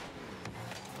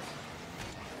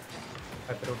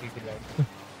 खतरों की खिलाड़ी।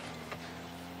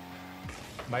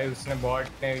 भाई उसने बॉट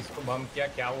ने इसको बम किया,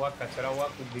 क्या हुआ? कचरा हुआ,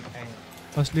 कुछ दिखाएंगे।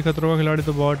 असली खतरों का खिलाड़ी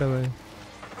तो बॉट है भाई।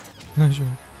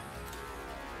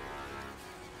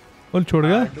 और छोड़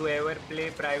गया। Do ever play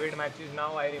private matches now?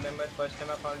 I remember first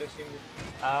time I found this thing.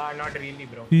 Not really,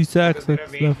 bro. T-Sax Because there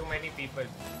are way left. too many people.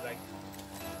 Like,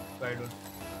 so I don't.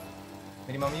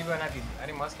 मेरी mummy भी बनाती थी,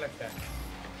 अरे मस्त लगता है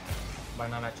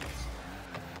banana chips.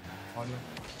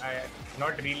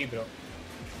 Not really, bro.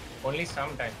 Only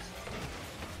sometimes.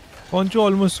 Poncho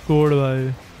almost scored भाई।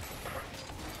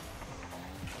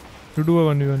 To do a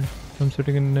 1v1. I'm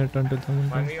sitting in net until someone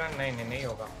comes. 1v1 नहीं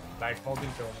होगा, बैटमोबिल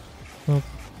पे होगा।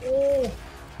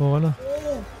 होगा ना।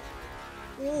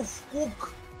 कुक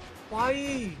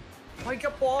भाई क्या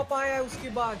पॉप आया है उसके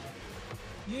बाद?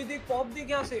 ये देख पॉप देख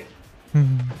यहाँ से।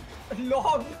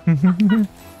 लॉग।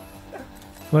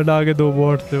 बट आगे दो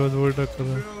बॉट्स थे, बस वो टक्कर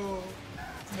रहा।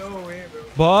 No way bro.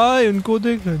 भाई उनको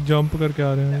देख, जंप करके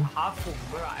आ रहे हैं। हाफ कुक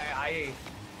ब्रो, आई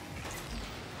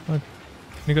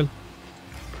निकल।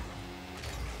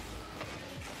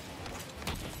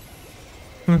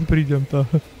 प्री जंप था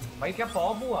भाई, क्या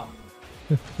पॉप हुआ?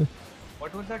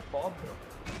 What was that pop, bro?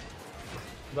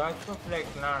 That's a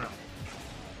flex, no.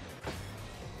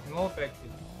 No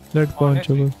flexes. Late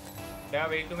Poncho go. There are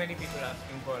way too many people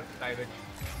asking for private,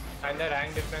 and the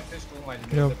rank difference is too much.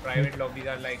 Yep. The private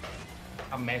lobbies are like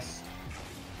a mess.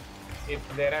 If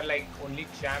there are like only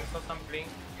champs or something,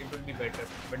 it would be better.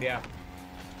 But yeah,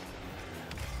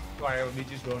 so we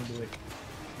just don't do it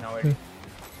nowadays.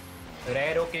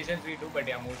 Rare occasions we do, but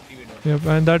yeah, mostly we don't. Yep,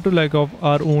 and that too like of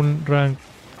our own rank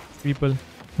people,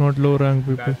 not low rank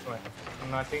people. That's why.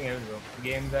 Nothing else, bro.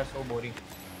 Games are so boring.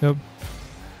 Yep.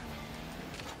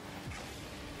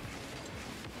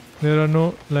 There are no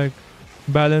like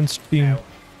balanced team.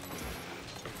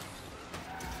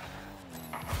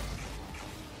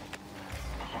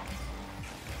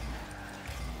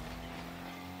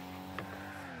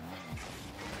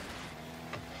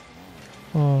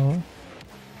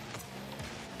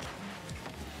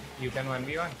 You can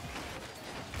 1v1.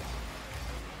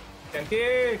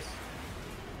 Chantis!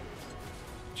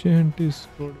 Chantis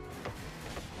scored.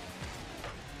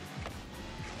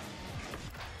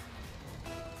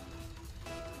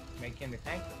 Making the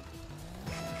thank you.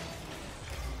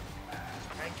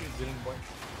 Thank you, Dylan boy.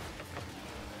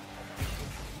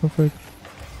 Perfect.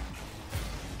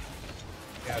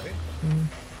 Yeah, it.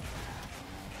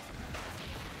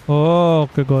 Oh,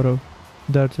 okay, Gaurav.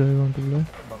 That's why I want to play.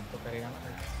 Bump तो करेगा ना,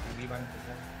 2v1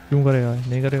 क्यों करेगा?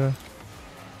 नहीं करेगा।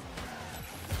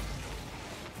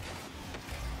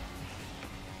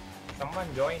 Someone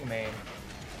join, man.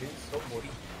 This is so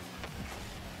boring.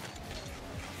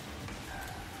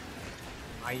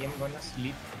 I am gonna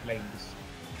sleep like this.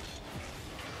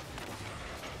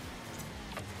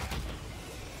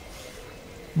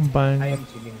 Bang. I am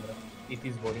chilling, bro. It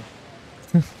is boring.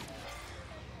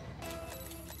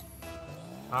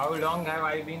 How long have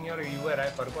I been your viewer? I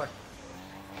forgot.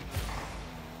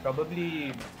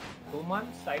 Probably 2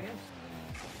 months, I guess.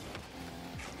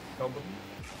 Probably.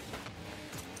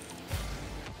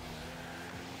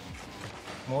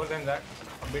 More than that,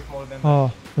 a bit more than हाँ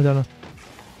मैं जाना. that.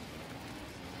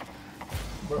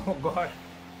 Bro, God.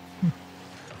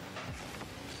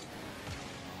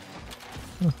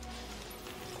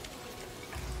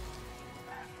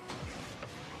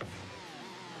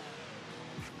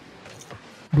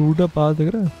 Root का पास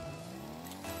दिख रहा है.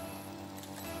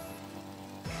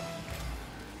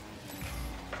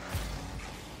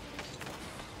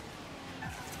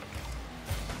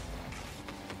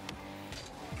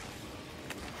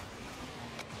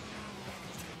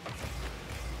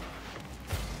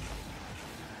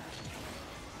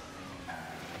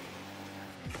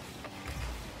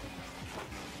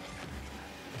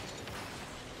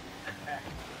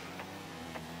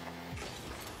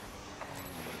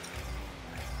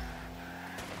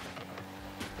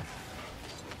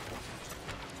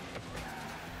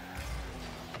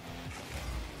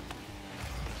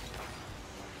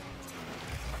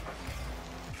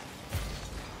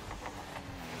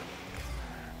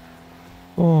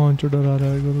 कौन सा डरा रहा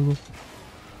है गुरु को.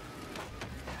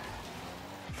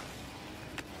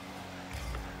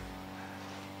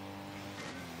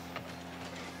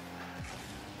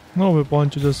 No way,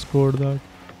 Poncho just scored that.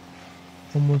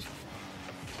 Almost.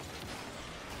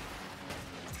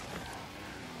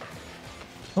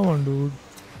 Come on, dude.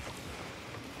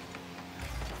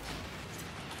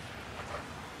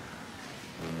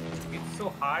 It's so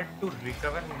hard to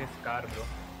recover in this car, bro.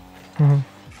 Uh-huh.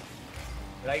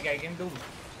 Like I can do,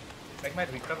 like my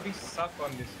recovery suck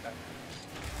on this car.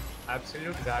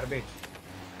 Absolute garbage.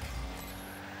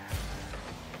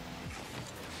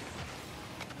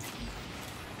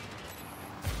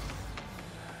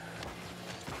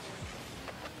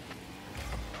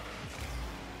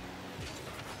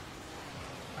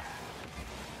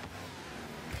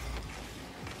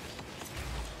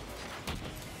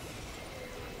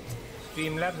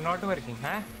 Streamlabs not working,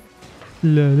 huh?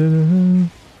 La la la.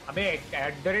 अबे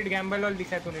 @gamble all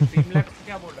दिखा है तूने. Streamlabs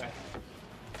क्या बोल रहा है?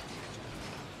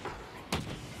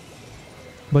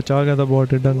 बचा गया था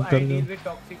बहुत डंक कर I गया. deal with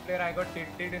toxic player. I got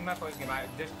tilted in my first game. I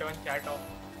just turned chat off.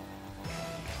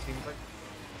 Simple.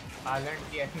 Haaland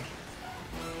की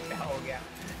क्या हो गया?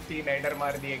 3 हेडर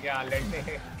मार दिए क्या हालैंड ने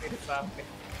मेरे सामने?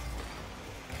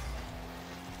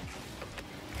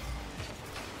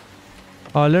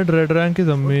 Haaland red rank is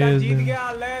बुड्ढा जीत amazing. गया.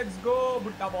 Let's go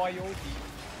बुड्ढा बॉय ओपी.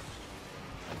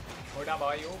 बुड्ढा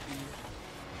बॉय ओपी.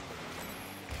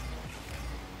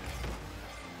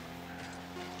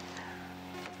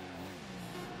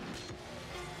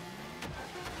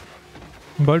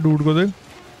 भाई डूड को देख.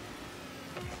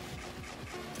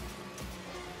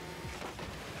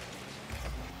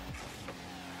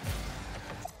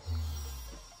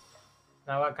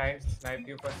 Now I can't snipe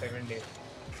you for 7 days.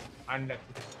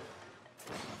 Unlucky.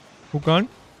 Who can't?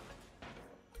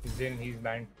 Zin, he's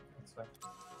banned. That's why.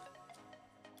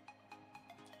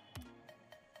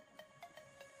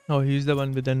 Oh, he's the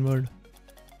one with N-word.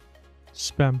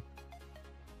 Spam.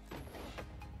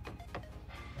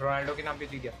 Ronaldo के नाम पे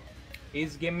जीत गया.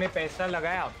 इस गेम में पैसा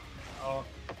लगाया और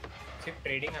सिर्फ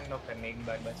ट्रेडिंग अनलॉक करने एक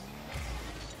बार बस,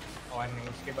 और नहीं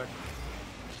उसके बाद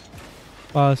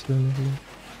पास लेने के लिए.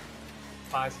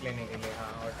 पास लेने के लिए.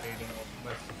 हाँ, और ट्रेडिंग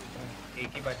बस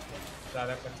एक ही बार.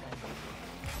 ज़्यादा खर्चा नहीं.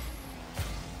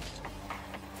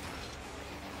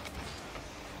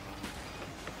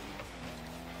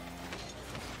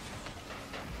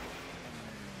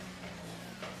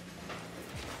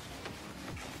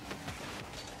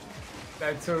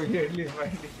 That's so weirdly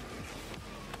funny.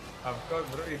 Of course,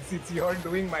 bro. It's your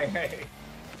doing, my guy.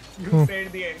 You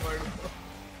said the N-word, bro.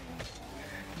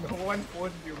 No one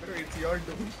forced you, bro. It's your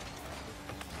doing.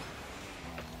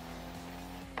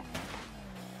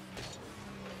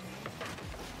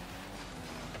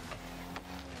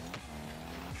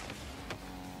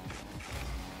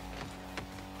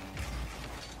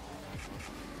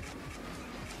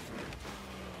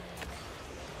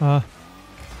 हाँ.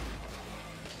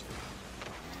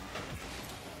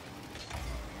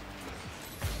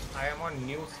 I am on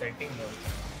new setting now,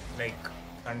 like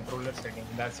controller setting.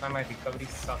 That's why my recovery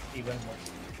sucked even more.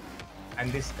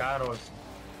 And this car also.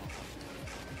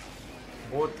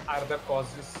 Both are the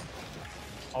causes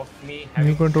of me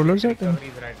having controller shit setting?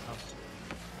 recoveries right now.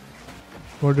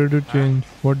 What did you change?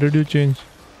 What did you change?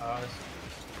 Uh,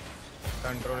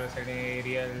 controller setting,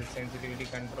 aerial, sensitivity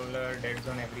controller, dead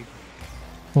zone, everything.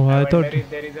 Oh, I wonder thought. if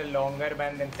there is a longer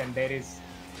ban than there is.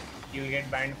 You'll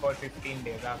get banned for 15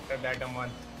 days. After that, a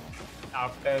month.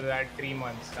 After that, 3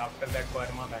 months. After that,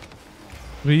 perma ban.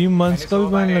 3 months का भी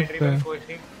मैंने ban 100 बार लगता है. एड्रीबल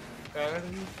कोशिश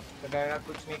कर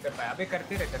कुछ नहीं कर पाया. अबे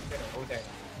करते रहे हो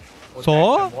जाएगा.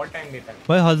 100? बहुत टाइम लेता है.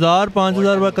 भाई 1000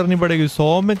 5000 बार करनी पड़ेगी.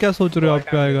 100 में क्या सोच रहे हो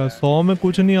आपको आएगा? 100 में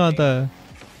कुछ नहीं आता है.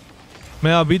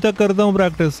 मैं अभी तक करता हूँ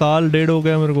प्रैक्टिस, साल डेढ़ हो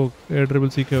गया मेरे को एयर ट्रिपल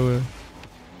सीखे हुए।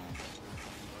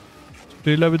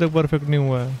 स्टिल अभी तक परफेक्ट नहीं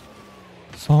हुआ है।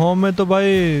 100 में तो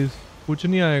भाई कुछ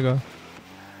नहीं आएगा,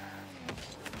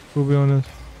 to be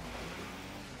honest.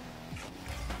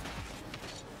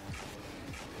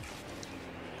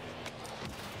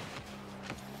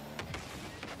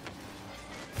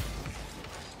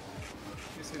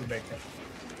 This is better.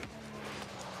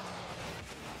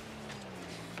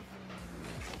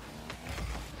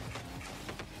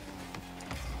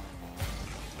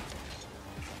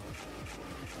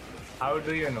 How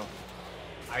do you know?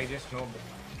 I just know.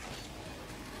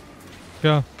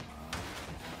 क्या?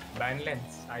 Ban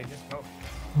lens. I just know.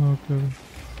 Okay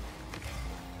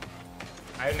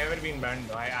I've never been banned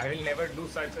though. I will never do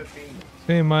such a thing.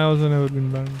 Same, I also never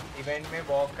been banned. Event में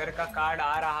walker का card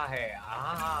आ रहा है।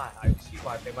 हाँ अच्छी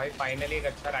बात है भाई, फाइनली एक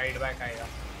अच्छा राइड बैक आएगा।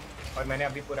 और मैंने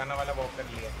अभी पुराना वाला वॉकर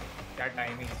लिया है। क्या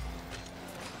टाइमिंग है।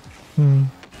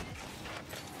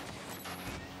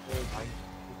 ओ भाई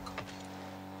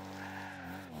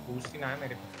बूस्ट ही ना है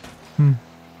मेरे को।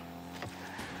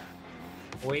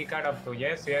 वही कार्ड अब तो।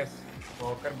 Yes yes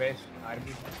walker best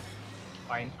RB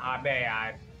fine. अबे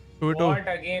यार what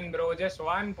again bro, just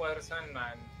one person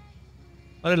man.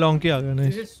 अरे लॉन्ग की आ गया। This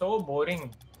नहीं is so boring.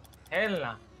 Hell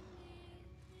nah.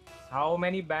 How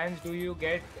many bans do you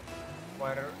get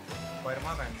for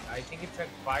permanent? I think it's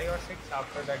at 5 or 6.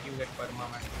 After that you get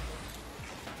permanent.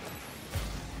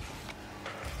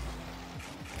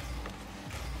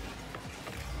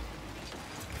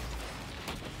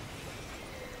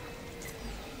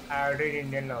 Average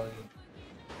Indian love.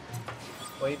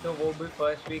 वही तो, वो भी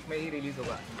first week में ही release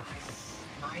होगा।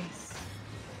 Nice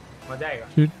मजा आएगा।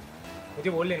 मुझे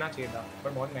वो लेना चाहिए था पर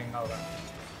बहुत महंगा होगा।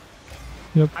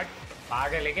 यप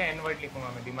पागल है क्या? एन वर्ड लिखूंगा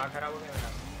मैं? दिमाग खराब हो गया मेरा।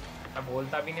 मैं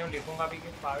बोलता भी नहीं हूँ, लिखूंगा भी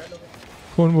क्यों? पागल हो गया।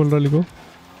 कौन बोल रहा? लिखो।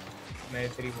 मैं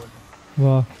ऐसे ही बोल रहा हूँ।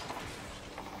 वाह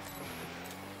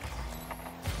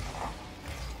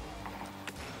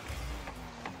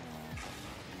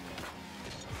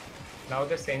Now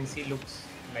the Sensi looks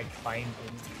like fine to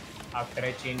me after I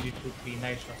change it to 3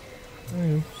 nights.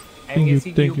 I'm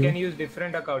guessing you can use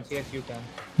different accounts. Yes, you can.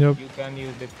 Yep. You can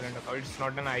use different accounts. It's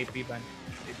not an IP ban.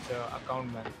 It's a account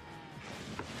ban.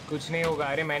 कुछ नहीं होगा।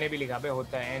 अरे मैंने भी लिखा बे,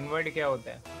 होता है। N word क्या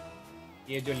होता है?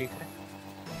 ये जो लिख रहा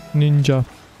है। निंजा।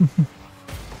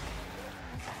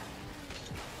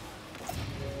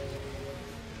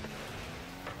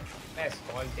 मैं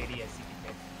स्कॉल तेरी ऐसी की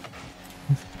है।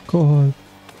 कॉल।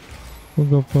 ओ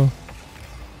गप्पा।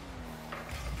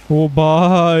 ओ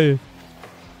भाई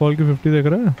कॉल की 50 देख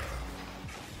रहा है।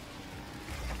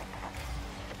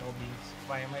 No beats.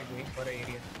 Why am I going for an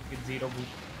area with 0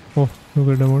 boost? Oh know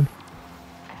get amount.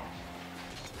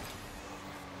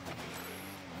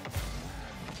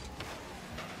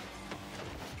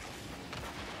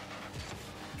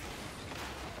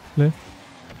 ले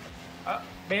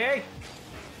बे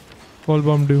कॉल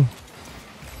बम ड्यू।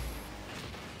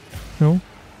 नो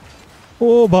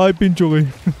ओ भाई पिंच हो गई।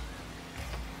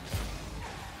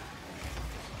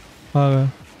 आ गया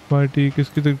भाई। ठीक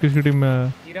किसकी टीम में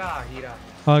आया? हीरा हीरा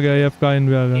आ गया। एफ का इन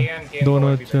भी आ गया। केन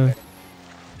दोनों अच्छा।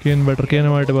 केन बेटर। केन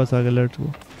हमारे पास आ गया। Let's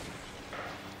go.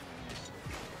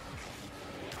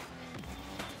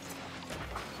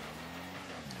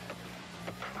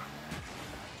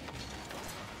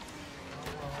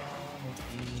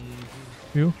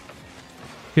 यू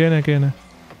केन है।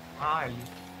 हाँ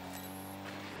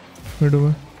मिडो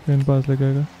में केन पास लेके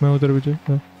आएगा। मैं उधर पीछे।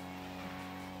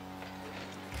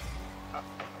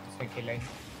 उसने खेला ही।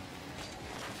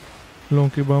 लों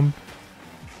की बम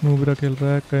नूबरा खेल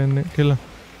रहा है। केन ने खेला।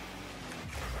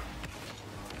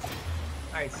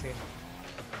 I see.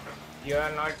 You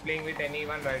are not playing with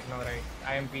anyone right now, right?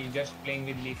 I am just playing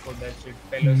with Leiko. That's it.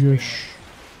 Fellow Yes. streamer.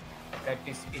 That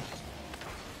is it.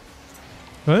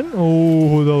 And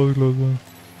oh that was close one.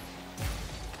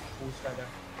 पूछ रहा था।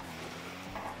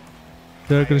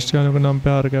 तेरा Cristiano के नाम पे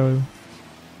हार गया भाई।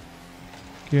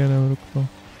 केन है मेरे को।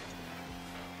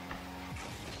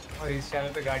 और इस चैनल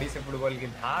पे गाड़ी से फुटबॉल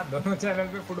खेल। हाँ दोनों चैनल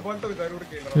पे फुटबॉल तो जरूर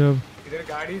खेल रहा हूँ। इधर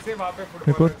गाड़ी से, वहाँ पे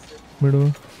फुटबॉल से। मिडो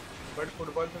बट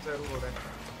फुटबॉल तो जरूर हो रहा है।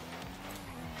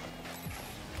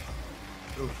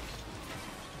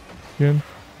 केन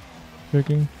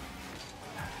चेकिंग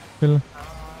खेलना।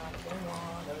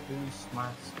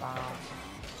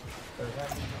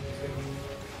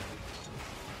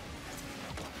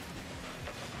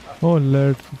 Oh,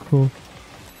 let's go.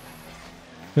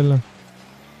 खेलना।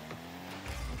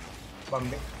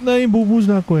 नहीं बूबूज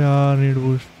ना को यार। नीड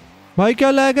बूस्ट भाई। क्या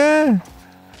लैग है?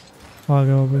 आ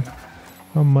गया वापस।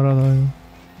 अब मरा था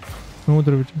मैं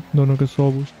उधर पीछे। दोनों के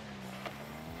 100 बूस्ट।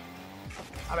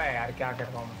 अबे यार क्या कर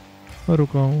रहा हूँ मैं? मैं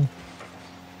रुका हूँ।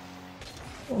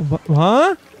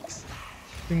 हाँ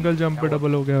सिंगल जंप पे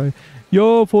डबल हो गया भाई। यो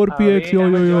 4px yo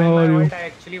yo yo how are you? I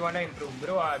actually want to improve,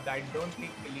 bro. I don't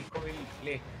think Leiko will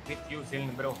play with you,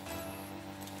 Ziln, bro.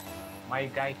 My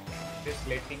guy, just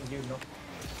letting you know.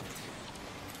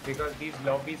 Because these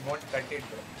lobbies won't cut it,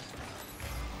 bro.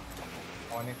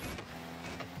 Honestly.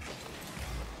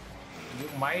 You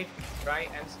might try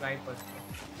and snipe us, bro.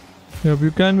 Yeah,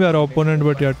 you can be our opponent,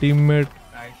 but yeah, teammate.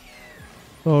 Nice.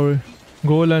 Sorry.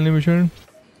 Goal animation.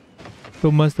 तो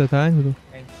मस्त है, thanks bro.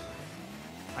 Thanks.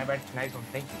 My bad. Nice one.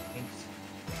 Thank you. Thanks.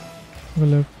 Go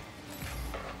left.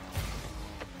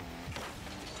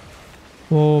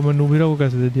 ओ मैं नुबीरा को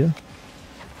कैसे दे दिया?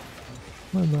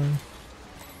 Bye bye.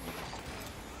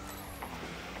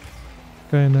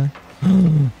 कहना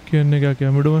कहने क्या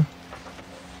किया मिडो में?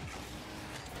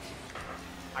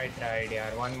 I tried,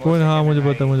 यार. One more. कोई हाँ second मुझे and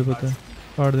पता I मुझे पता है।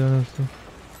 passed. काट देना उसको।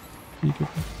 ठीक है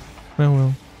मैं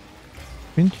हूँ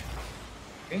pinch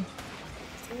Pinch.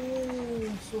 Oh,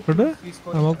 so Put close. it? He's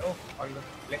scoring. I'm up. Oh, all good.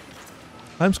 Play.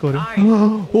 I'm scoring.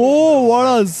 Nice. Oh what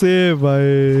a save I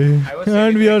भाई was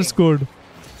and we are celebrating. scored.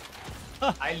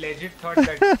 I legit thought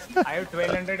that I have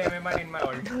 1200 MMR in my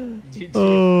ult. GG.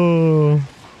 Oh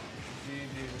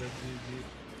GG, bro. GG.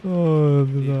 oh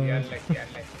GG. God. Unlucky.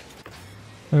 Unlucky.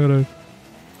 Alright.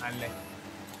 Unlucky.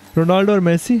 Ronaldo or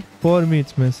Messi? For me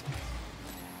it's Messi.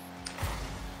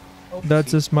 That's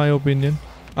Oopsie. just my opinion.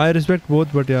 I respect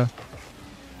both, but yeah,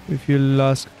 if you'll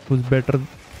ask who's better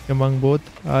among both,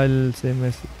 I'll say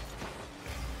Messi.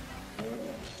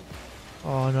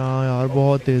 Oh no, यार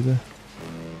बहुत तेज है.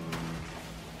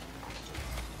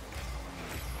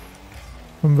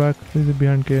 I'm back. He's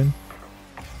behind Kane.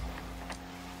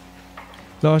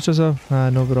 Lost us up? Ah,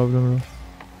 no problem, bro.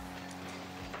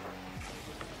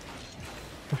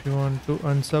 If you want to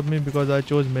unsub me because I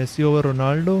chose Messi over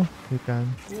Ronaldo, you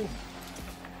can.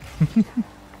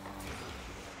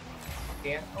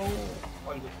 Yeah. Oh,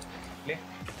 all good. Play.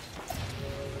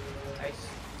 Nice.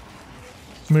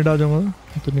 Mid आ जाऊंगा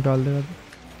तो निकाल देगा.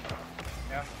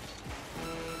 Yeah.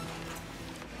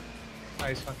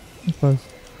 Nice one. बस.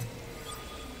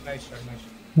 Nice shot. Nice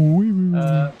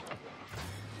shot.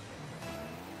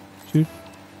 Shit.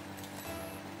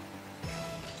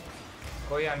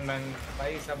 कोई unban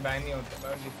भाई सब ban ही होते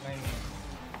हैं लिखना ही नहीं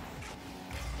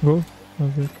Go.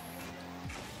 Okay.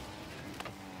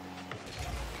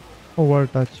 Oh, what a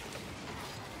touch.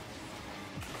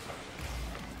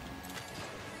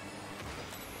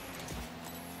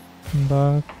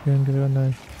 Back. Again खेल रहा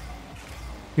nice.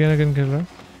 Again खेल रहा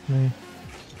नहीं.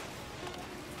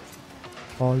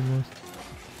 Almost.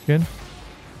 Again.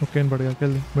 Okay, बढ़ गया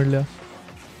खेल मिड लिया.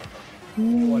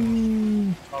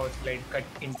 power slide cut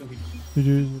into his GG.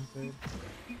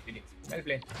 well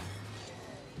played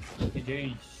GG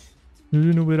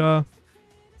GG Nubira.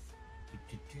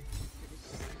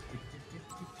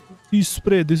 He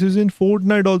spray. This is in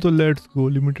Fortnite also. Let's go.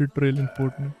 Limited trail in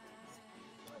Fortnite.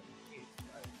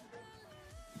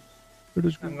 It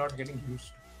is I'm good. not getting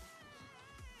used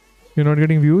You're not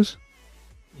getting views?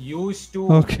 to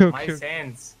Okay, my okay.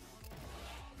 sense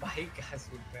भाई क्या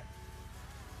सुनता है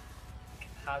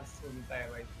क्या सुनता है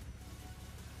भाई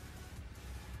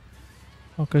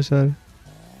Okay, sir.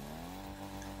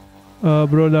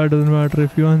 Bro, that doesn't matter.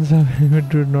 If you unsub, it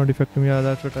did not affect me. Yeah,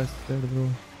 that's what I said, bro.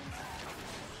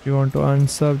 If you want to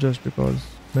unsub just because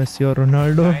Messi or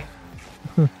Ronaldo, Bye.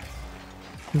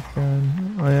 you can.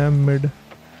 I am mid.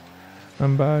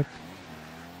 I'm back.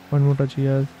 One more touch he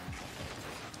has.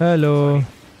 Hello. Sorry.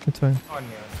 It's fine. On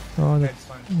your Oh, that's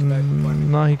fun that's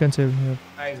fun nah, he can save me. Yeah.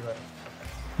 nice one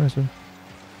Nice one.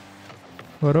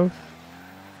 Gaurav?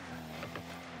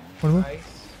 One more? nice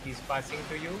he's passing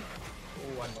to you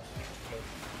oh one more close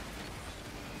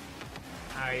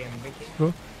I am making Go.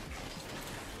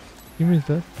 Give me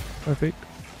that. I fake.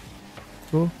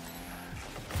 Go.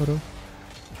 Gaurav.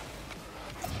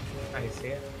 nice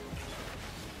here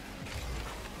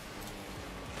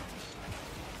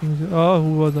Give me that. Oh,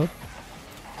 who was up?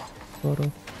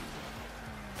 Gaurav.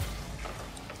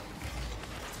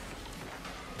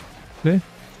 Play.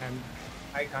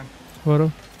 I can't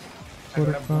Gaurav. I got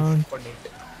a Gaurav boost can't. for it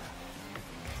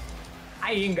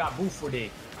I ain't got boost for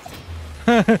it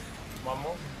one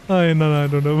more No, I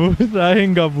don't know. I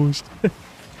ain't got boost. I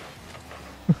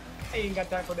ain't got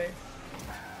that for that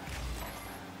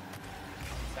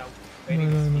so very No.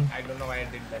 risky I don't know why I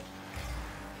did that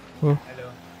Oh. hello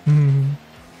Hmm.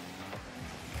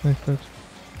 Nice touch.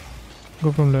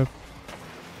 Go from left.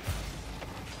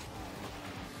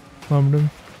 Bombed him.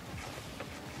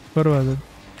 Where was it?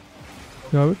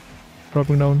 You have it?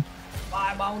 Dropping down.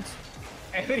 bye bounce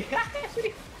every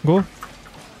Go.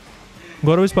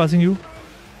 Gaurav is passing you.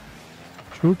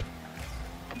 Shoot.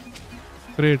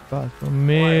 Great pass.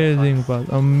 Amazing pass.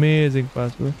 Amazing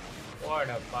pass bro. What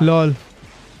a pass. Lol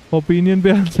opinion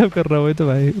पे answer कर रहा है तो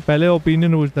भाई पहले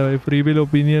opinion पूछता है भाई फ्री बिल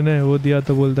ओपिनियन है वो दिया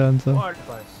तो बोलता है answer What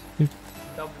pass. W.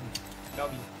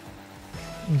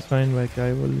 It's fine भाई क्या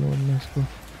ही बोल रहा हूँ इसको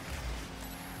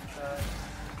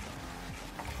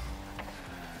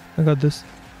I got this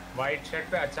White shirt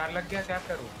पे अचार लग गया क्या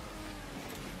करूँ?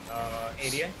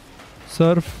 एरियल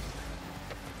सर्फ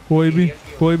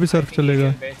कोई भी सर्फ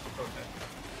चलेगा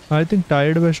आई थिंक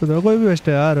टाइड बेस्ट होता है कोई भी बेस्ट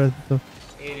है यार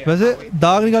वैसे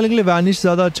दाग निकालने के लिए वैनिश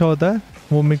ज़्यादा अच्छा होता है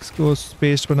वो मिक्स को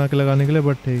पेस्ट बना के लगाने के लिए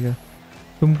बट ठीक है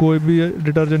तुम कोई भी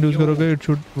डिटर्जेंट यूज़ करोगे इट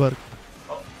शुड वर्क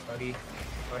सॉरी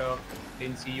और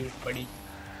डिडंट सी यू बड़ी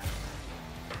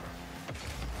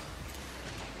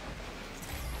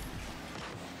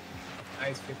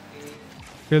नाइस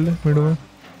 50 खेल ले मिडो में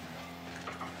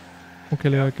वो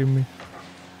खेलेगा Kimmi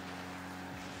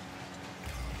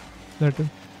let him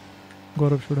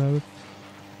Gaurav should have it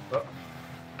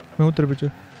मैं हूँ तेरे पीछे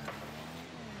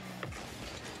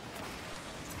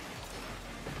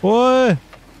ओए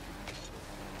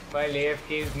While AFK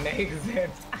is next.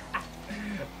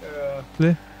 ले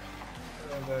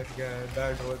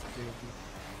That was crazy.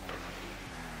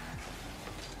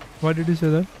 Why did you say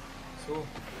that? So,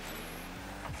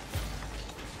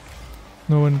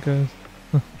 No one cares.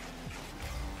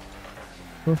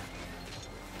 Oh.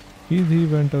 He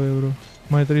went away bro.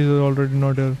 My three is already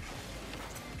not here.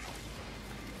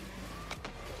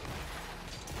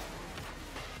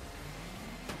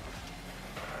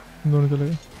 दोनों चले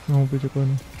गए मैं हूँ पीछे कोई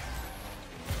नहीं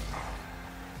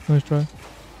नाइस ट्राई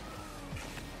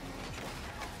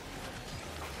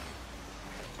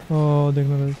ओह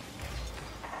देखना गाइस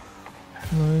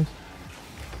नाइस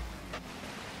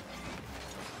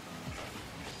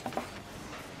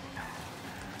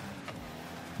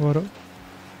और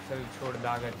चल छोड़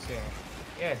दाग अच्छे हैं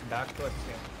यस दाग तो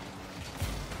अच्छे हैं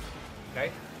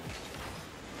राइट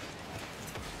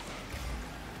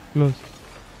क्लोज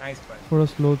नाइस पास थोड़ा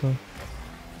स्लो था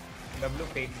डब्ल्यू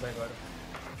फेक बाय गौरव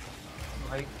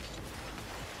भाई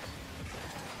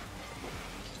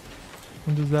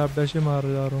मुझे जैप डैश मार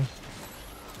जा रहा हूँ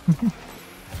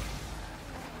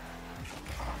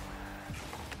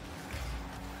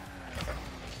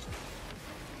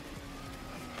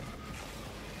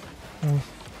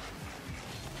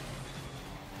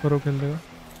करो खेल देगा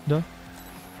जा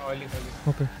ऑली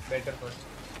okay better for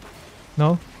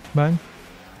now bang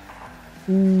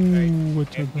right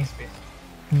अच्छा था स्पेस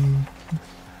हम्म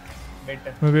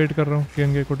बेटर मैं वेट कर रहा हूँ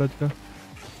केन के को टच का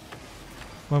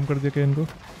बम कर दिया केन को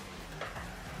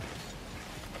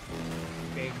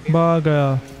फेक भाग गया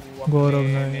गौरव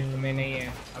नेट नहीं में नहीं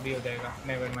है अभी हो जाएगा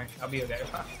नेवर माइंड अभी हो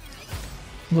जाएगा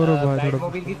गौरव भाई बैट थोड़ा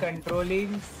मोबाइल की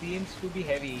controlling seems to be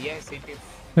heavy yes it is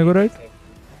मेरे को राइट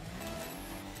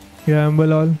या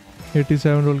एम्बल ऑल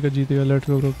 87 रोल का जीतेगा let's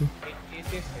go bro it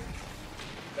is heavy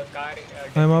the car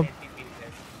I'm up. definitely feels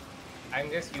heavy I'm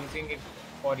just using it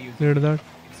for using Did that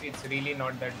it's really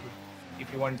not that good if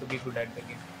you want to be good at the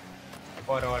game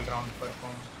for all round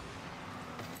performance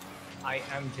I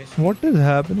am just what is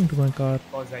happening to my car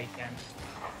because I can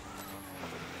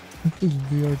it is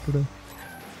weird today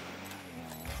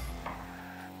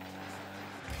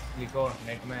Leiko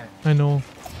net में I know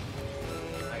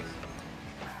nice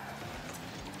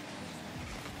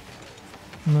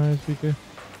nice ठीक है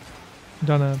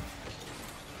जाना है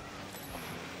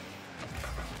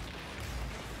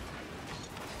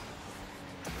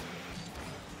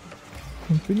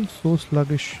I'm feeling so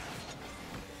sluggish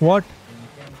what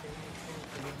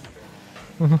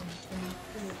I'm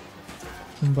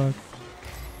back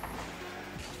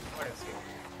what is it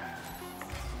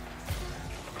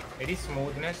मेरी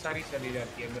smoothness सारी चली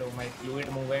जाती है bro my fluid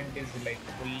movement is like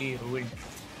fully ruined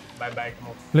by bat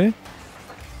move play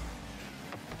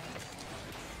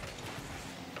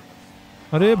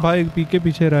अरे भाई पीके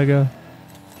पीछे रह गया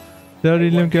तेरा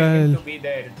रियल नेम क्या है to be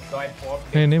there so I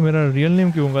popped नहीं नहीं मेरा रियल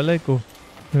नेम क्यों होगा लाइको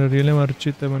मेरा रियल नेम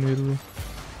अर्चित है Manveer bro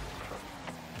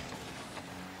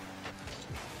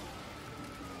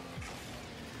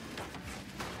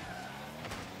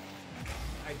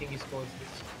I think he scores this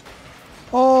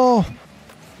Oh,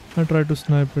 I tried to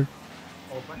snipe it.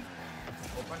 open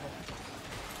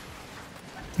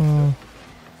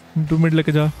तू मिड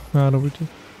लेके जा मैं आ रहा हूँ पीछे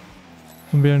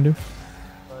behind you.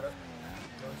 और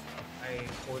I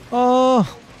hold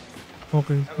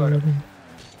Okay.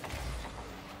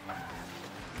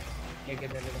 लेके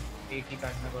चलेगा एक ही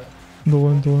काटना पड़ा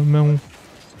दो मैं हूँ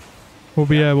वो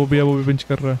भी पिंच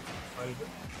कर रहा है all good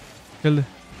चल दे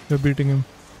you're beating him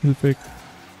he'll fake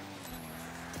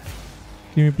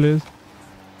give me plays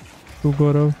तू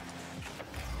गौरव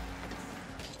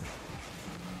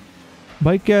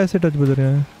भाई क्या ऐसे टच बज रहे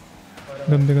हैं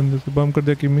गंदे गंदे से बम कर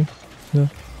दिया किमी जा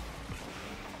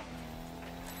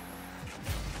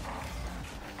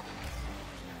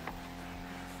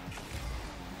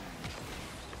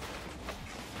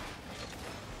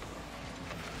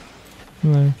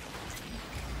नहीं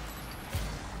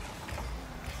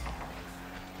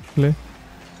play.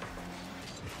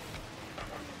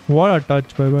 What a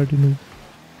touch by Martinez.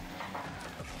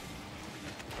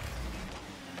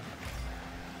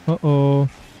 Uh-oh.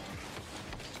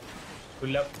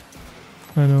 Pull up.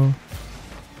 I know.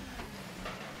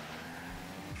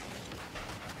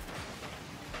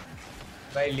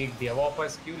 भाई लिख दिया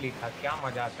वापस क्यों लिखा क्या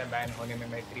मजा आता है बैन होने में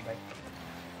मैत्री भाई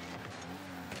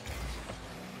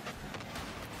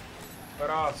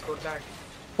स्कोर दैट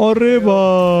अरे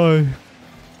भाई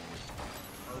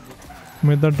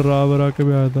मैं तो ड्राइवर आके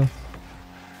भी आया था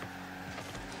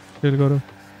खेल करो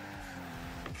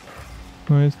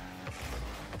nice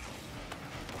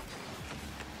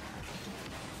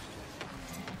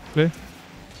play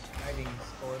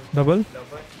double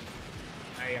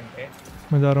I am पे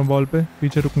मैं जा रहा हूँ बॉल पे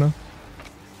पीछे रुकना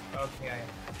okay I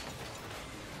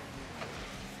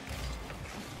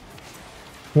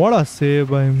what a save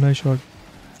भाई नाइस शॉट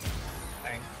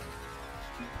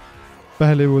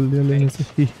पहले बोल दिया लेने से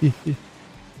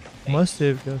मस्त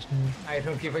सेव किया उसने I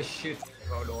don't give a shit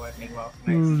about overthink wow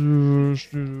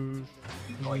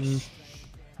nice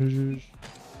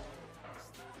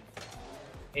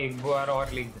एक बार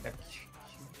और लिख देता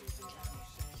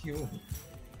क्यों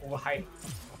why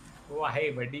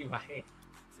buddy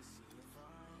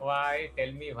why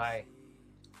tell me why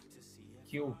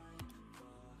क्यों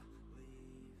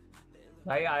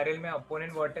भाई आरएल में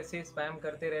अपोनेंट वाटर से स्पैम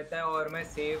करते रहता है और मैं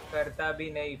सेव करता भी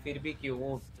नहीं फिर भी क्यों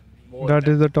वो that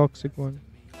is the toxic one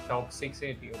toxic से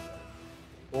भी होता है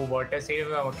वो वाटर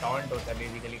सेव टॉन्ट होता है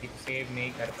बेसिकली कि सेव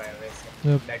नहीं कर पाया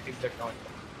वैसे दैट इज द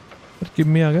टॉन्ट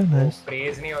किमी आ गया नाइस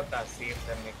प्रेज नहीं होता सेव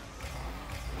करने का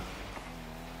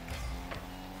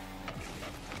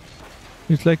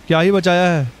इट्स लाइक क्या ही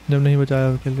बचाया है जब नहीं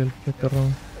बचाया खेल खेल चेक कर रहा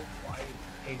हूँ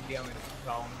एक दिया मैंने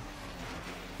गाँव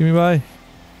में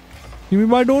किमी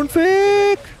भाई डोंट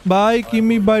फेक भाई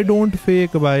किमी भाई डोंट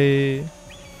फेक भाई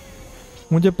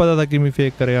मुझे पता था किमी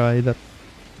फेक करेगा भाई इधर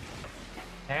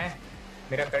हैं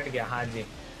मेरा कट गया हाँ जी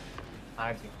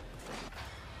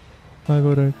हाँ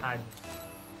गो राइट हाँ जी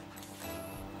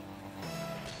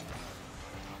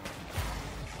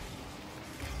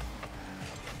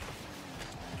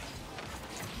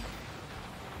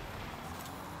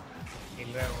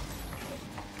खेल रहा है वो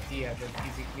किया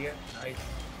जल्दी क्लियर नाइस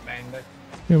बैंगर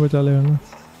ये बचा लेगा ना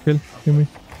खेल किमी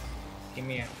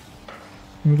किमी है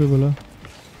किमी को बोला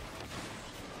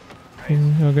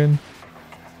अगेन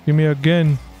किमी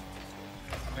again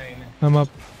I'm up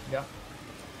yeah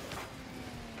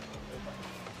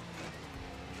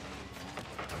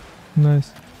nice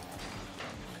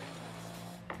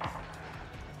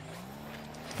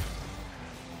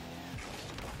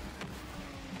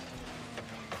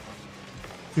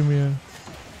किमी है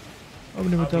अब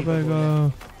नहीं बचा पाएगा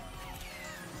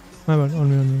My bad, on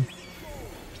me.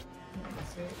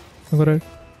 Go right.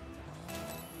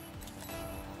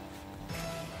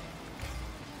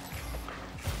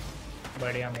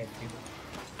 बढ़िया मैत्री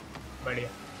बढ़िया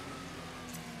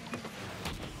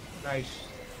nice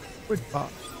Good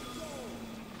pass.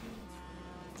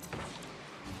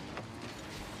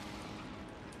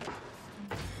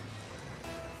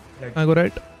 I go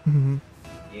right.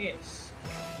 Yes.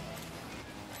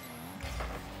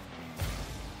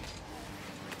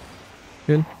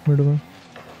 खेल मिड में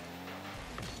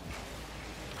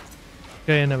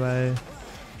कैन है भाई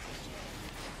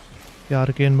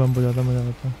यार कैन बम हो जाता मजा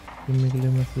आता किमी के लिए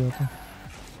मस्त हो जाता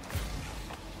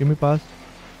किमी पास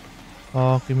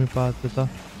हाँ किमी पास देता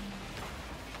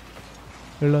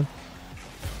खेल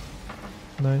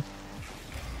नाइस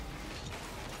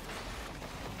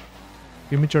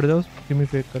किमी चढ़ जाओ किमी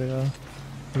फेक करेगा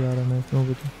यार नाइस नो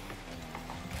कुछ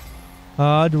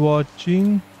आज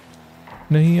वॉचिंग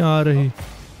नहीं आ रही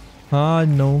हाँ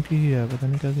 9 की ही है पता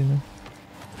नहीं क्या सीन है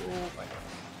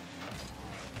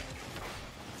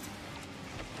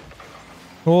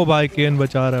ओ भाई केन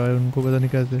बचा रहा है भाई उनको पता नहीं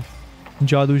कैसे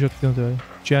जादू शक्तियों से भाई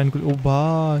चैन कुली ओ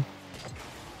भाई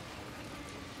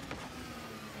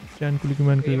चैन कुली की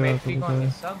मैन के लिए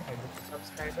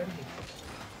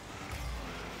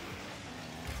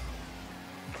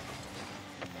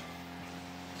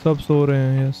सब सो रहे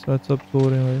हैं यस सब सो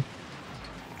रहे हैं भाई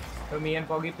So me and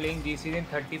Foggy playing G season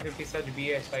 30-50 such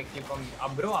BS. I click on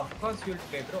bro. Of course you'll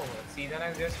play, bro. Season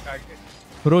has just started.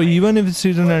 Bro, even if the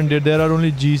season ended, there are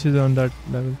only G season on that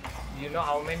level. You know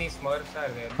how many Smurfs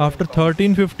are there? After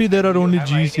 1350 there are You only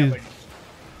have idea, GCs. buddy.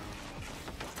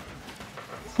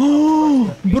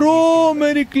 Bro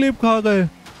मेरी clip खा गए.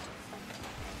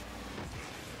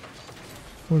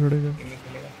 वो लड़ेगा कि नहीं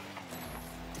खेलेगा?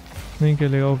 नहीं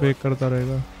खेलेगा, वो फेक करता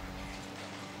रहेगा.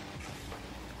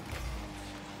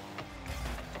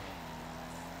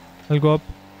 I'll go up.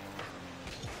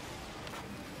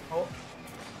 Oh.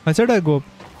 I said I go up.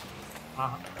 हाँ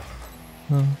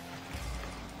हाँ.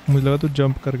 मुझे लगा तू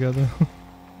जंप कर गया था.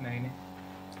 नहीं नहीं.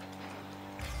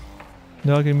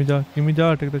 जा किमी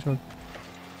जा टेक द शॉट.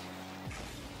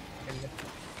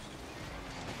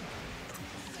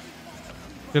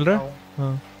 खेल रहा है?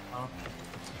 हाँ. हाँ.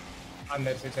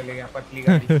 अंदर से चले गया पतली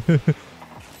गाड़ी.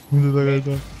 मुझे लगा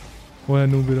था वो है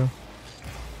नूबिरा.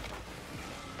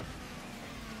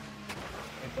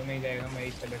 ये तो नहीं जाएगा, मैं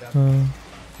ही चले जाता. हाँ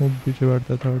वो पीछे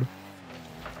बैठता थर्ड.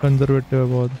 कंजर्वेटिव है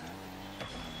बहुत.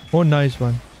 ओ नाइस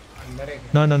वन. अंदर है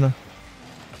ना ना ना.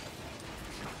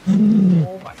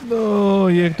 ओ भाई. नो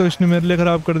ये एक तो इसने मेरे लिए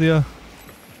खराब कर दिया.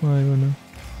 भाई बना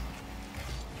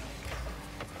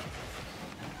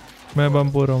मैं बम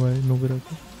पो रहा हूँ मैं नूबिरा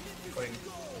को. कोई नहीं.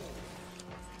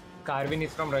 Carvin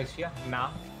is from Russia.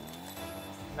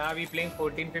 Now we playing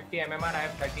 1450 MMR. I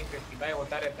have 1350. भाई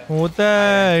होता रहता है. होता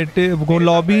है. वो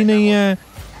लॉबी ही नहीं है.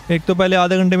 एक तो पहले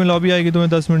आधे घंटे में लॉबी आएगी तुम्हें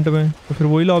 10 मिनट में, तो फिर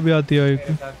वही लॉबी आती है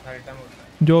मेरे साथ हर टाइम होता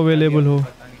है. जो अवेलेबल हो.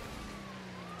 पता नहीं.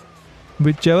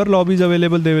 Whichever lobby is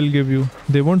available they will give you.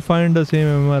 They won't find the same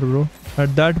MMR bro.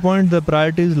 At that point the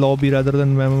priority is lobby rather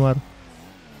than MMR.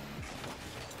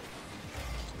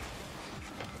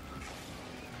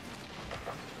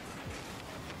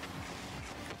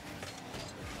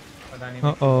 पता नहीं.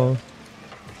 Uh-oh.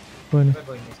 कोई नहीं.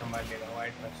 कोई नहीं संभाल लेगा.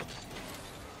 White first.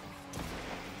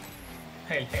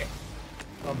 ले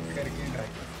अब करके ट्राई.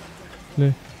 ले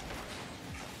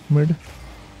मिड.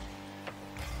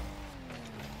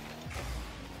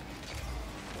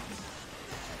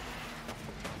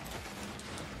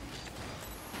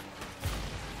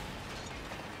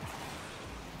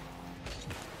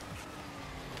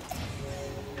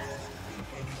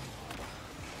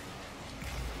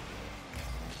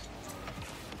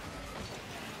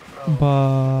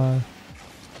 बाय.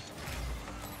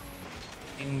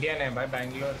 इंडियन है भाई,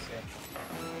 बैंगलोर से.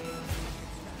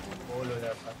 बोल हो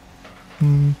जाता.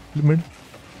 मिड.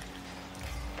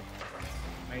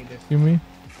 नहीं दे. Give me.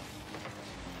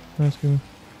 Nice give me.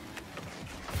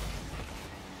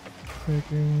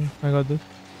 Taking. I got this.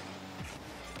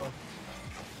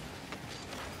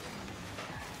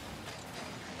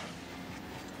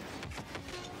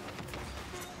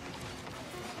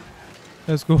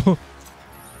 Let's go.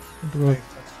 Bro.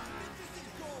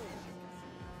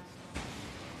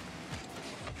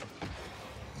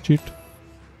 Cheat.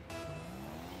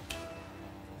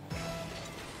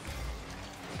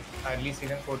 Early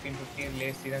season 1450,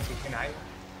 late season 16.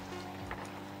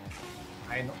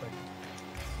 I know.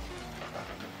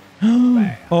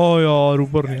 Oh यार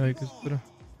ऊपर नहीं आई किस तरह.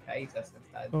 क्या ही कर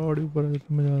सकता है. और ऊपर आया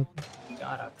तो मजा आता.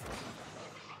 जा रहा था.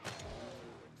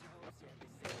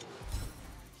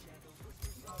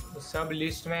 तो सब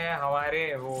लिस्ट में है हमारे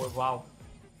वो. वाव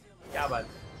क्या बात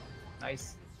है. नाइस.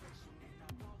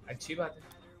 अच्छी बात है.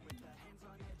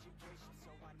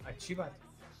 अच्छी बात है.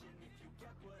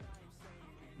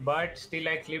 But still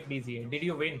I clipped easy. Did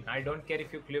you win? I don't care if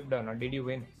you clipped or not. Did you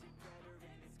win?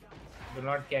 Do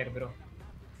not care bro.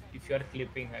 If you are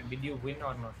clipping, did you win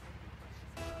or not?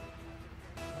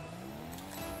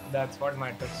 That's what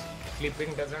matters.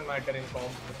 Clipping doesn't matter in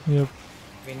comp. Yep.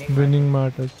 Winning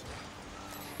matters.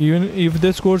 Even if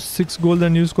they score 6 goals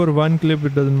and you score 1 clip,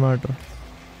 it doesn't matter.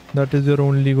 That is your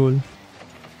only goal.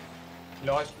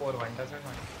 Lost 4-1 doesn't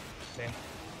matter. Then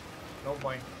no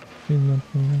point.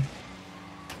 Nothing.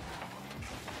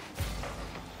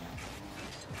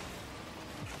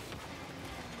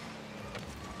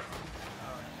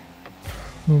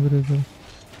 No brother.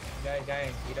 जाए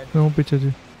हीरा. मैं हूँ पीछे जी.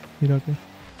 हीरा के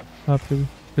आपके भी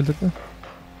खेल सकते हैं.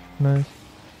 नाइस.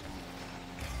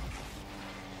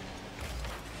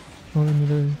 और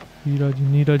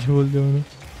नीरज बोल दिया मैंने.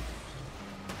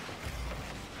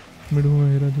 मिड हुआ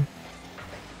हीरा जी.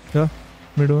 क्या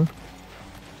मिड हुआ.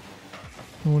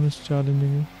 One is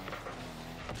challenging you.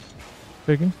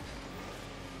 Taking.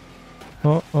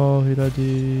 Oh, Heera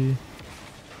ji.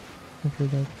 Okay,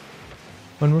 that.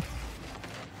 One more.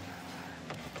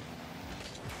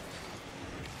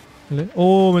 ले. ओ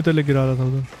मैं तो ले गिरा रहा था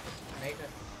उधर. नहीं कर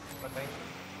पता ही.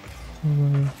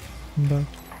 बैक.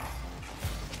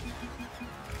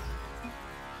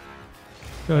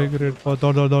 क्या ही ग्रेट.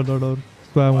 दौड़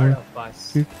स्पैम है.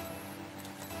 बस.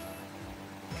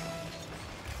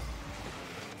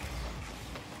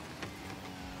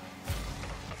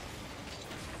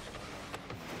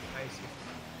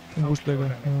 बूस्ट लेगा,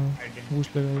 हाँ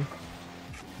बूस्ट लेगा ये,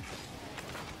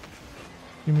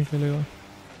 किमी खेलेगा,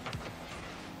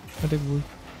 अटैक बूस्ट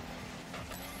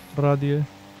डरा दिए,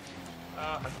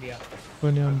 हक दिया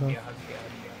कोई नहीं हक आंदा। दिया हक दिया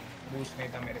हक दिया। बूस्ट नहीं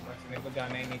था मेरे पास, मेरे को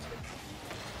जाना ही नहीं चाहिए।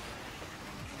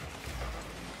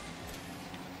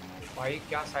 भाई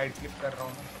क्या साइड फ्लिप कर रहा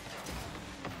हूँ मैं।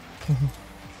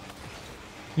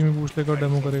 किमी बूस्ट लेगा और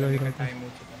डेमो करेगा हीरा को। टाइम हो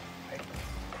चुका है।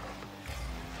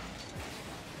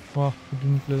 वाह,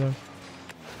 डिडंट प्ले दैट।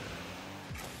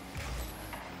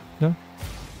 क्या?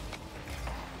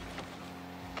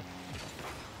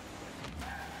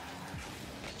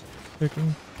 Taking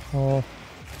off.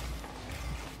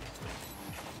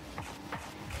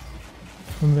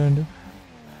 I'm behind it.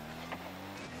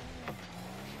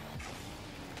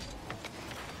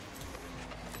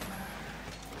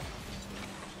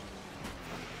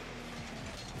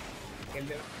 Kill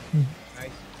them.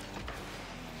 Nice.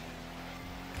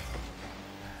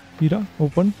 Hira,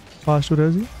 open. Fast to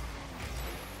resi.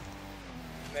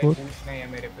 नहीं बूस्ट नहीं है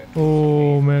मेरे पे।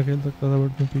 ओह, मैं खेल सकता था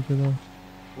बट मैं पीछे था।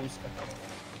 बूस्ट करता हूँ।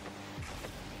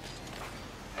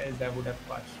 Else I would have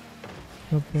passed.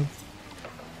 अब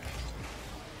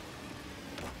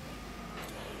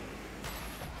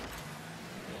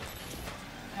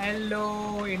Hello,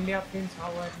 India Prince.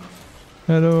 How are you?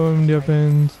 Hello, India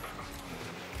fans.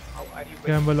 How are you?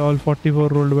 Campbell all 44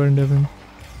 rolled by India fans.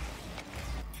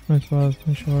 Nice pass,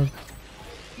 nice shot.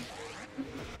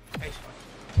 Nice one.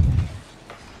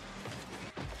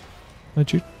 I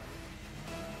cheat.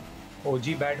 OG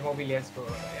Batmobile, yes, bro.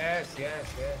 Yes.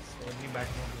 OG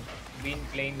Batmobile. Been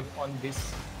playing on this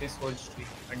whole streak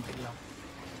until now.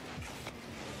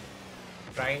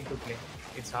 Trying to play.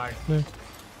 It's hard. Play.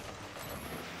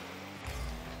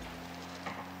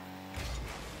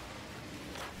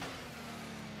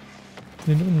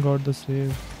 They even got the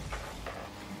save.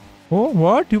 Oh,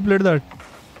 what? You played that?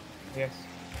 Yes.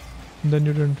 Then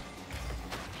you didn't.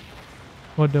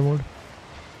 What demoed?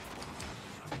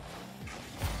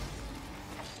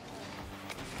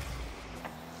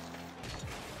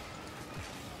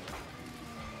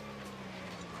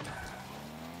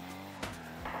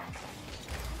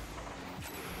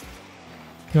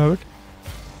 You have it?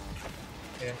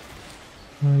 Yeah.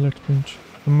 Let's pinch.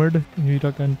 Mid,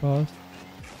 Hira can pass.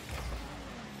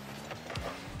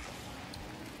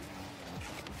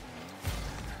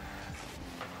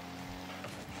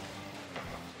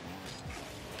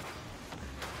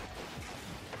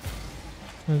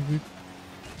 Nice beat.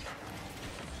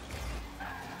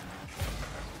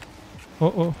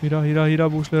 Oh, Hira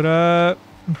boost ले रहा है.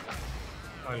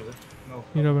 All good. No.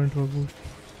 Hira went for boost.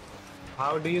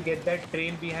 How do you get that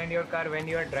trail behind your car when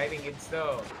you are driving? It's the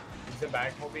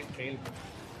Batmobile trail.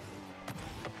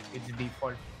 It's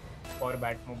default for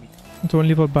Batmobile. It's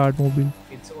only for Batmobile.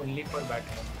 It's only for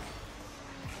Batmobile.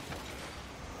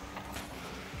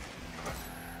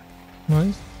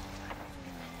 Nice.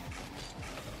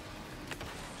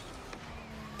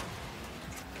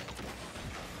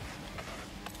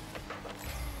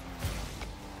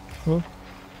 Oh.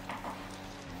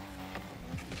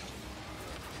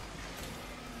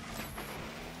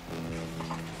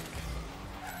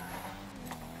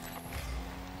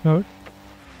 Out.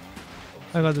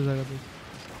 I got this.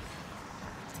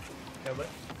 Double.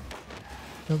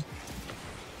 Yep.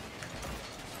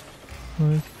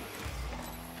 Nice.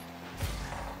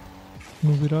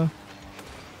 Nubira.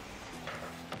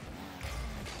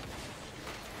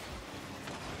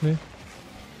 Play.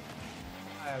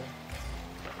 I have.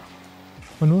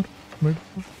 One more. Mid.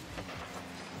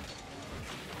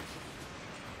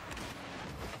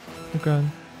 You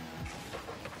can.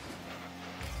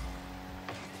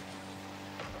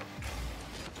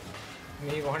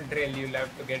 Me won't trail, you'll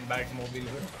have to get Batmobile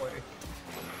for it.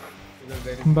 Because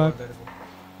there is Come no back. other way.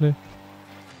 Play.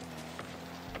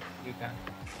 You can.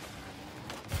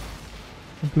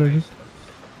 I played it.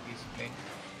 He's playing.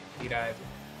 Hira has it.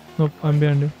 Nope, I'm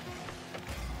behind you.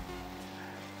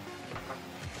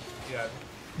 You have it.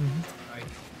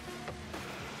 Nice.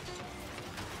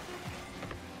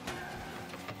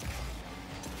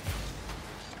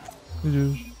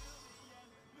 GG.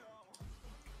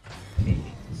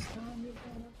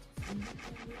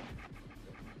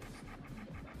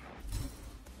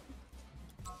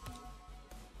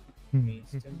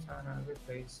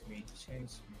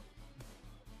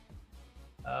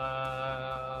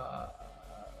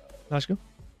 Last game.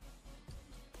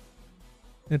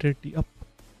 Ready up.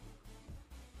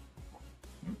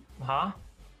 हाँ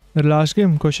The last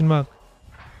game? Question mark.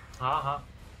 हाँ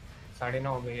 9:30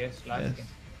 हो गई है last Yes. game.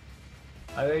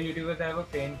 Other YouTubers have a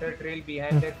painter trail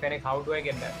behind their Fennec. How do I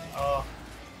get that?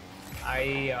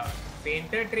 I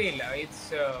Painter trail. It's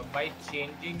by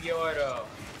changing your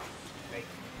like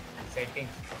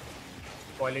settings,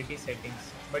 quality settings.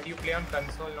 But you play on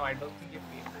console. No, I don't think you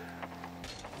play.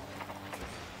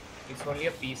 It's only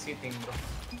a PC thing, bro.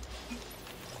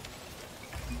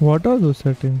 What are those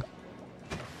settings?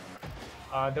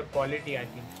 The quality, I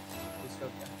think. इस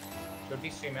होता है. छोटी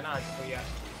stream है ना आज तो यार.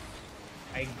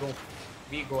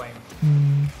 We go. I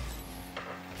mean.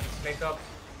 It's like a.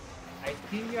 I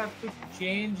think you have to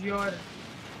change your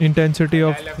Intensity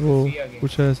of I'll have to वो see again.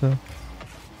 कुछ ऐसा.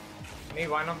 नहीं,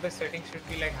 one of the settings should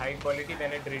be like high quality,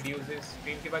 then it reduces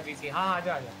stream के बाद VC. हाँ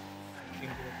आजा.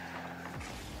 Stream के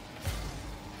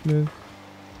बाद.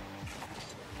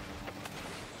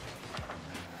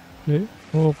 Play.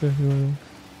 Oh, okay.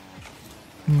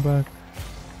 I'm back.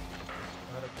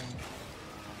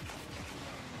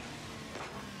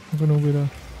 I'm gonna be there.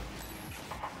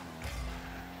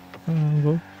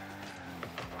 Go.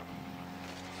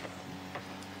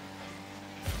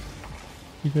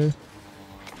 Okay.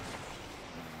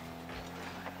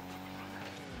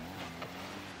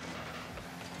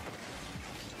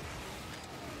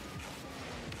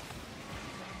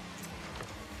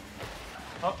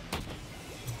 Oh,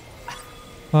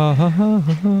 Ha ha ha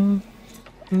ha ha.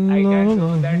 I can show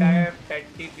that I have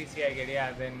 30 PC. I get,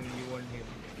 yeah. Then you won't hear.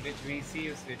 Which VC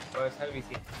you switch? Personal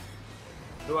VC.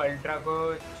 दो ultra को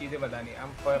चीजें बतानी. हम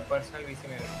personal VC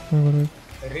में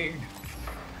rigged.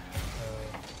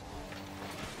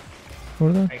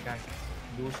 What that? I can't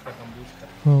boost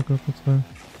करता. Okay, that's fine.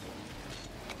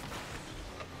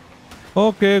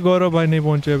 Okay, गौरव भाई नहीं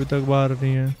पहुंचे अभी तक, बाहर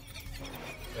नहीं है.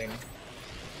 When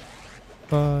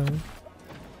Bye.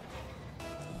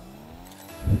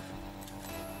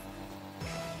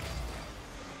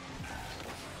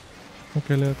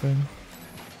 Okay, ले आता है.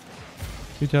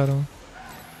 पीछे आ रहा हूँ.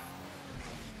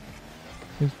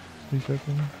 पीछे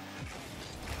आता हूँ.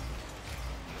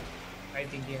 I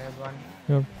think he has one.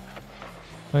 Yep.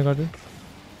 I got it.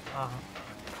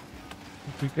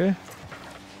 Okay.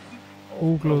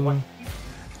 Oh, close one.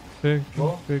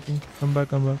 Taking. Come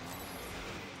back.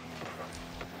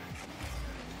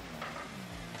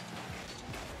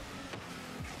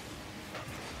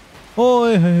 Oh,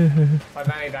 hey.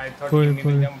 पता नहीं था. I thought कोई Kimmy नहीं.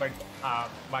 will jump, but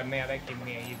बाद में याद है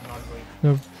Kimmy है. He's not going.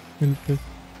 Yep. He'll pick.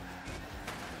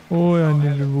 Oh, I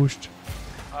need to boost.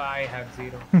 I have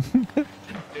 0.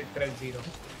 Literal 0.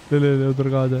 ले उधर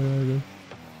का आ जाएगा.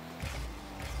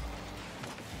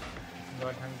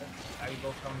 Got 100. I'll go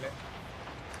from left.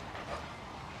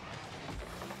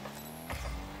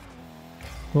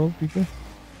 Oh, ठीक है.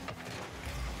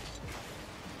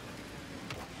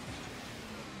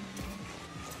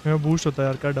 मेरा बूस्ट होता है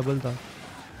यार, क्या डबल था.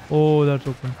 Oh, that's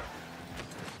open.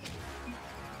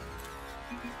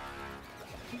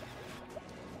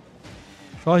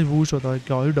 काश बूस्ट होता है,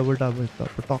 क्या ही डबल टैप है इसका.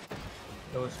 पटाक.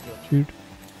 Close. चीट.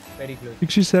 Very close.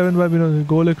 67 भाई विनोद.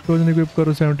 गोल एक्सप्लोजन इक्विप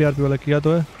करो 70 आरपी वाला. किया तो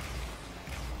है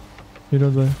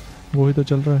विनोद भाई, वही तो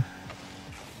चल रहा है.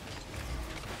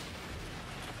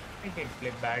 I did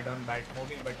play bad on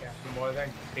Batmobile, but yeah, it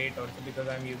wasn't great also because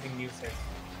I'm using new set.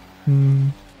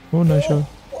 Oh, nice shot.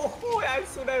 Oh, as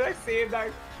soon as I say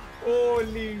that,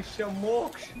 holy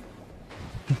shamoksh.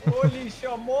 Holy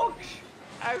shamoksh.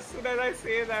 As soon as I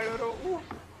say that, bro,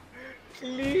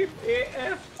 clean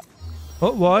AF.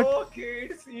 Oh, what? Okay,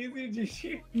 it's easy,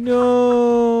 GG. No.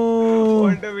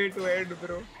 What a way to end,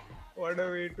 bro. What a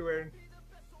way to end.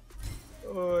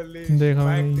 Holy देखा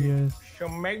smacked मैंने, it. yes.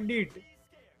 Smacked it.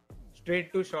 Straight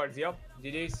to shots, yup.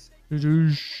 GG's.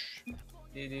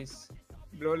 GG's.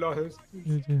 Blow loss.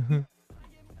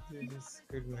 GG's.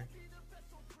 Good man.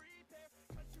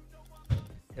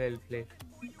 Well played.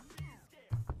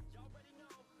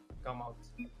 Come out.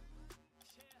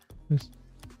 Yes.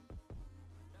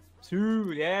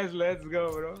 Yes, let's go,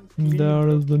 bro. That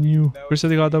is the new. फिर से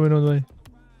दिखाता विनोद भाई.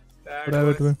 That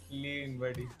private was में. clean,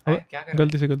 buddy. अब क्या कर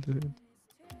गलती से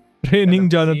ट्रेनिंग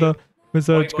जाना था, मैं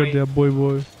सर्च Boy, कर boy. दिया. बॉय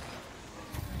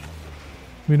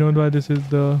विनोद भाई, this is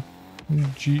the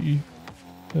GE,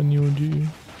 the new GE.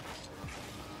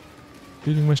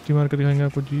 Feeling मस्ती मार के दिखाएंगे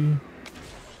आपको GE.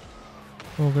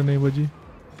 ओके, नहीं बजी.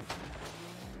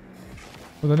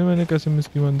 पता नहीं मैंने कैसे मिस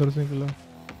किया, अंदर से निकला.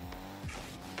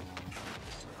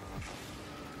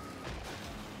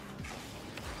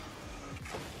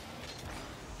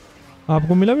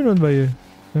 आपको मिला विनोद भाई ये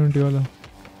 70 वाला?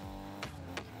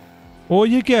 ओ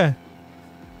ये क्या है?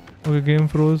 Okay, game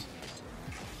froze.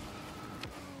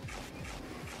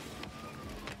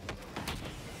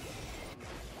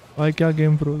 भाई क्या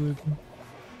गेम फ्रोज है?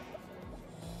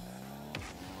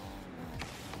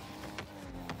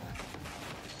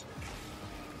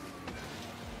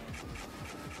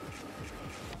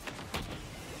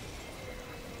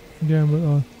 Gamble.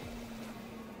 Oh,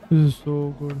 this is so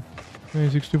good. नहीं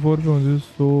 64 पे हूँ. This is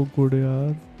so good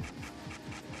यार.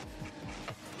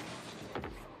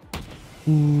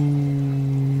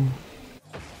 Ooh.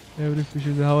 Every fish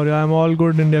is. How are you? I'm all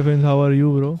good in defense. How are you,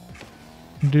 bro?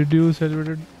 Did you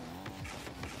celebrated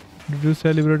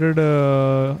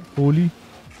Holi?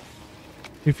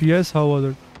 If yes, how was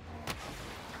it?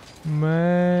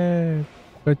 मैं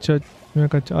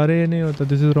कच्चा अरे ये नहीं होता.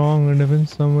 This is wrong in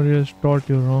defense. Somebody has taught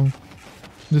you wrong.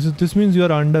 This means you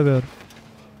are underwear.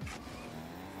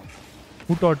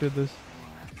 Who taught you this?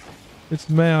 It's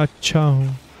मैं अच्छा हूँ.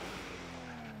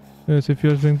 Yes, if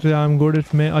you're saying to I'm good,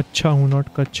 it's मैं अच्छा हूँ, not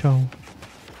कच्चा हूँ.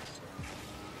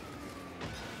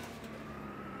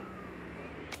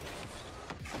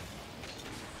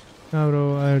 Yeah, bro,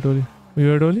 I had Oli. You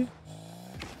had Oli?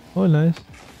 Oh, nice.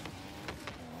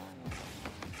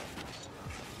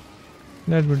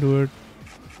 Let me do it.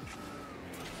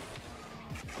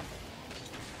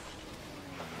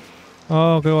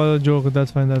 Oh, okay, well, a joke.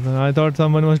 That's fine, that's fine. I thought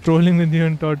someone was trolling with you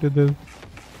and taught you this.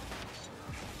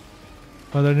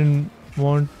 But I didn't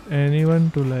want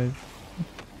anyone to like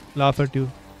laugh at you.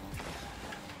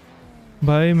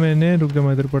 भाई मैंने रुक जा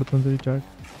मैं इधर पढ़ता हूँ तेरी chat.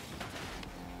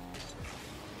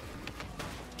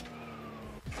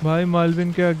 भाई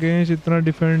मालविन के अगेंस्ट इतना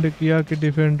डिफेंड किया कि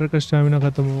डिफेंडर का स्टैमिना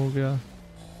खत्म हो गया.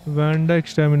 वैंडा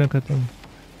स्टैमिना खत्म.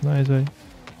 नाइस भाई.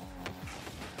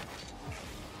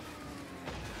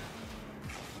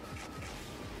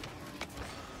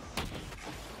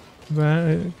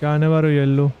 क्या आने वाला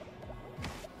yellow.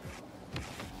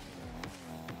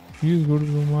 He is good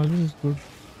bro. Malvin is good.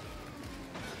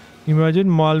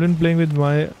 Imagine Malvin playing with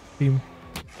my team.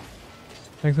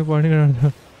 Thanks for pointing out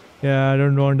that. Yeah, I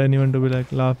don't want anyone to be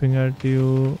like laughing at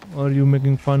you or you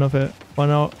making fun of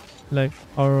like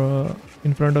or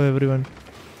in front of everyone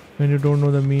when you don't know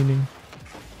the meaning.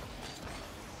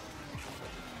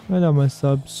 Where are my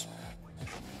subs?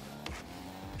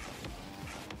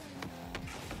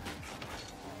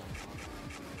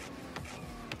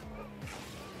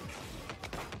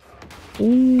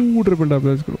 Ooh, triple tap,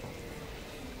 let's go.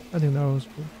 I think that was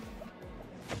good.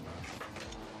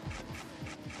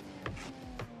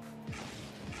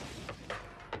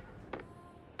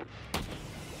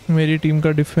 मेरी team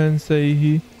का defence सही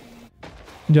ही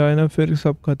जाए ना फिर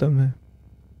सब खत्म है.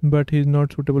 But he is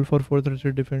not suitable for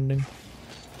 433 defending.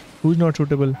 Who is not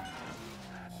suitable?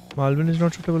 Malvin is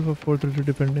not suitable for 433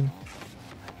 defending.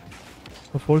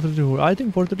 For 433 I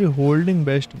think 433 holding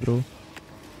best, bro.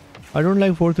 I don't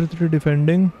like 433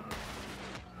 defending.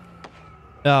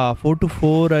 Yeah,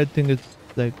 4-4 I think it's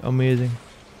like amazing.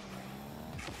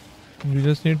 You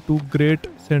just need two great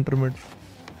center mids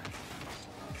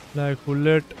like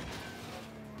Hullet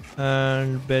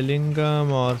and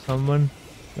Bellingham or someone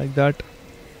like that.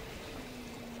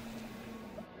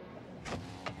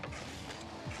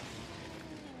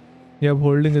 Yeah,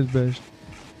 holding is best.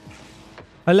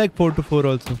 I like 4-4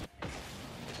 also.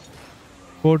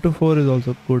 4-4 is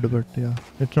also good, but yeah,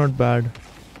 it's not bad.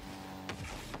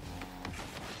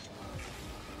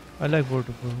 I like 4-4.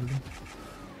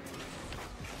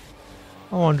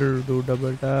 I wanted to do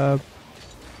double tap.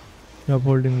 Yeah,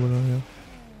 holding bola. Yeah.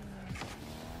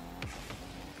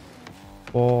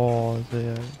 Pause.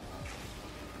 Yeah.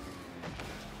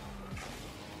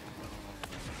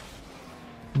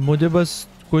 मुझे बस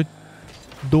कुछ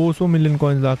 200 million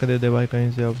coins ला के दे दे भाई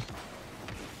कहीं से अब.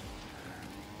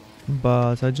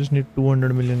 बस I just need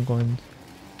 200 million coins.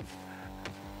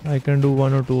 I can do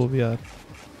 1 or 2 OVR.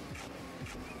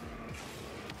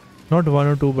 Not 1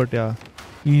 or 2, but yeah,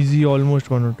 easy almost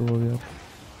 1 or 2 OVR.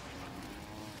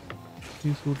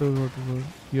 He suitable whatever.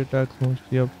 He attacks most.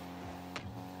 Yep.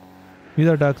 His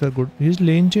attacks are good. His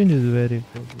lane change is very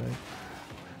good. Like.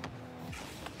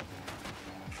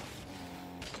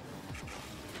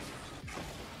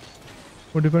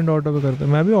 वो depend auto पे करता है.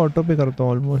 मैं भी auto पे करता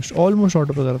हूँ almost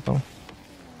auto पे करता हूँ.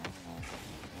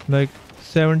 लाइक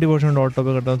 70% ऑटो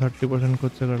पे करता हूँ, 30%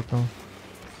 खुद से करता हूँ.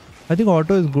 I think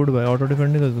auto is good भाई. Auto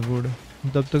defending is good.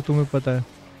 जब तक तुम्हें पता है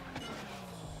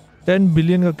 10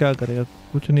 बिलियन का क्या करेगा.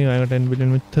 कुछ नहीं आएगा 10 बिलियन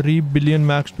में. 3 बिलियन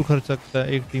मैक्स टू खर्च सकता है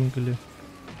एक टीम के लिए.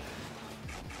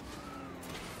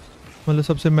 मतलब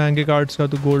सबसे महंगे कार्ड्स का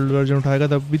तो गोल्ड वर्जन उठाएगा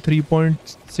तब भी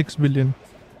 3.6 billion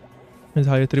is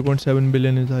highest. 3.7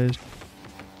 billion is highest.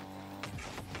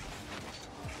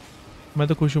 मैं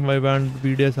तो खुश हूँ भाई. बैंड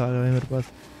BDS आ गया है मेरे पास.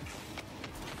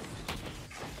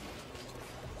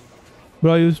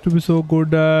 Bro, I used to be so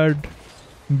good at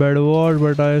Bedwars,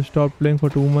 but I stopped playing for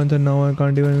 2 months and now I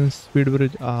can't even speed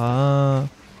bridge.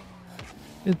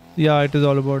 Yeah, it is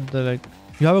all about the like.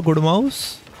 You have a good mouse?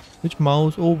 Which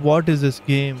mouse? Oh, what is this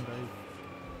game, right?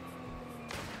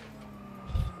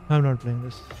 I am not playing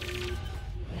this.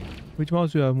 Which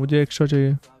mouse you have? मुझे extra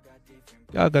चाहिए।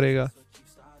 क्या करेगा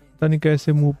पता नहीं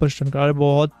कैसे move पर stun कर,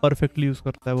 बहुत परफेक्टली यूज़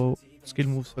करता है वो स्किल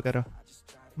मूव्स वगैरह।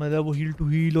 मतलब वो हील टू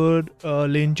हील और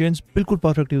लेन चेंज बिल्कुल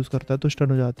परफेक्ट यूज़ करता है तो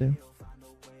स्टन हो जाते हैं।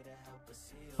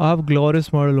 आप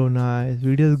ग्लोरियस मॉडल होना है,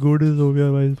 वीडियो गुड इज हो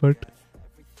गया भाई, बट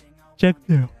चेक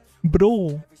ब्रो,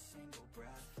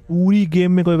 पूरी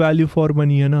गेम में कोई वैल्यू फॉर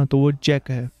मनी है ना तो वो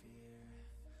चेक है।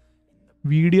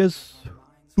 Videos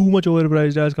too much over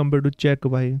priced as compare to check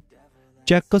भाई।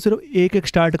 चेक का सिर्फ एक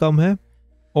स्टार्ट कम है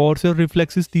और सिर्फ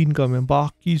रिफ्लेक्सेस 3 कम है,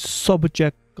 बाकी सब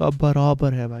चेक का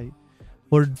बराबर है भाई।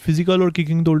 और फिजिकल और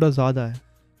किकिंग तो उल्टा ज़्यादा है।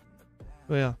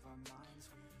 तो या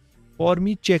for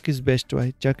me check is best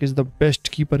भाई, check is the best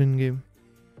keeper in game.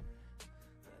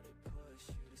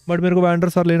 But मेरे को वैंडर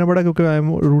सार लेना पड़ा क्योंकि आई एम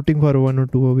रूटिंग फॉर 1 और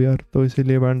 2 अब यार, तो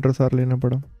इसीलिए वैंडर सार लेना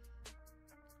पड़ा,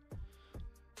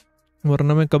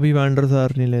 वरना मैं कभी वैंडर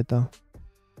सार नहीं लेता।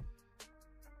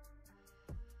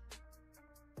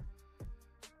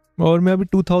 और मैं अभी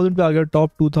 2000 पे आ गया,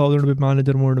 टॉप 2000 पे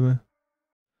मैनेजर मोड में।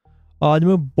 आज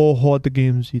मैं बहुत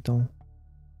गेम जीता हूँ,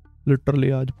 लिटरली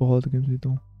आज बहुत गेम जीता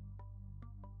हूँ।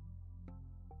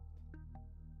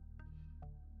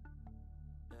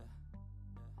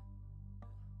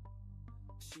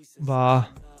 वाह,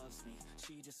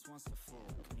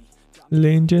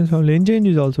 lane change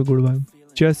is also good vibe.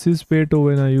 Chess is pay to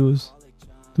win I use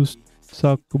to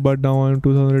suck, but now I'm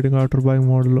 2000 rating after buying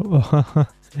model.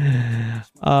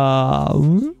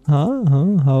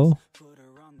 How?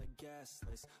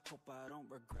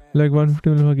 Like 150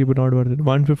 million होगी but not worth it.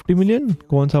 150 million?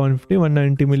 कौन सा 150?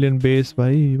 190 million base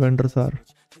भाई, vendor सार।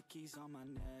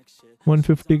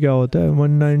 150 क्या होता है?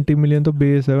 190 million तो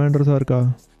base है वेंडर सार का।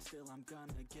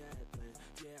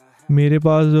 मेरे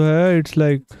पास जो है इट्स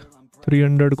लाइक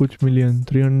 300 कुछ million,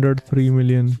 303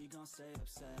 million.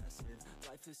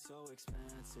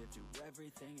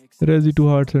 रेजी to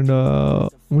hearts and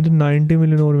मुझे 90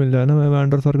 मिलियन और मिल जाए ना, मैं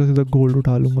वैंडर सर का सीधा गोल्ड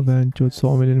उठा लूंगा। बहन चो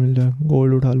 100 मिलियन मिल जाए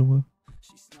गोल्ड उठा लूंगा।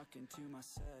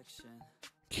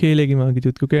 खेलेगी माँ की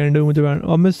चुत, क्योंकि एंड में मुझे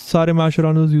अब मैं सारे मैच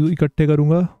रन इकट्ठे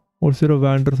करूंगा और सिर्फ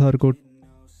वैंडर सर को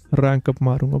रैंक अप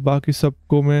मारूंगा, बाकी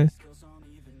सबको मैं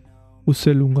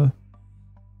उससे लूंगा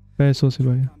पैसों से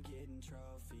भाई।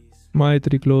 माई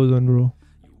 3 क्लोज वन ब्रो।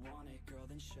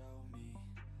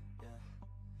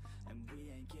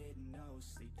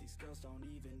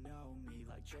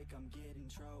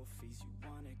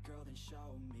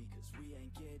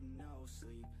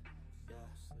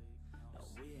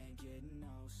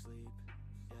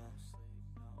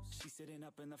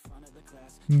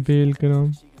 बेल के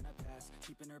नाम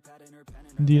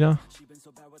दीना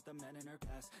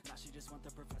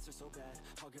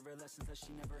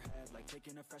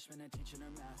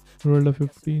रोल्ड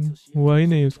 15 हुआ ही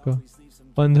नहीं उसका,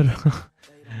 15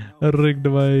 रिग्ड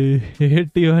भाई,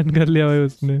 81 कर लिया भाई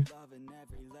उसने।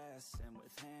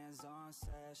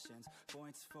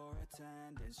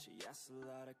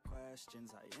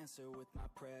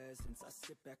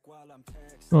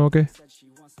 ओके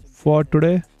फॉर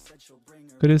टुडे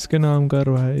क्रिस के नाम कर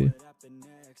भाई।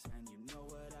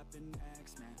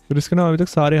 क्रिस के नाम अभी तक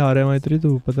सारे हारे हैं मैत्री,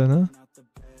 तो पता है ना।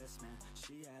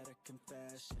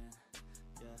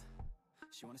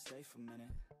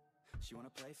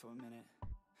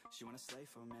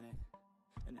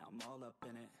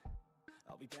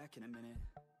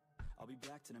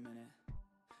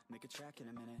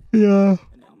 Yeah,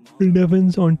 it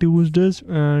happens on Tuesdays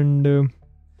and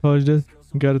Thursdays.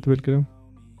 Gareth welcome.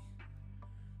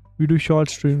 We do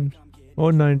short streams.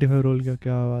 और 95 रोल क्या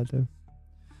क्या बात है।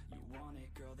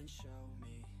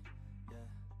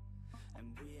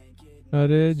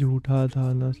 अरे झूठा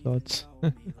था ना स्लॉट्स।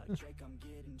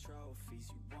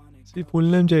 सिर्फ फुल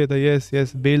नेम चाहिए था। यस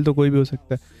यस, बेल तो कोई भी हो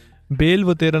सकता है। बेल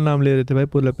वो तेरा नाम ले रहे थे भाई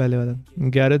पूरा पहले वाला,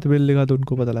 गैरेथ बेल लिखा तो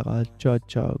उनको पता लगा। अच्छा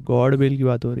अच्छा, गॉड बेल की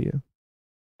बात हो रही है।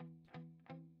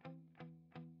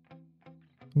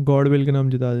 गॉड बेल के नाम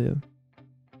जिता दिया।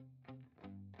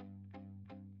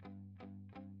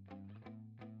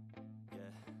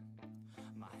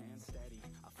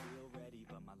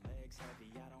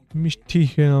 मिष्टी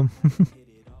के नाम।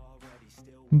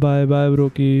 बाय बाय ब्रो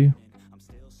की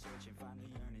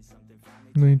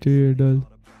नहीं चाहिए डल।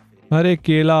 अरे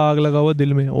केला आग लगा हुआ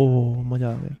दिल में, ओह मजा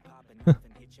आ गया।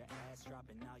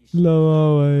 लवा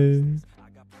भाई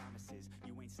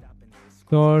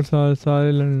और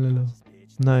सारे लड़ने लो।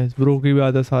 नाइस, ब्रोकी भी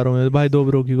आता है सारों में भाई। 2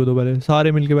 ब्रोकी को दो, पहले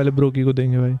सारे मिलके पहले ब्रोकी को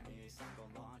देंगे भाई।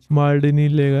 मार्डिनी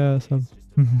ले गया सब।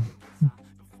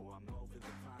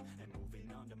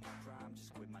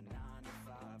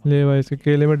 ले भाई, इसके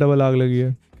केले में डबल आग लगी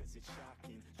है।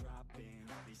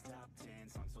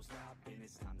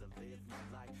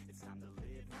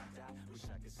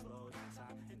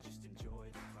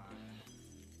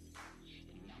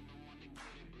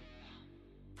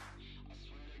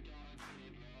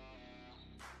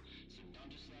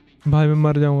 भाई मैं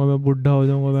मर जाऊंगा, मैं बुढ़ा हो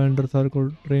जाऊंगा वैंडर सर को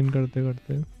ट्रेन करते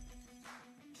करते।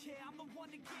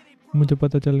 मुझे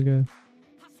पता चल गया है।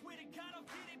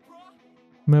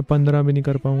 मैं 15 भी नहीं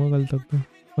कर पाऊंगा कल तक, तो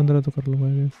 15 तो कर लूंगा I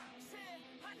guess।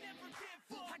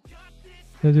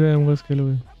 रेजी भाई अमंगस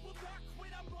खेलोगे?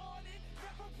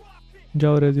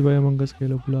 जाओ रेजी भाई अमंगस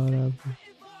खेलो, बुला रहा है आपको।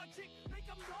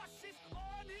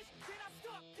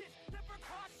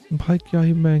 भाई क्या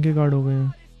ही महंगे कार्ड हो गए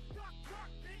हैं।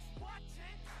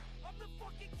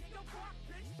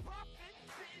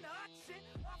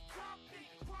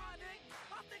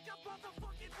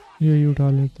 यही उठा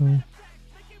लेता हूँ।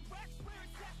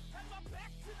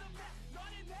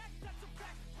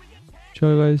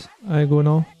 चलो guys I go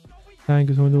now, thank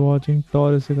you so much for watching.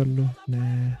 Taurus से कर लो।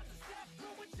 नहीं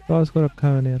टॉरस को रखा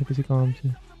है मैंने यार किसी काम से,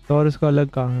 टॉरस का अलग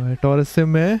काम है। टॉरस से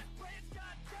मैं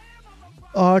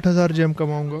 8000 जेम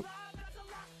कमाऊंगा।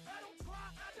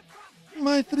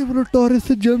 मैं इतनी बड़ा टॉरस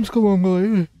से जेम्स कमाऊंगा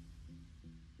भाई,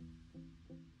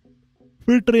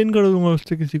 फिर ट्रेन कर दूंगा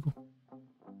उससे किसी को,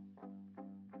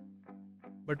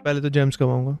 बट पहले तो जेम्स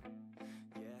कमाऊंगा।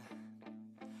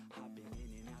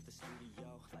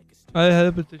 अरे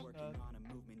हेलो प्रतिष्ठा,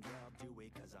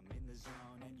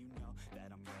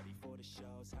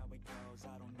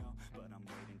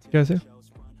 कैसे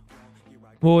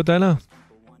वो होता है ना,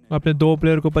 अपने 2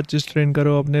 प्लेयर को 25 ट्रेन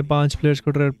करो, अपने 5 प्लेयर्स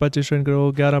को 25 ट्रेन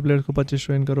करो, 11 प्लेयर्स को 25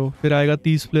 ट्रेन करो, फिर आएगा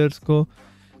 30 प्लेयर्स को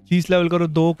 30 लेवल करो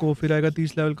 2 को, फिर आएगा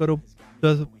 30 लेवल करो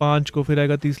 5 को, फिर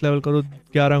आएगा 30 लेवल करो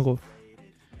 11 को।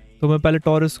 तो मैं पहले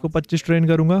टॉरस को 25 ट्रेन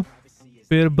करूँगा,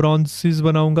 फिर ब्रॉन्जेस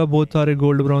बनाऊँगा बहुत सारे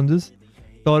गोल्ड ब्रॉन्जेस,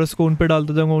 टॉरस को उन पे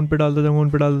डालता जाऊँगा, उन पे डालता जाऊँगा, उन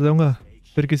पे डालता जाऊँगा,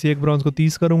 फिर किसी एक ब्रॉन्ज को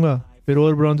 30 करूँगा, फिर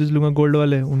और ब्रॉन्जेस लूँगा गोल्ड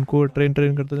वाले, उनको ट्रेन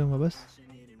करता जाऊँगा बस।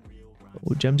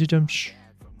 ओ जम्स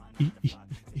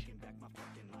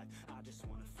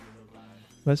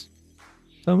बस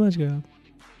समझ गया आप।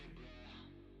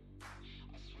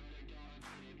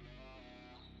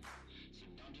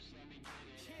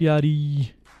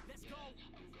 यारी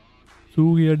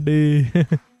सूखी अड्डे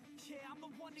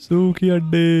सूखी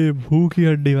अड्डे भूखी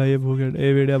हड्डी भाई, भूखी हड्डी।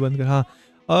 ए वीडियो बंद कर। हाँ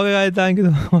okay guys, thank you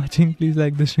for watching, please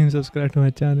like the stream, subscribe to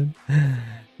my channel.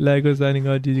 लाइको signing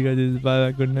out, जीजी का जीजी, बाय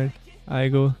बाय, गुड नाइट। आई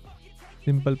गो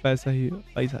सिंपल पैसा ही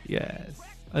पैसा, yes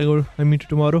I go, I meet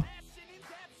tomorrow.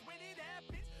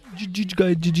 जिज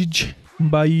guys जिज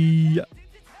bye.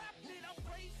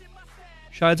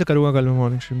 शायद से करूँगा कल मैं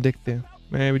मॉर्निंग स्ट्रीम, देखते हैं।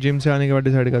 मैं जिम से आने के बाद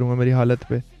डिसाइड करूँगा मेरी हालत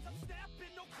पे।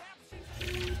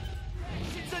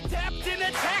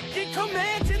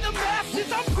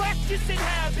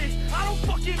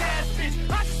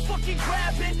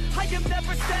 I am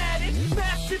never static,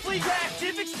 massively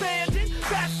active, expanding,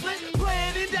 backslid,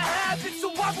 playing into habits, so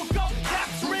I will go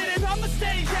capture it, and I'ma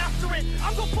stay after it,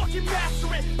 I'm gon' fucking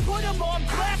master it, put them on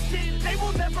blast it, they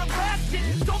will never last it,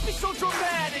 don't be so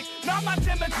dramatic, not my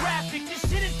demographic, this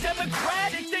shit is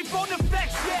democratic, they phone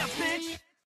effects, yeah bitch.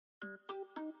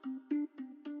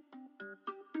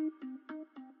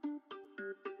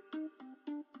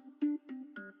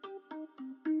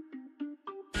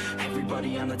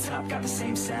 Everybody on the top got the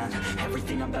same sound.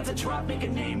 Everything I'm about to drop, make a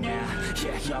name now.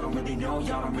 Yeah, y'all don't really know,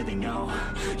 y'all don't really know.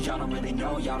 Y'all don't really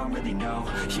know, y'all don't really know.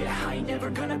 Yeah, I ain't never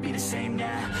gonna be the same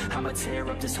now. I'ma tear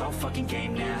up this whole fucking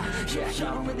game now. Yeah,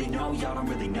 y'all don't really know, y'all don't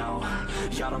really know.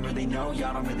 Y'all don't really know,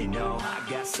 y'all don't really know. I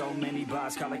got so many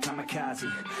bars, call it kamikaze.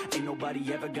 Ain't nobody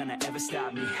ever gonna ever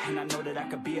stop me. And I know that I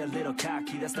could be a little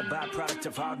cocky. That's the byproduct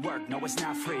of hard work, no it's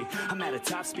not free. I'm at a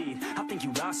top speed, I think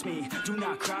you lost me. Do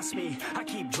not cross me, I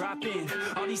keep dropping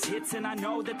all these hits and I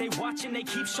know that they watching. They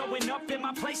keep showing up and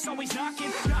my place always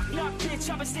knocking. Knock, knock, bitch,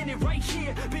 I've been standing right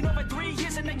here. Been over 3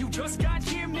 years and then you just got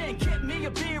here. Man, get me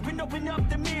a beer and open up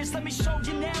the mirrors. Let me show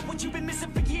you now what you've been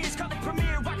missing for years. Call it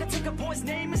premiere, I can take a boy's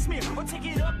name and smear, or take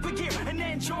it up a gear and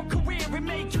end your career and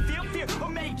make you feel fear, or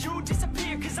make you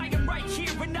disappear. Cause I am right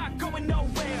here and not going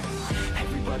nowhere.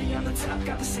 Everybody on the top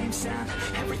got the same sound.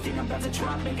 Everything I'm about to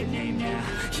drop, make a name now.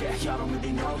 Yeah, y'all don't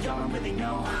really know, y'all don't really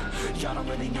know. Y'all don't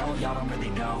really know, y'all don't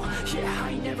really know. Yeah, I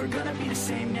ain't never gonna be the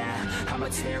same now. I'ma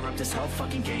tear up this whole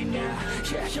fucking game now.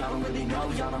 Yeah, y'all don't really know,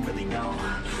 y'all don't really know.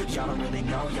 Y'all don't really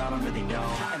know, y'all don't really know.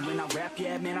 And when I rap,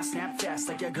 yeah, man, I snap fast.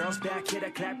 Like your girl's back, hit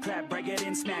a clap, clap, break it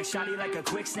in, smack. Shotty like a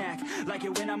quick snack, like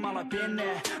it when I'm all up in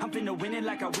there. I'm finna win it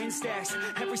like I win stacks.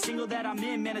 Every single that I'm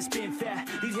in, man, it's been fat.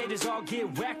 These haters all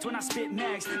get whacked when I spit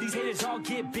mags. These haters all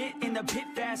get bit in the pit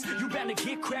fast. You better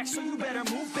get cracked, so you better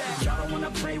move back. Y'all don't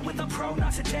wanna play with a pro,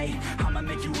 not today. I'ma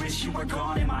make you wish you were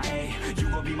gone in my A. You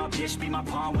gon' be my bitch, be my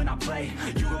pawn when I play.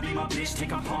 You gon' be my bitch,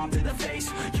 take a palm to the face.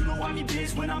 You know I'm your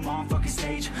biz when I'm on fucking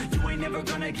stage. You ain't never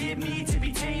gonna get me to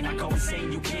be tamed. I go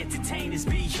insane, you can't detain this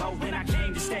beat, yo, when I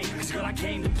came to stay. Cause girl, I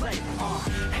came to play.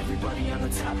 Everybody on the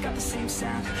top got the same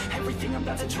sound. Everything I'm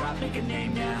about to drop, make a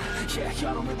name now. Yeah,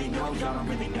 y'all don't really know, y'all don't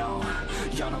really know.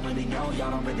 Y'all don't really know,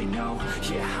 y'all don't really know.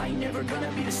 Yeah, I ain't never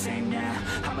gonna be the same now.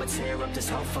 I'ma tear up this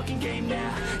whole fucking game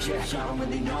now. Yeah, y'all don't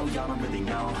really know, y'all don't really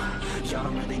know. Y'all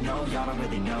don't really know, y'all don't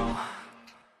really know.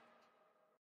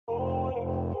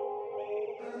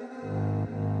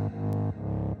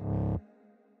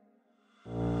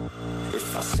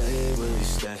 If I stay, will you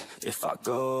stay? If I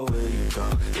go, will you go?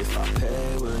 If I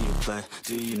pay, will you play?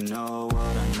 Do you know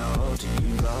what I know? Do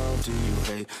you love, do you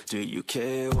hate? Do you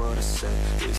care what I say? Is